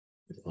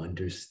with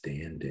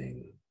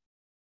understanding,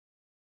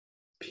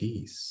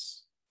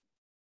 peace,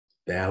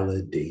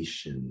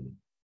 validation,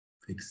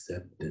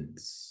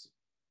 acceptance,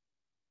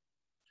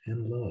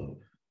 and love.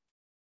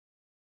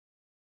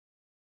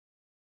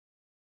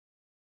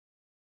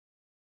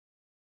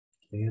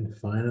 And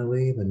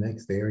finally, the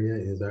next area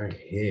is our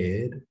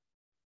head,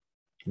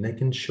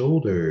 neck and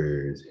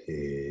shoulders.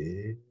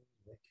 Head,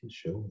 neck and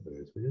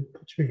shoulders. Just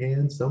put your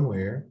hand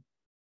somewhere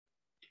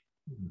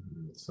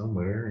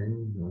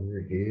on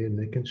your head,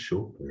 neck and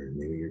shoulder.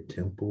 Maybe your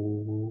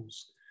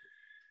temples.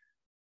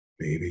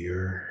 Maybe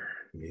your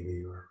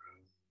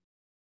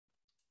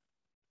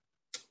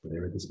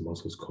whatever this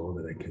muscle is called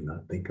that I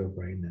cannot think of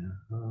right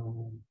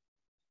now.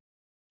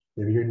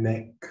 Maybe your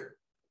neck.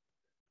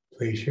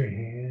 Place your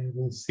hand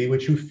and see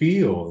what you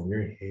feel in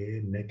your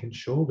head, neck, and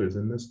shoulders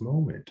in this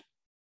moment.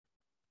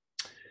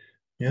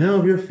 You know,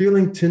 if you're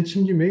feeling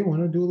tension, you may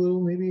want to do a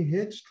little maybe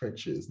head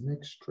stretches,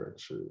 neck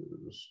stretches.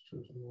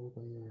 Just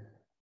over your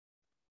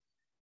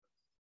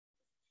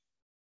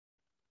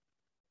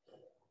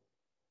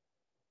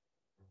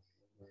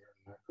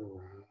neck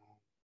around.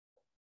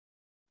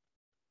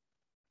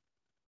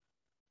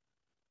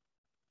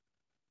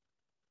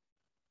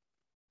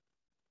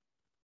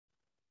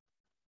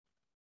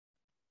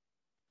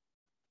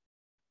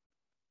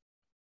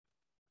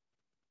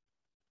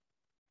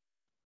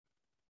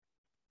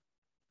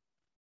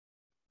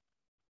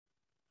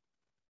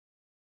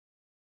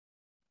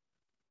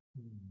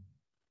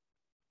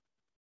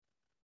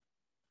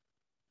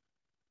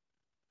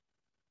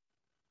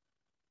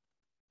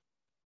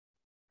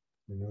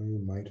 You know, you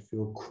might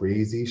feel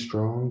crazy,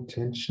 strong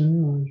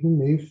tension, or you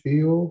may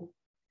feel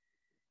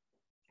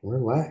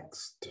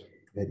relaxed,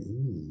 at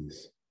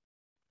ease.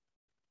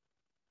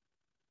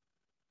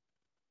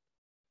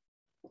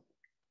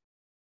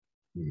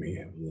 You may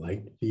have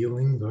light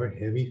feelings or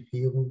heavy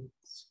feelings.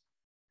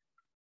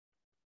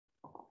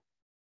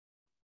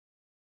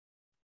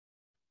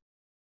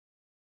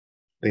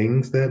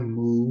 Things that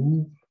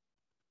move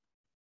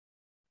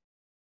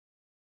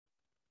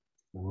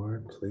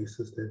or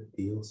places that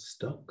feel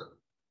stuck.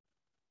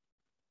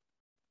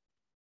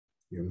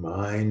 Your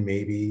mind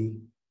may be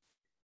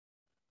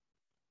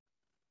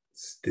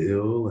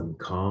still and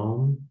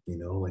calm, you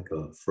know, like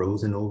a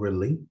frozen over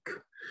lake.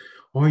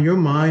 Or your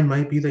mind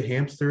might be the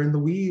hamster in the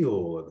wheel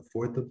or the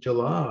 4th of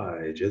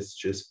July,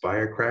 just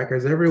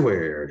firecrackers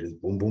everywhere,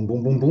 just boom, boom,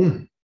 boom, boom,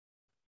 boom.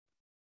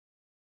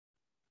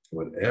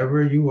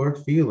 Whatever you are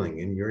feeling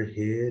in your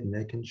head,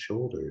 neck, and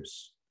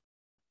shoulders,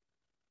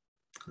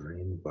 I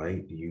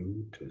invite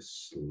you to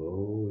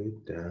slow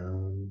it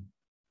down.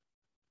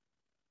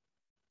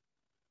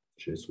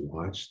 Just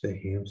watch the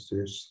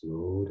hamster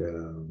slow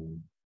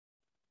down.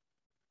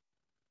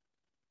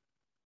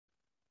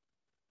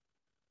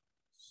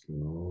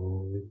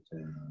 Slow it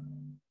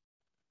down.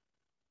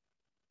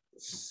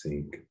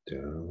 Sink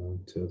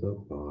down to the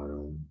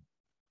bottom.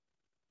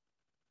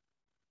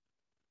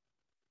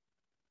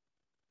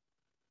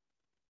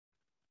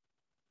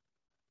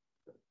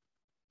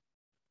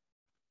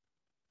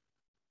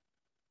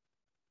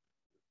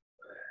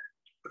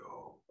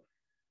 Go.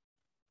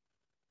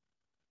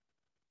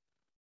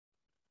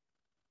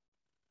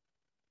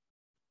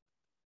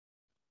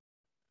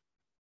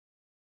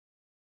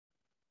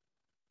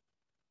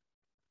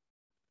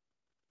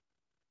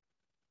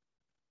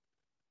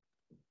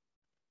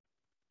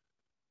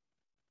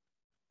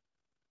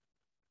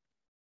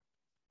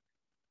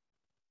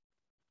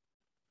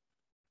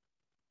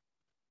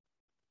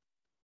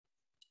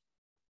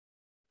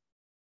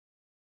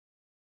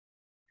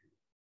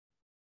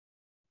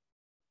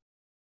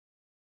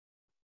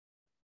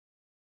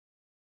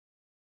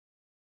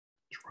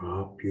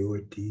 Drop your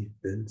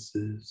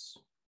defenses.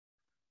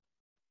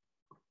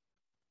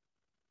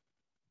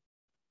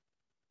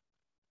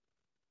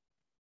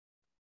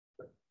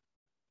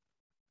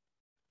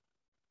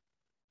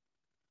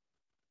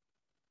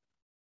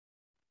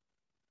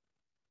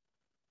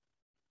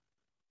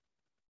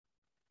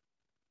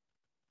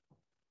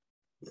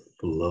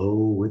 Flow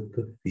with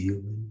the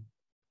feeling.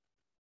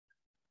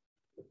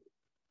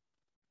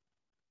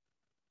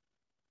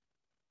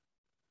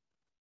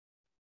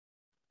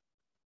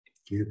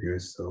 Give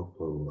yourself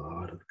a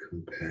lot of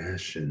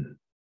compassion.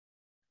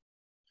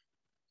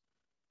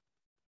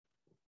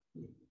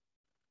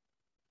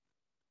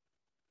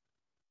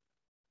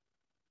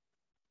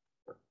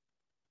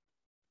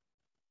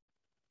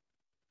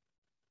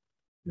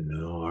 You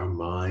know, our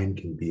mind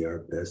can be our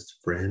best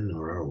friend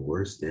or our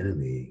worst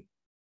enemy.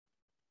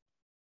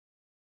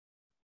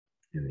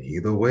 And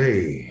either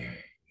way,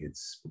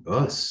 it's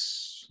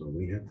us. So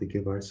we have to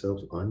give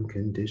ourselves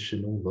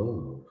unconditional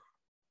love.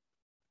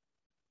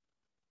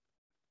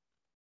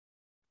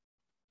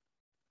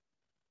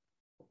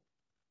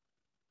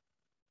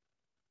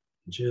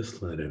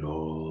 Just let it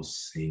all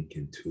sink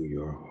into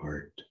your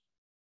heart.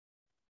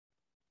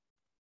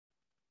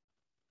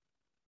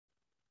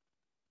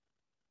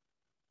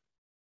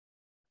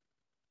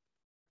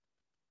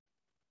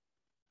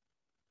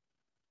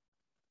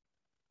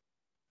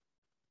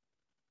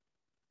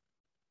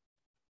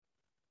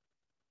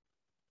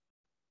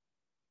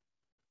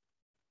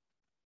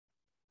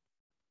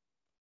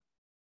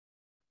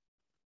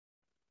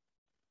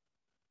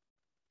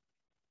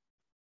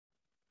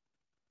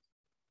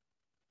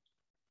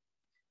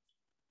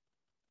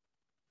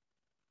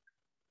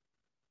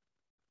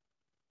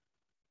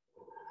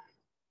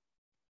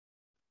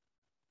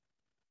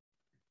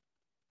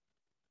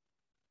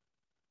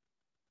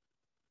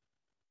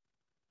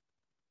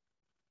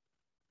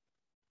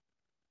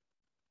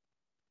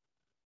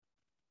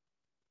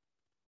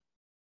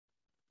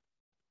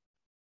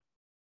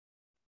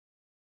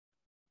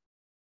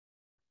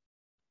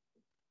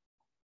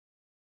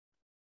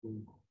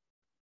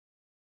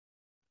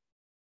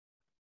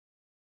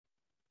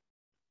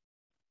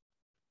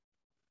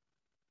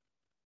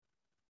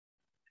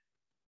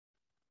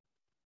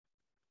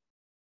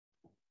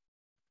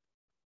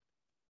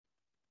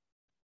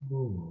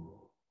 Ooh.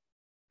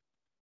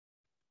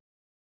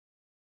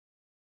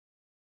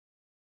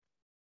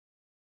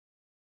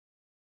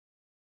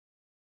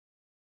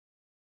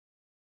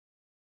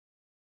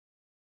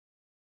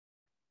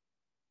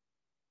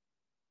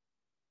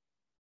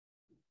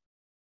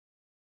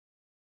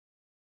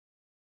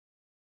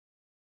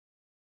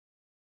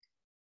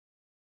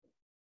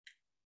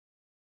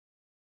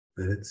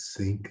 Let it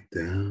sink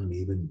down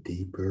even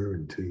deeper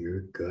into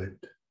your gut.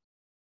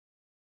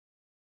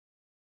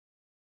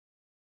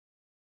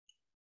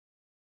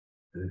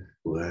 Let it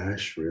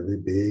flash really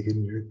big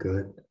in your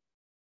gut.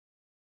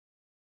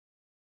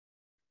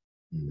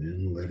 And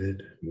then let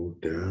it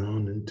move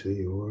down into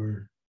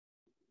your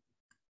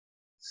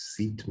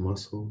seat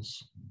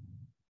muscles.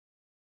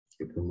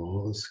 Give them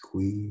all a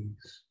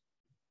squeeze.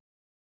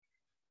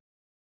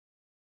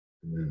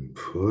 And then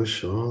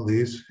push all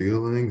these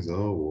feelings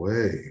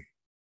away.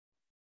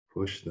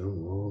 Push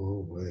them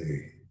all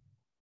away.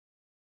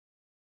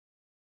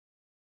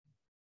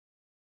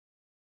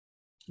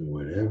 And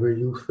whatever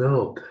you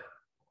felt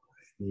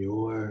in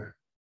your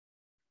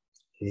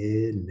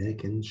head,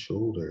 neck, and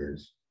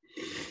shoulders,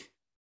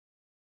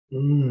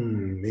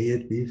 may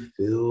it be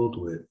filled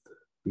with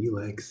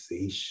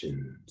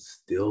relaxation,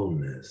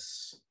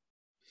 stillness,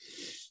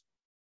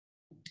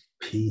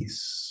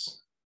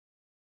 peace,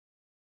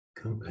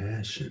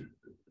 compassion,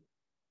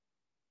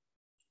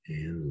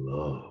 and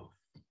love.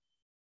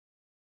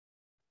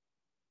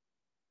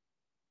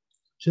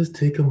 Just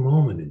take a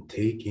moment and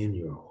take in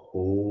your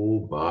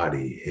whole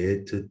body,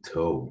 head to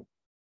toe,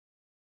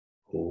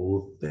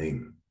 whole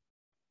thing.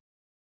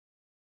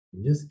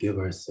 And just give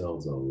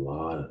ourselves a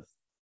lot of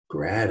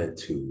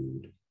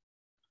gratitude.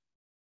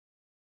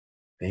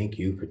 Thank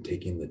you for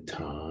taking the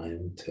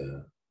time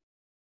to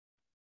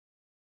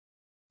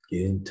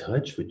get in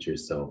touch with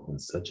yourself on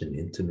such an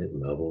intimate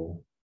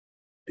level,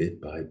 bit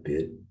by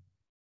bit.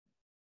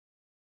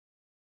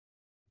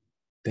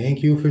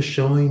 Thank you for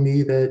showing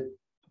me that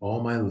all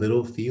my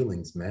little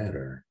feelings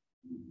matter.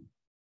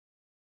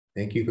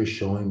 Thank you for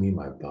showing me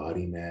my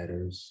body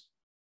matters.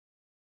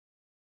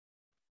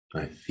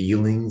 My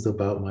feelings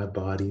about my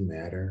body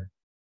matter.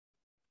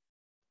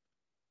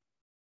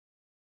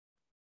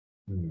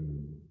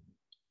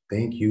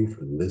 Thank you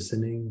for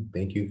listening.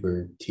 Thank you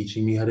for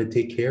teaching me how to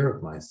take care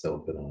of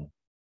myself in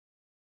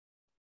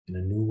a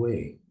new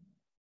way.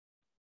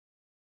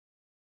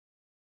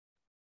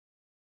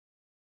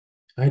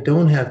 I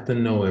don't have to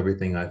know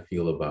everything I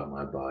feel about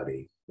my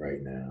body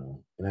right now,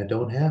 and I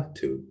don't have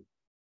to.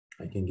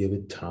 I can give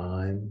it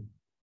time.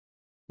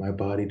 My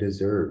body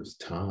deserves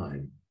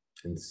time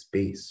and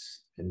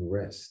space and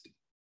rest.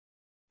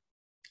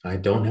 I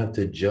don't have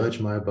to judge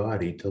my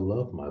body to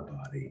love my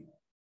body.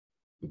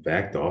 In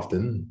fact,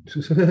 often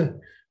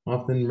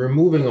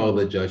removing all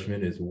the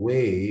judgment is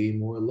way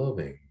more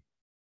loving.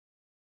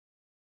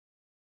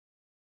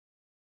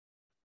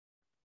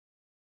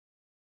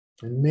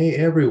 And may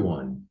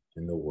everyone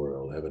in the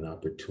world have an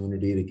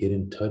opportunity to get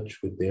in touch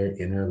with their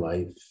inner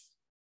life,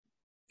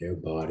 their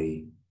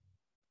body,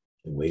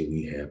 the way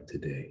we have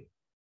today.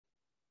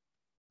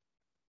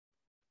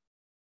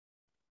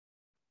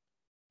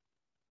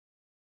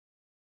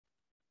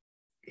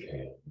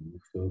 Okay, when you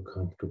feel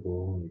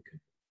comfortable, you can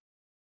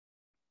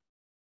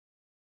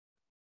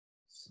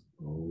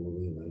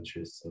slowly let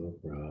yourself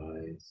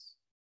rise.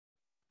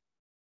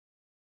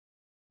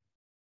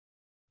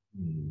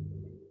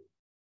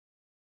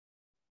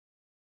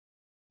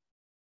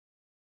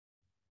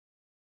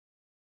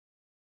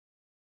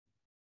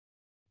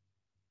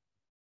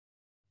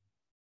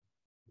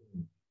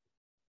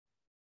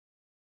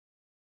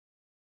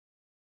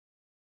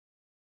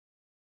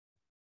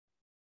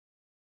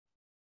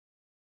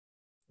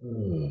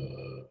 Slowly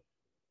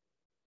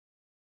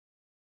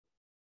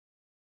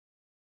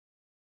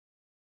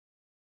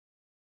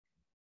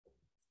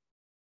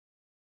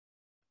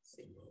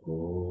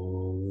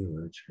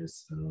let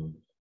yourself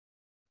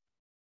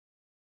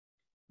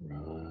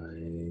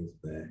rise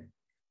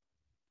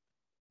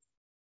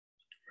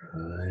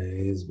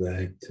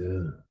back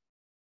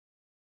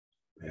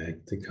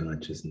to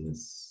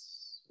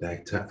consciousness,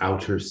 back to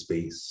outer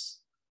space.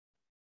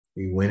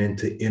 We went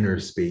into inner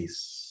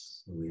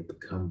space, so we have to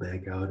come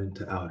back out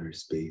into outer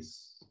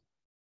space.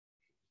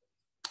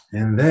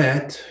 And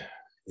that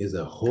is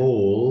a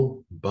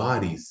whole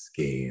body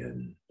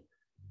scan.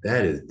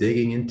 That is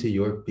digging into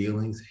your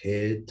feelings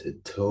head to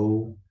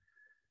toe.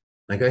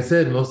 Like I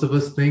said, most of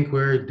us think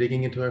we're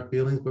digging into our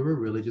feelings, but we're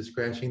really just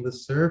scratching the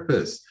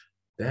surface.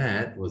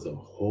 That was a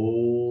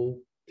whole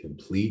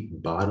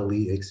complete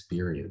bodily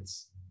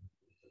experience.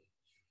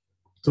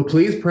 So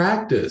please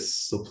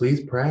practice.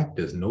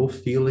 No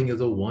feeling is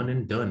a one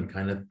and done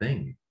kind of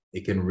thing.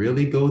 It can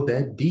really go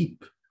that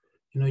deep.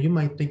 You know, you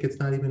might think it's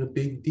not even a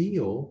big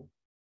deal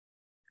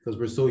because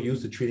we're so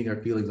used to treating our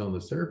feelings on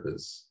the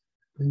surface.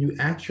 And you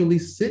actually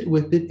sit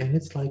with it and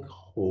it's like,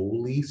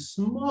 holy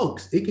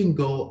smokes. It can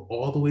go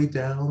all the way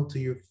down to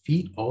your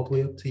feet, all the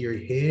way up to your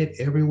head,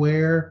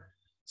 everywhere.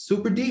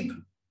 Super deep.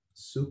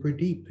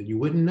 And you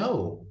wouldn't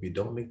know if you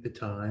don't make the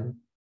time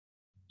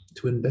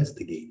to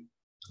investigate.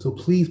 So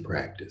please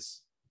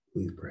practice.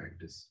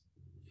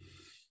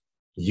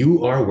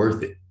 You are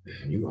worth it.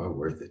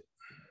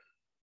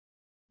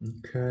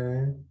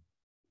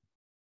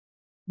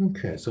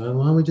 Okay, so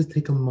why don't we just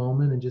take a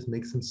moment and just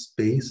make some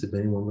space if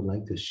anyone would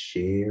like to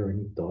share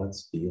any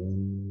thoughts,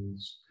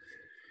 feelings,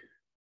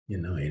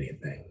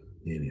 anything.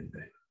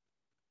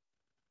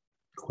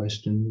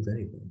 Questions,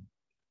 anything.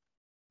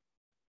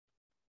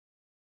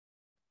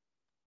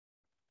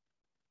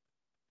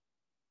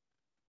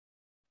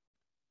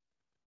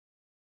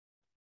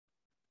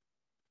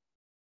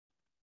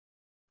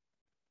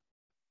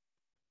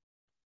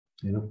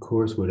 And of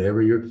course,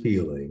 whatever you're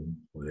feeling,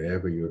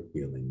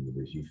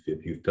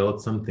 if you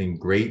felt something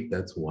great,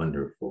 that's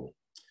wonderful.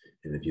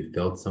 And if you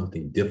felt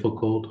something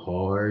difficult,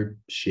 hard,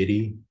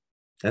 shitty,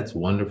 that's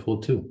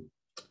wonderful too,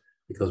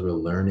 because we're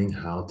learning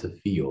how to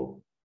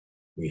feel.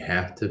 We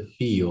have to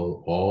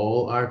feel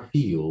all our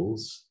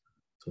feels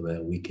so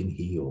that we can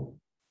heal.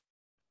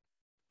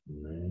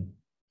 Right?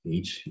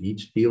 Each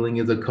feeling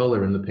is a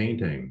color in the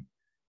painting.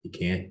 You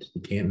can't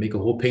make a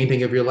whole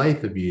painting of your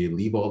life if you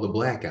leave all the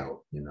black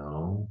out,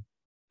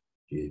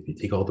 If you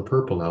take all the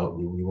purple out,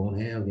 you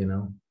won't have,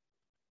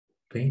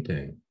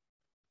 painting.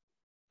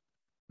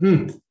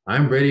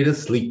 I'm ready to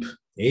sleep.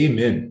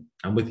 Amen.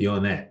 I'm with you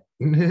on that.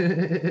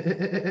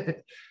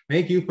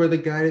 Thank you for the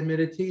guided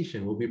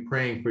meditation. We'll be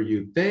praying for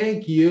you.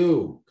 Thank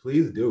you.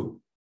 Please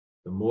do.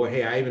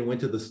 I even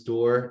went to the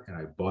store and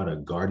I bought a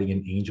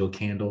guardian angel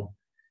candle.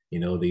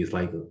 These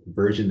like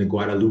Virgin de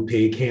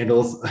Guadalupe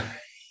candles.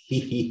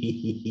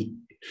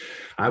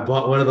 I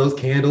bought one of those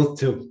candles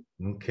too.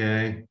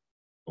 Okay.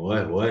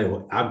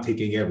 What? I'm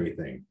taking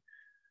everything.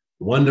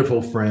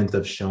 Wonderful friends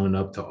have shown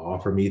up to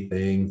offer me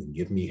things and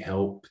give me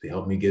help. They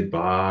help me get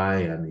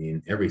by. I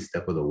mean, every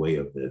step of the way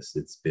of this,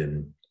 it's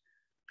been,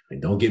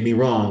 and don't get me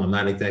wrong, I'm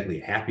not exactly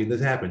happy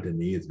this happened to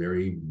me. It's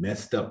very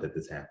messed up that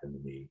this happened to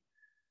me.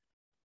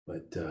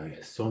 But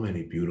so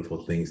many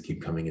beautiful things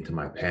keep coming into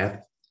my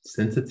path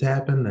since it's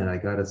happened that I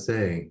gotta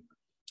say,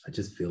 I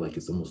just feel like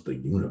it's almost the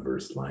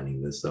universe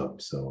lining this up.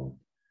 So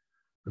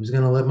I'm just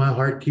gonna let my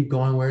heart keep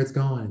going where it's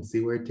going and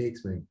see where it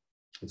takes me.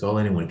 It's all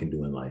anyone can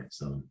do in life.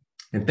 So,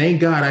 and thank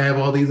God I have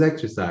all these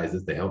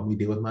exercises to help me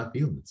deal with my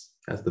feelings.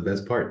 That's the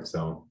best part.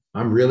 So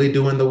I'm really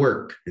doing the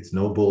work. It's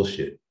no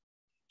bullshit.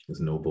 It's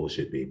no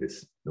bullshit,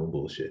 babies. No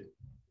bullshit.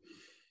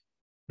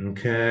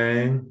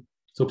 Okay.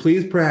 So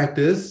please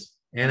practice.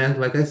 And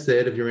like I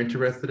said, if you're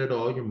interested at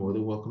all, you're more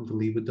than welcome to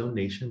leave a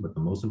donation. But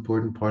the most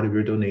important part of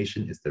your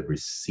donation is to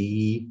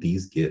receive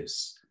these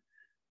gifts.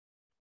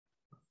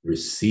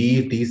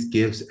 Receive these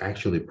gifts,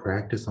 actually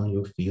practice on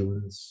your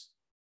feelings.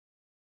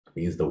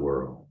 Means the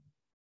world.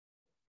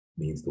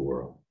 Means the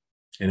world.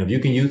 And if you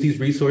can use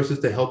these resources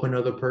to help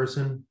another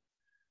person,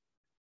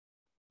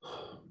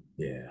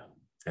 yeah,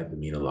 that would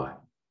mean a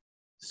lot.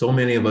 So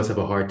many of us have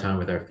a hard time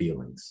with our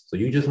feelings. So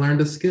you just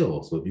learned a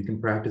skill. So if you can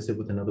practice it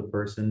with another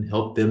person,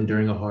 help them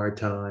during a hard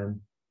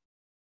time,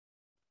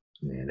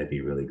 man, that'd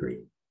be really great.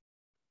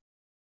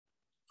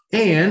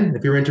 And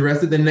if you're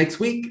interested, then next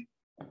week,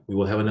 we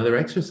will have another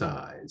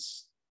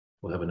exercise.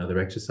 We'll have another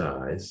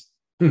exercise.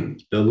 The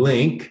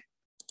link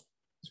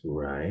is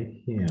right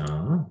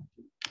here.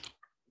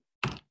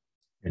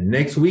 And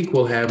next week,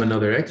 we'll have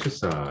another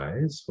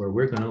exercise where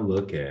we're going to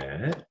look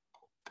at,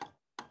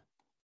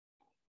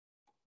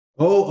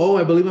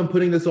 I believe I'm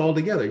putting this all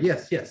together.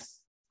 Yes.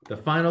 The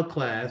final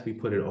class, we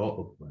put it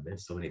all,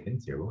 there's so many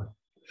things here. Boy.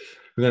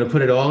 We're going to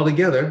put it all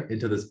together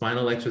into this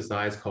final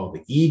exercise called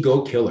the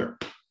ego killer.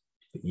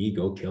 The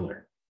ego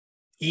killer.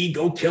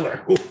 Ego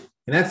killer. Ooh.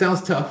 And that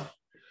sounds tough,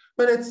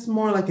 but it's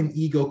more like an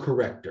ego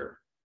corrector.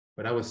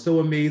 But I was so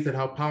amazed at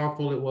how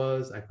powerful it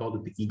was, I called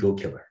it the ego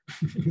killer.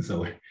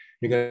 So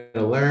You're going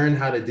to learn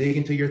how to dig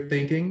into your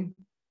thinking.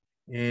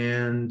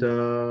 And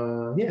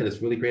yeah,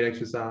 this really great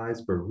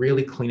exercise for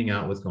really cleaning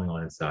out what's going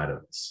on inside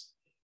of us.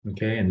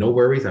 Okay. And no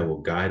worries, I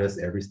will guide us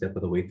every step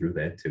of the way through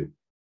that too.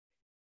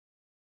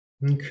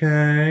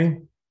 Okay.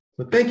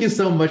 So thank you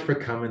so much for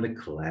coming to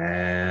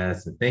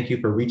class. And thank you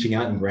for reaching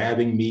out and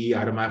grabbing me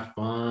out of my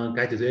funk.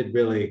 I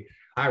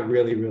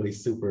really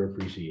super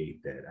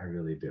appreciate that. I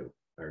really do.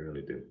 I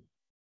really do.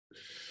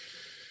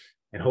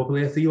 And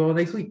hopefully I see you all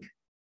next week.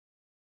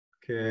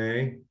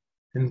 Okay.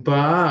 And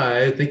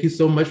bye. Thank you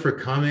so much for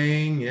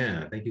coming.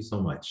 Yeah, thank you so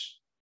much.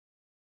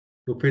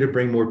 Feel free to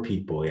bring more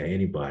people. Yeah,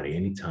 anybody,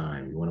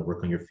 anytime. You want to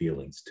work on your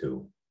feelings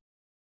too.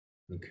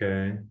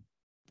 Okay.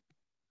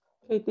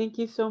 Okay, thank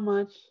you so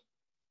much.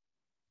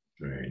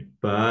 All right.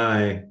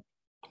 Bye.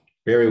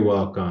 Very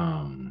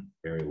welcome.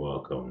 Very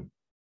welcome.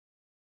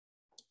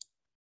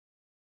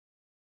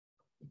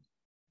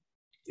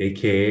 Take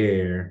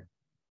care.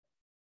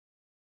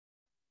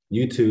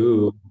 You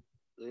too.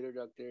 Later,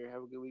 doctor.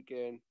 Have a good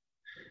weekend.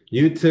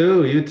 You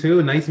too. You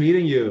too. Nice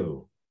meeting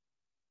you.